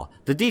not sell.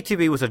 The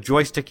DTV was a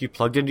joystick you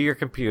plugged into your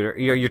computer,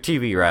 your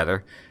TV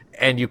rather,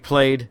 and you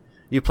played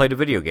a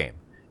video game.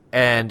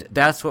 And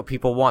that's what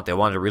people want. They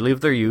wanted to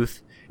relive their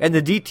youth. And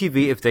the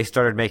DTV, if they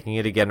started making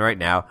it again right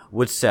now,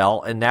 would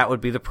sell, and that would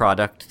be the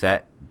product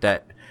that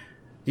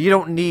you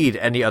don't need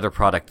any other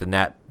product than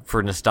that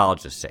for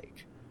nostalgia's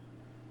sake.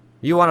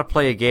 You want to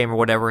play a game or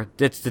whatever,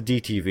 that's the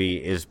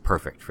DTV is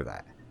perfect for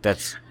that.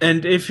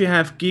 And if you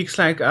have geeks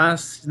like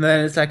us,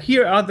 then it's like,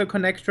 here are the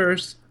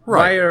connectors,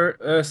 right.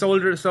 Wire,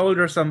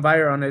 solder some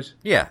wire on it.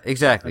 Yeah,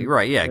 exactly.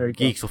 Right. Yeah,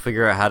 geeks go. will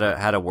figure out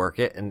how to work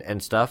it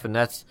and stuff, and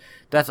that's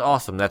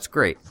awesome. That's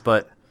great.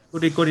 But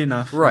Good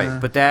enough.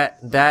 right. But that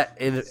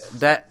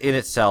in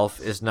itself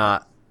is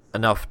not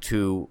enough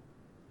to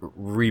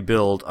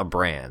rebuild a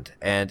brand.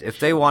 And if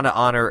they want to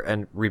honor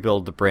and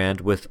rebuild the brand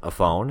with a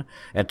phone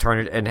and turn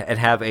it and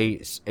have a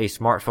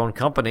smartphone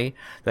company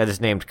that is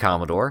named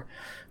Commodore,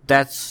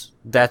 that's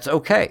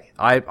okay.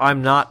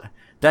 I'm not.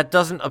 That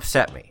doesn't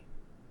upset me.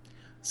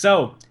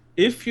 So,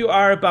 if you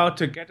are about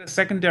to get a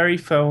secondary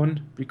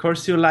phone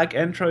because you like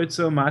Android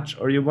so much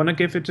or you want to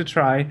give it a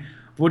try,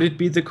 would it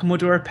be the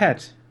Commodore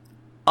PET?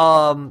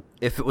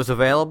 If it was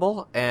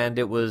available and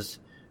it was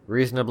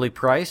reasonably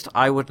priced,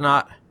 I would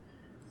not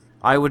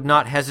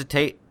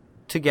hesitate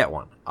to get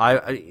one.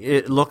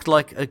 It looked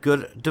like a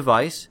good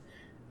device,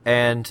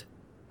 and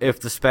if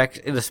the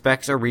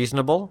specs are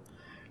reasonable,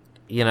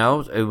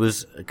 it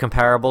was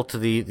comparable to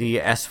the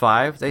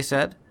S5, they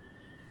said.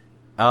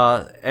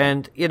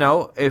 And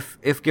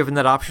if given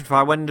that option, if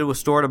I went into a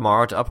store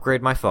tomorrow to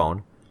upgrade my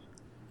phone,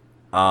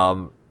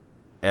 and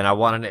I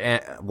wanted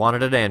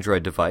an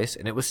Android device,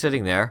 and it was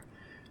sitting there,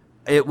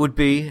 it would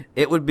be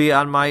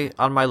on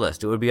my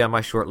list. It would be on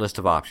my short list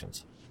of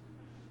options.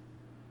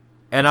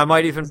 And I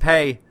might even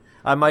pay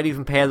a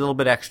little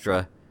bit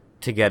extra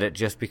to get it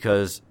just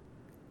because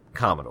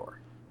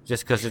Commodore.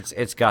 Just because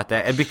it's got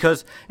that. And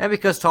because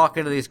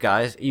talking to these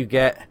guys, you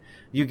get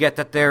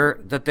that they're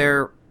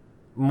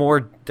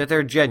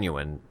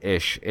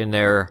genuine-ish in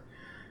their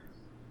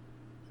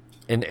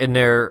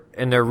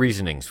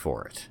reasonings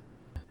for it.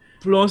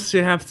 Plus,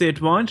 you have the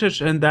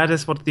advantage, and that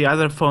is what the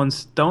other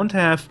phones don't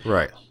have.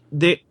 Right.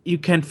 You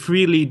can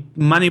freely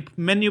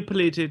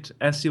manipulate it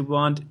as you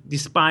want,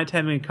 despite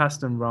having a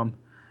custom ROM.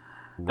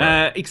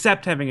 Right.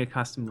 Except having a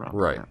custom ROM.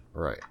 Right. Yeah.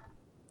 Right.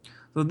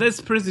 So that's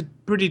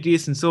pretty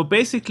decent. So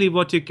basically,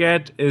 what you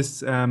get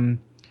is you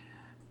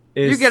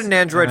get an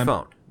Android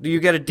phone. You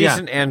get a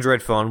decent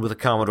Android phone with a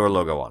Commodore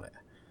logo on it.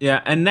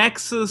 Yeah, a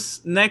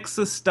Nexus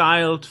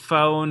styled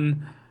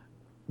phone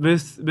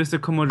with the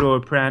Commodore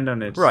brand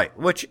on it. Right,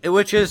 which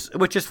is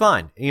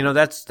fine.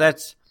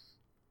 That's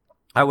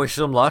I wish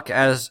them luck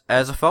as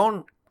a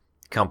phone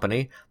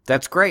company.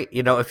 That's great.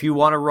 If you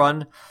want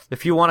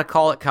to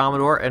call it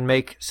Commodore and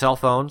make cell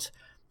phones,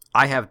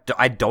 I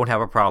don't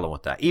have a problem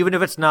with that. Even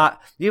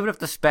if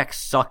the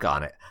specs suck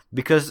on it,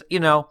 because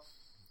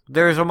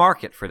there's a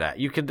market for that.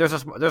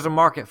 There's a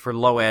market for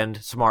low end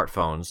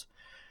smartphones,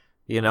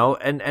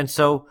 and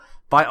so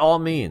by all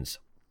means,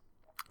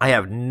 I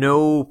have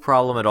no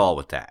problem at all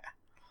with that.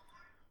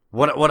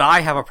 What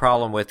I have a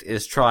problem with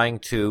is trying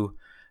to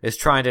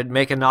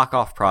make a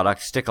knockoff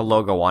product, stick a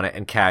logo on it,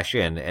 and cash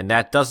in, and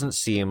that doesn't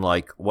seem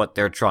like what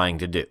they're trying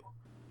to do.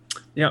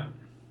 Yeah,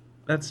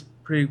 that's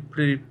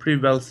pretty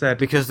well said.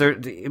 Because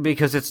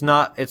it's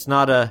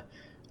not a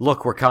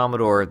look, we're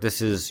Commodore.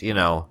 This is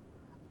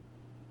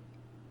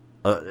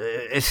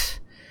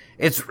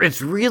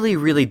it's really,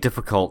 really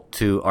difficult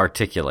to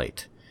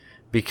articulate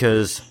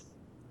because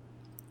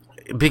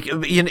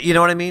you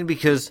know what I mean?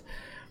 Because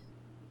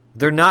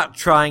they're not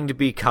trying to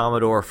be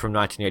Commodore from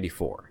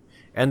 1984,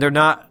 and they're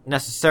not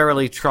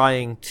necessarily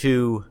trying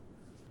to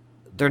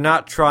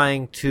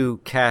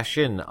cash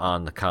in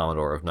on the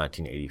Commodore of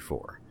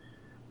 1984,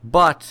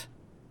 but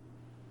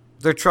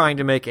they're trying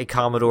to make a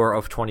Commodore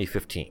of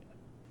 2015,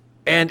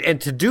 and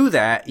to do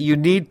that, you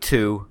need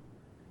to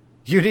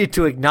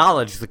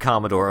acknowledge the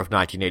Commodore of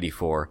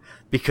 1984,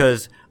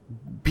 because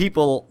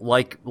people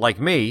like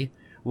me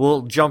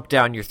will jump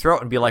down your throat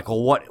and be like,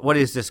 well, what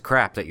is this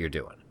crap that you're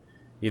doing?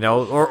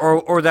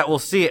 Or that will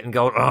see it and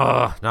go,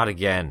 ugh, not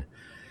again.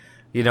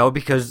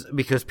 Because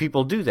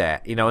people do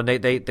that, and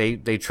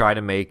they try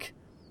to make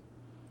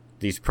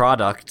these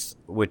products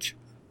which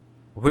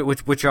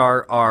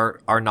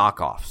are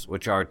knockoffs,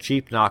 which are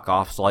cheap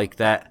knockoffs, like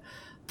that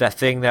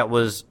thing that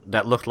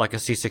looked like a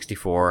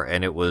C64,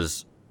 and it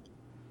was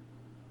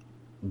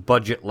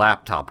budget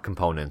laptop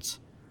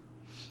components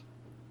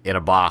in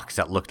a box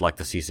that looked like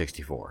the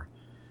C64.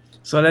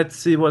 So let's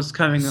see what's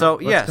coming. So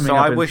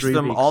I wish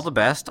them all the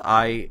best.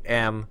 I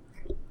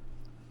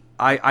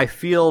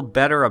feel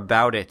better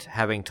about it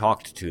having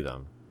talked to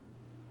them.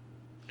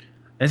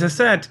 As I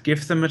said,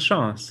 give them a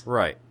chance.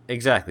 Right,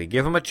 exactly.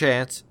 Give them a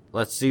chance.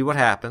 Let's see what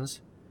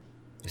happens.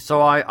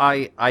 So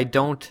I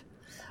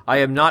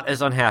am not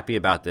as unhappy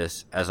about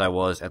this as I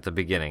was at the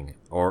beginning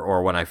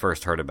or when I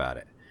first heard about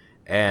it.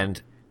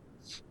 And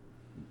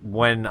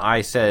when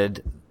I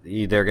said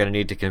they're going to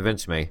need to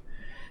convince me.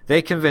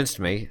 They convinced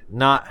me,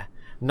 not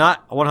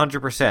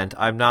 100%.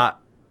 I'm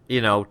not,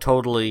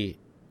 totally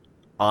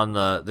on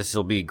this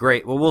will be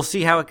great. Well, we'll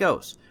see how it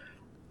goes.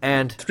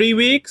 And 3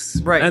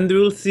 weeks, right, and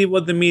we'll see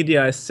what the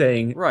media is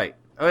saying. Right,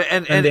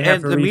 and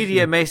the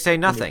media may say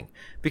nothing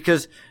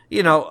because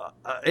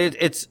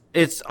it's.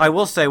 I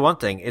will say one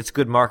thing: it's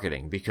good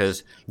marketing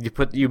because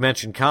you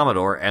mentioned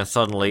Commodore, and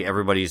suddenly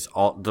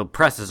the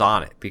press is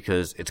on it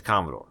because it's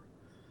Commodore.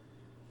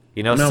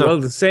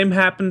 The same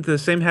happened. The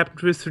same happened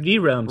with 3D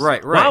Realms.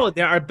 Right. Wow,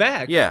 they are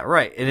back. Yeah,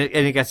 right, and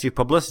it gets you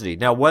publicity.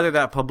 Now, whether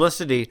that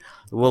publicity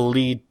will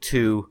lead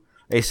to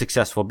a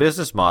successful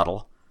business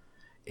model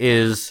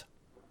is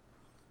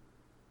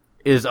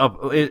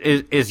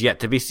yet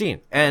to be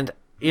seen. And,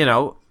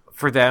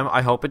 for them,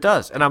 I hope it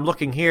does. And I'm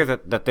looking here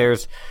that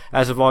there's,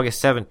 as of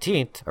August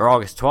 17th, or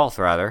August 12th,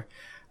 rather,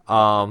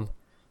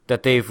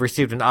 that they've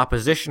received an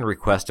opposition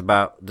request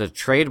about the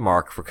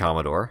trademark for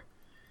Commodore,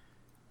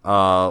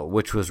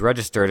 which was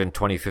registered in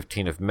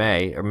 2015 of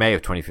May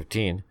of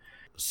 2015.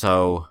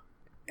 So,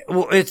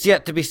 it's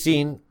yet to be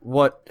seen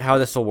how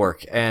this will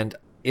work. And,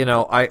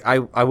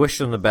 I wish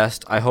them the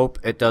best. I hope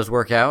it does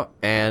work out.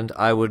 And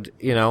I would,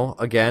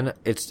 again,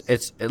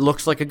 it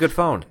looks like a good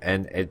phone,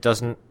 and it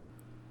doesn't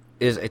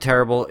look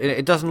terrible,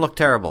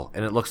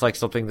 and it looks like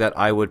something that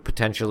I would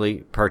potentially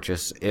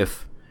purchase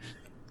if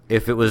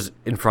it was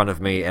in front of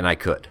me and I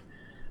could.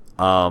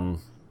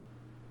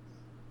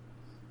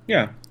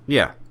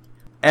 Yeah.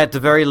 At the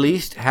very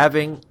least,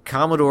 having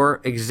Commodore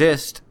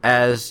exist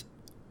as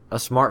a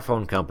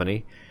smartphone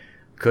company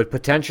could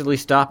potentially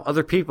stop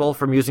other people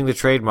from using the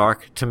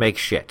trademark to make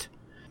shit.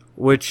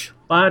 But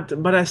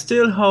I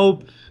still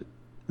hope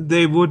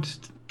they would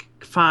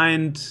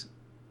find,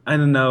 I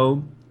don't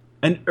know,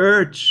 an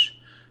urge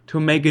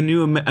to make a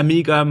new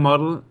Amiga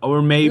model,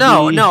 or maybe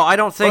No, I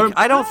don't think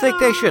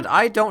they should.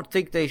 I don't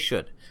think they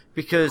should.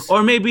 Because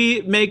or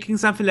maybe making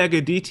something like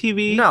a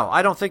DTV. No,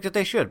 I don't think that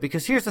they should,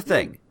 because here's the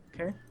thing.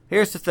 Okay.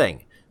 Here's the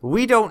thing.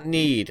 We don't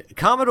need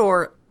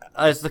Commodore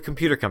as the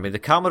computer company. The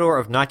Commodore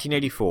of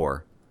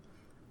 1984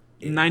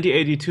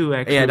 1982,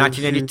 actually. Yeah,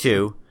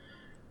 1982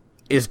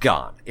 is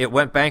gone. It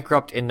went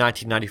bankrupt in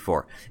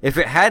 1994. If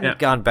it hadn't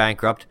gone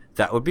bankrupt,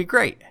 that would be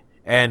great.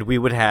 And we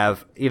would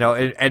have,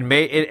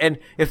 and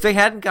if they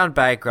hadn't gone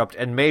bankrupt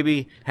and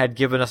maybe had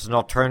given us an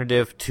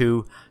alternative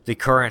to the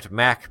current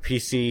Mac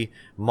PC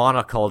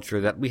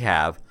monoculture that we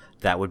have,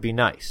 that would be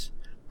nice.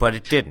 But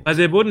it didn't. But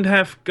they wouldn't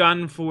have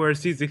gone for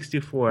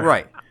C64.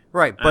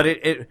 Right.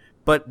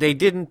 But they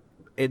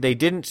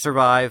didn't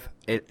survive.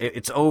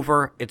 It's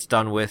over. It's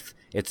done with.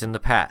 It's in the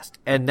past,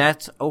 and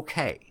that's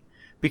okay,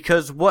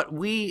 because what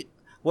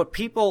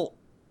people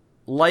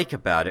like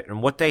about it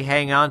and what they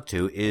hang on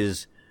to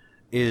is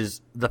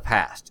the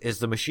past, is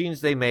the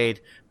machines they made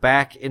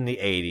back in the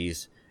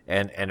 80s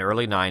and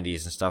early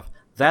 90s and stuff.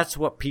 That's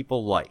what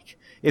people like.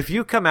 If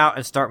you come out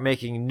and start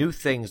making new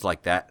things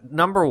like that,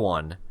 number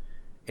one,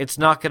 it's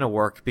not going to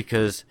work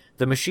because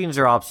the machines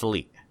are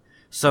obsolete.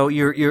 So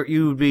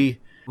you would be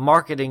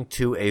marketing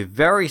to a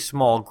very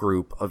small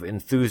group of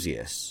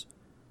enthusiasts.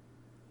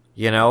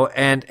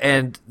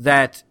 And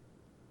that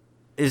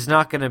is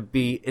not going to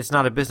be, it's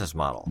not a business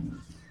model.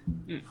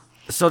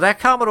 So that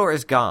Commodore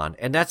is gone,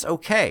 and that's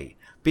okay,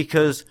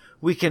 because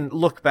we can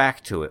look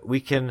back to it.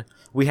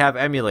 We have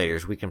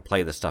emulators we can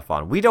play the stuff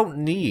on. We don't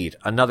need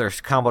another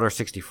Commodore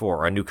 64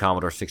 or a new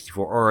Commodore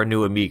 64 or a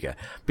new Amiga,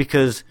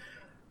 because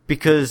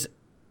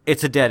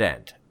it's a dead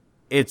end.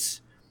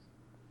 It's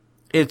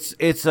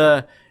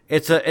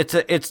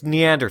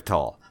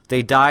Neanderthal.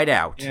 They died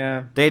out.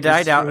 Yeah, they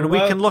died out, true. And we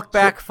can look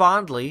back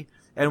fondly,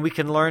 and we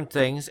can learn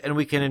things, and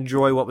we can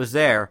enjoy what was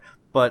there.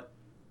 But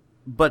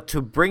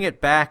to bring it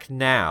back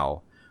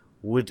now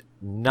would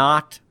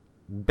not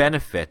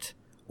benefit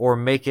or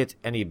make it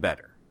any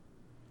better.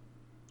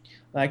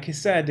 Like he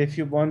said, if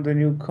you want a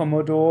new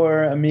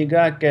Commodore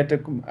Amiga, get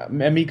a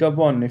Amiga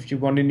 1. If you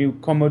want a new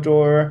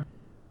Commodore,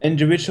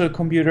 individual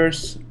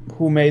computers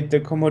who made the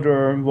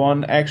Commodore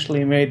 1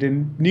 actually made a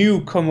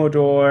new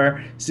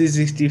Commodore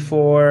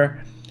C64,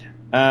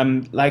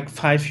 like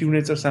 5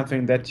 units or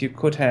something that you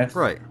could have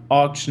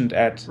auctioned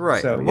at.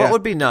 Right. So, what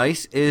would be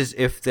nice is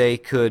if they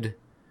could,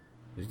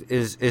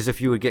 is if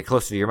you would get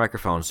closer to your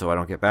microphone so I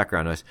don't get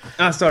background noise.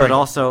 Sorry. But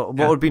also,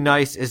 what would be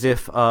nice is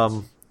if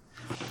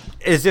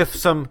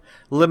some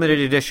limited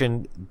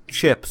edition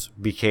chips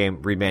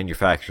became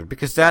remanufactured,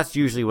 because that's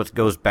usually what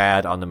goes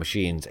bad on the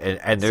machines,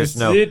 and there's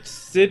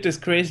SID is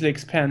crazily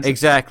expensive.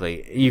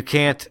 Exactly. You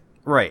can't,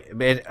 right,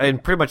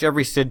 and pretty much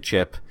every SID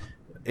chip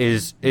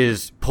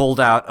is pulled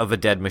out of a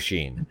dead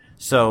machine.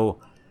 So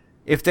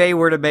if they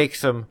were to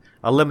make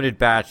a limited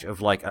batch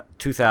of like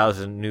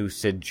 2,000 new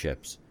SID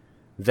chips,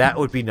 that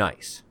would be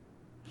nice.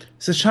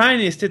 So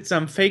Chinese did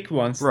some fake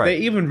ones. Right. They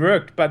even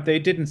worked, but they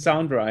didn't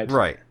sound right.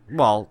 Right.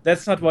 Well,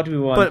 that's not what we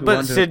want.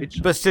 But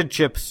SID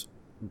chips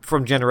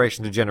from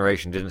generation to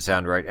generation didn't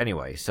sound right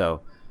anyway.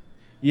 So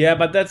yeah,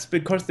 but that's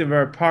because they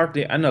were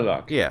partly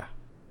analog. Yeah.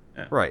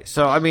 Right.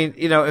 So I mean,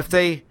 if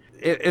they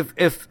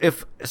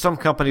if some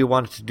company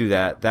wanted to do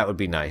that, that would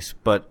be nice.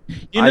 But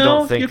You I know,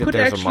 don't think you that could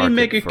there's a actually market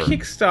make a for.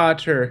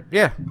 Kickstarter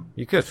Yeah,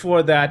 you could.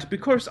 for that,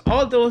 because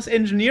all those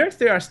engineers,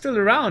 they are still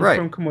around Right.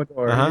 from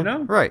Commodore, Uh-huh. you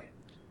know? Right.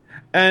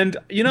 And,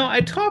 you know,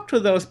 I talked to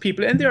those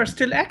people and they are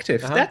still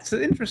active. Uh-huh. That's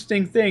the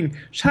interesting thing.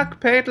 Chuck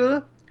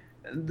Petel,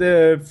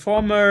 the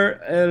former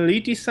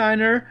lead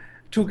designer,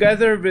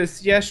 together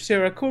with Yash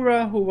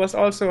Terakura, who was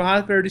also a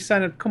hardware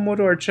designer at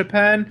Commodore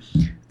Japan,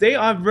 they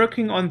are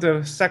working on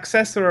the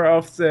successor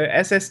of the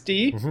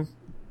SSD,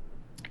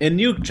 a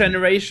new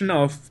generation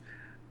of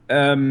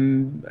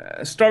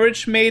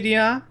storage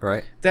media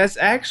Right. that's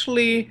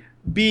actually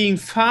being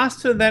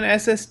faster than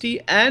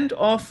SSD and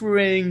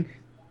offering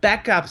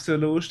backup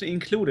solution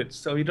included.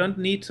 So you don't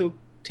need to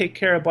take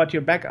care about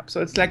your backup.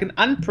 So it's like an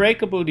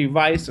unbreakable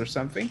device or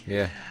something.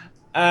 Yeah.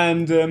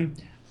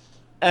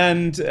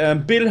 And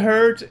Bill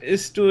Hurd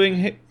is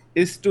doing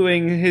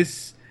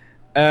his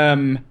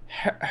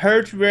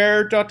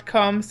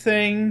hardware.com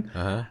thing,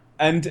 Uh-huh.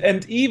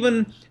 and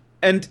even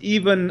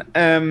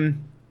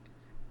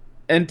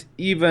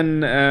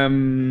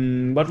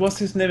what was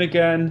his name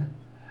again?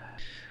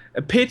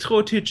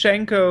 Petro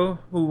Tichenko,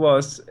 who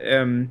was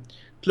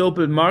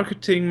global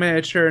marketing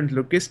manager and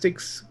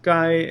logistics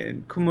guy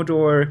in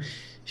Commodore.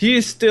 He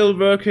is still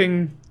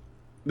working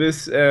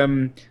with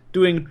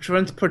doing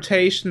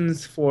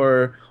transportations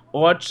for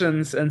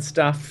auctions and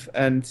stuff,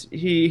 and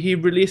he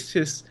released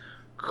his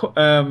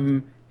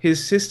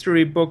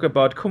history book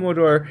about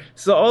Commodore.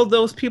 So all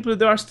those people,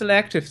 they are still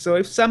active. So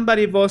if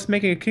somebody was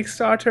making a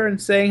Kickstarter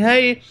and saying,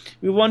 hey,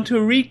 we want to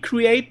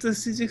recreate the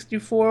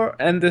C64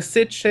 and the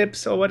SID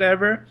chips or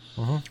whatever,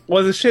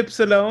 or the chips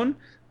alone,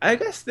 I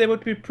guess they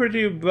would be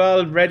pretty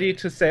well ready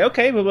to say,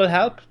 okay, we will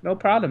help, no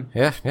problem.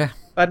 Yeah. Yeah.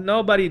 But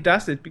nobody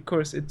does it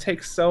because it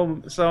takes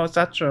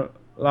such a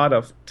lot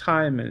of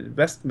time and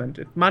investment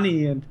and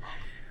money, and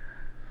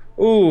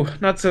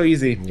not so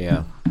easy.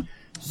 Yeah.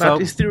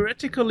 But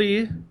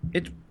theoretically,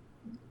 it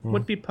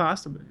would be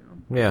possible. You know?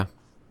 Yeah.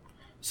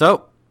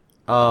 So,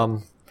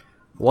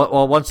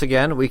 well, once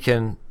again, we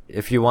can,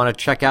 if you want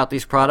to check out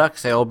these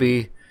products, they'll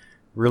be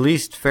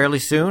released fairly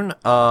soon.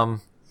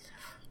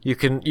 You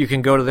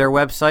can go to their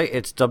website.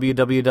 It's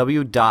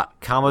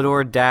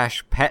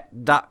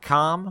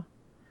www.commodore-pet.com,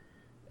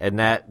 and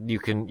that you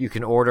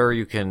can order,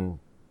 you can,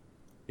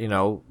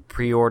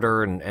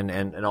 pre-order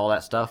and all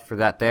that stuff for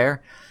that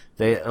there.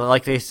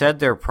 Like they said,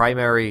 their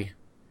primary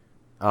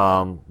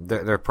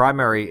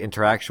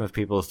interaction with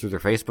people is through their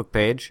Facebook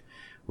page,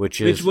 which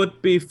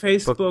would be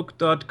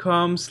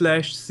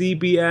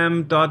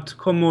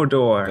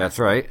facebook.com/cbm.commodore. That's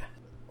right.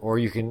 Or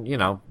you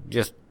can,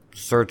 just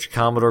search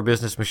Commodore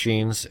Business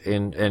Machines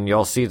and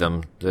you'll see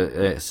them.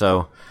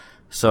 So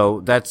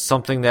that's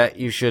something that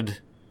you should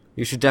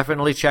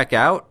definitely check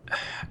out.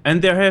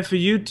 And they have a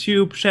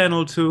YouTube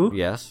channel too.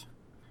 Yes.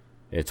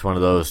 It's one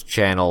of those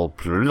channel.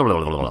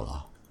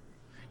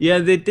 Yeah,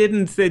 they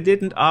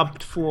didn't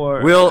opt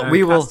for we will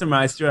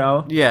customized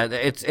URL. Yeah,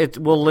 it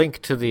will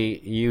link to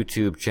the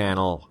YouTube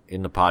channel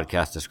in the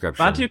podcast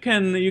description. But you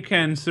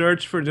can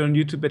search for it on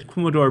YouTube at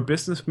Commodore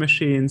Business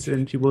Machines,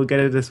 and you will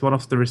get it as one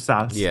of the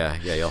results. Yeah,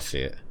 you'll see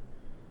it.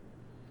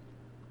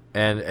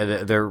 And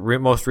their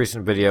most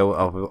recent video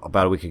of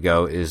about a week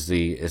ago is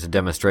a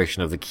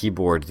demonstration of the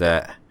keyboard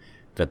that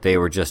they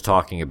were just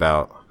talking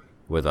about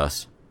with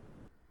us.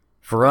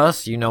 For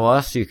us, you know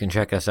us, you can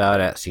check us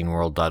out at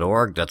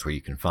sceneworld.org. That's where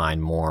you can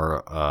find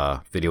more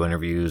video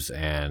interviews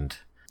and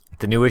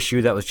the new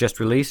issue that was just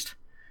released,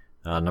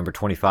 number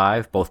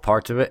 25, both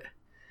parts of it.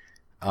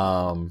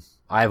 I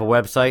have a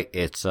website.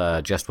 It's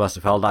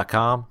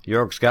justwestofhell.com.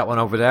 Jörg's got one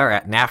over there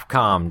at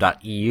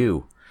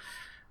nafcom.eu.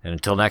 And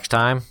until next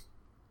time,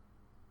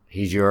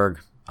 he's Jörg.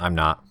 I'm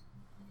not.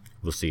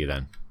 We'll see you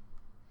then.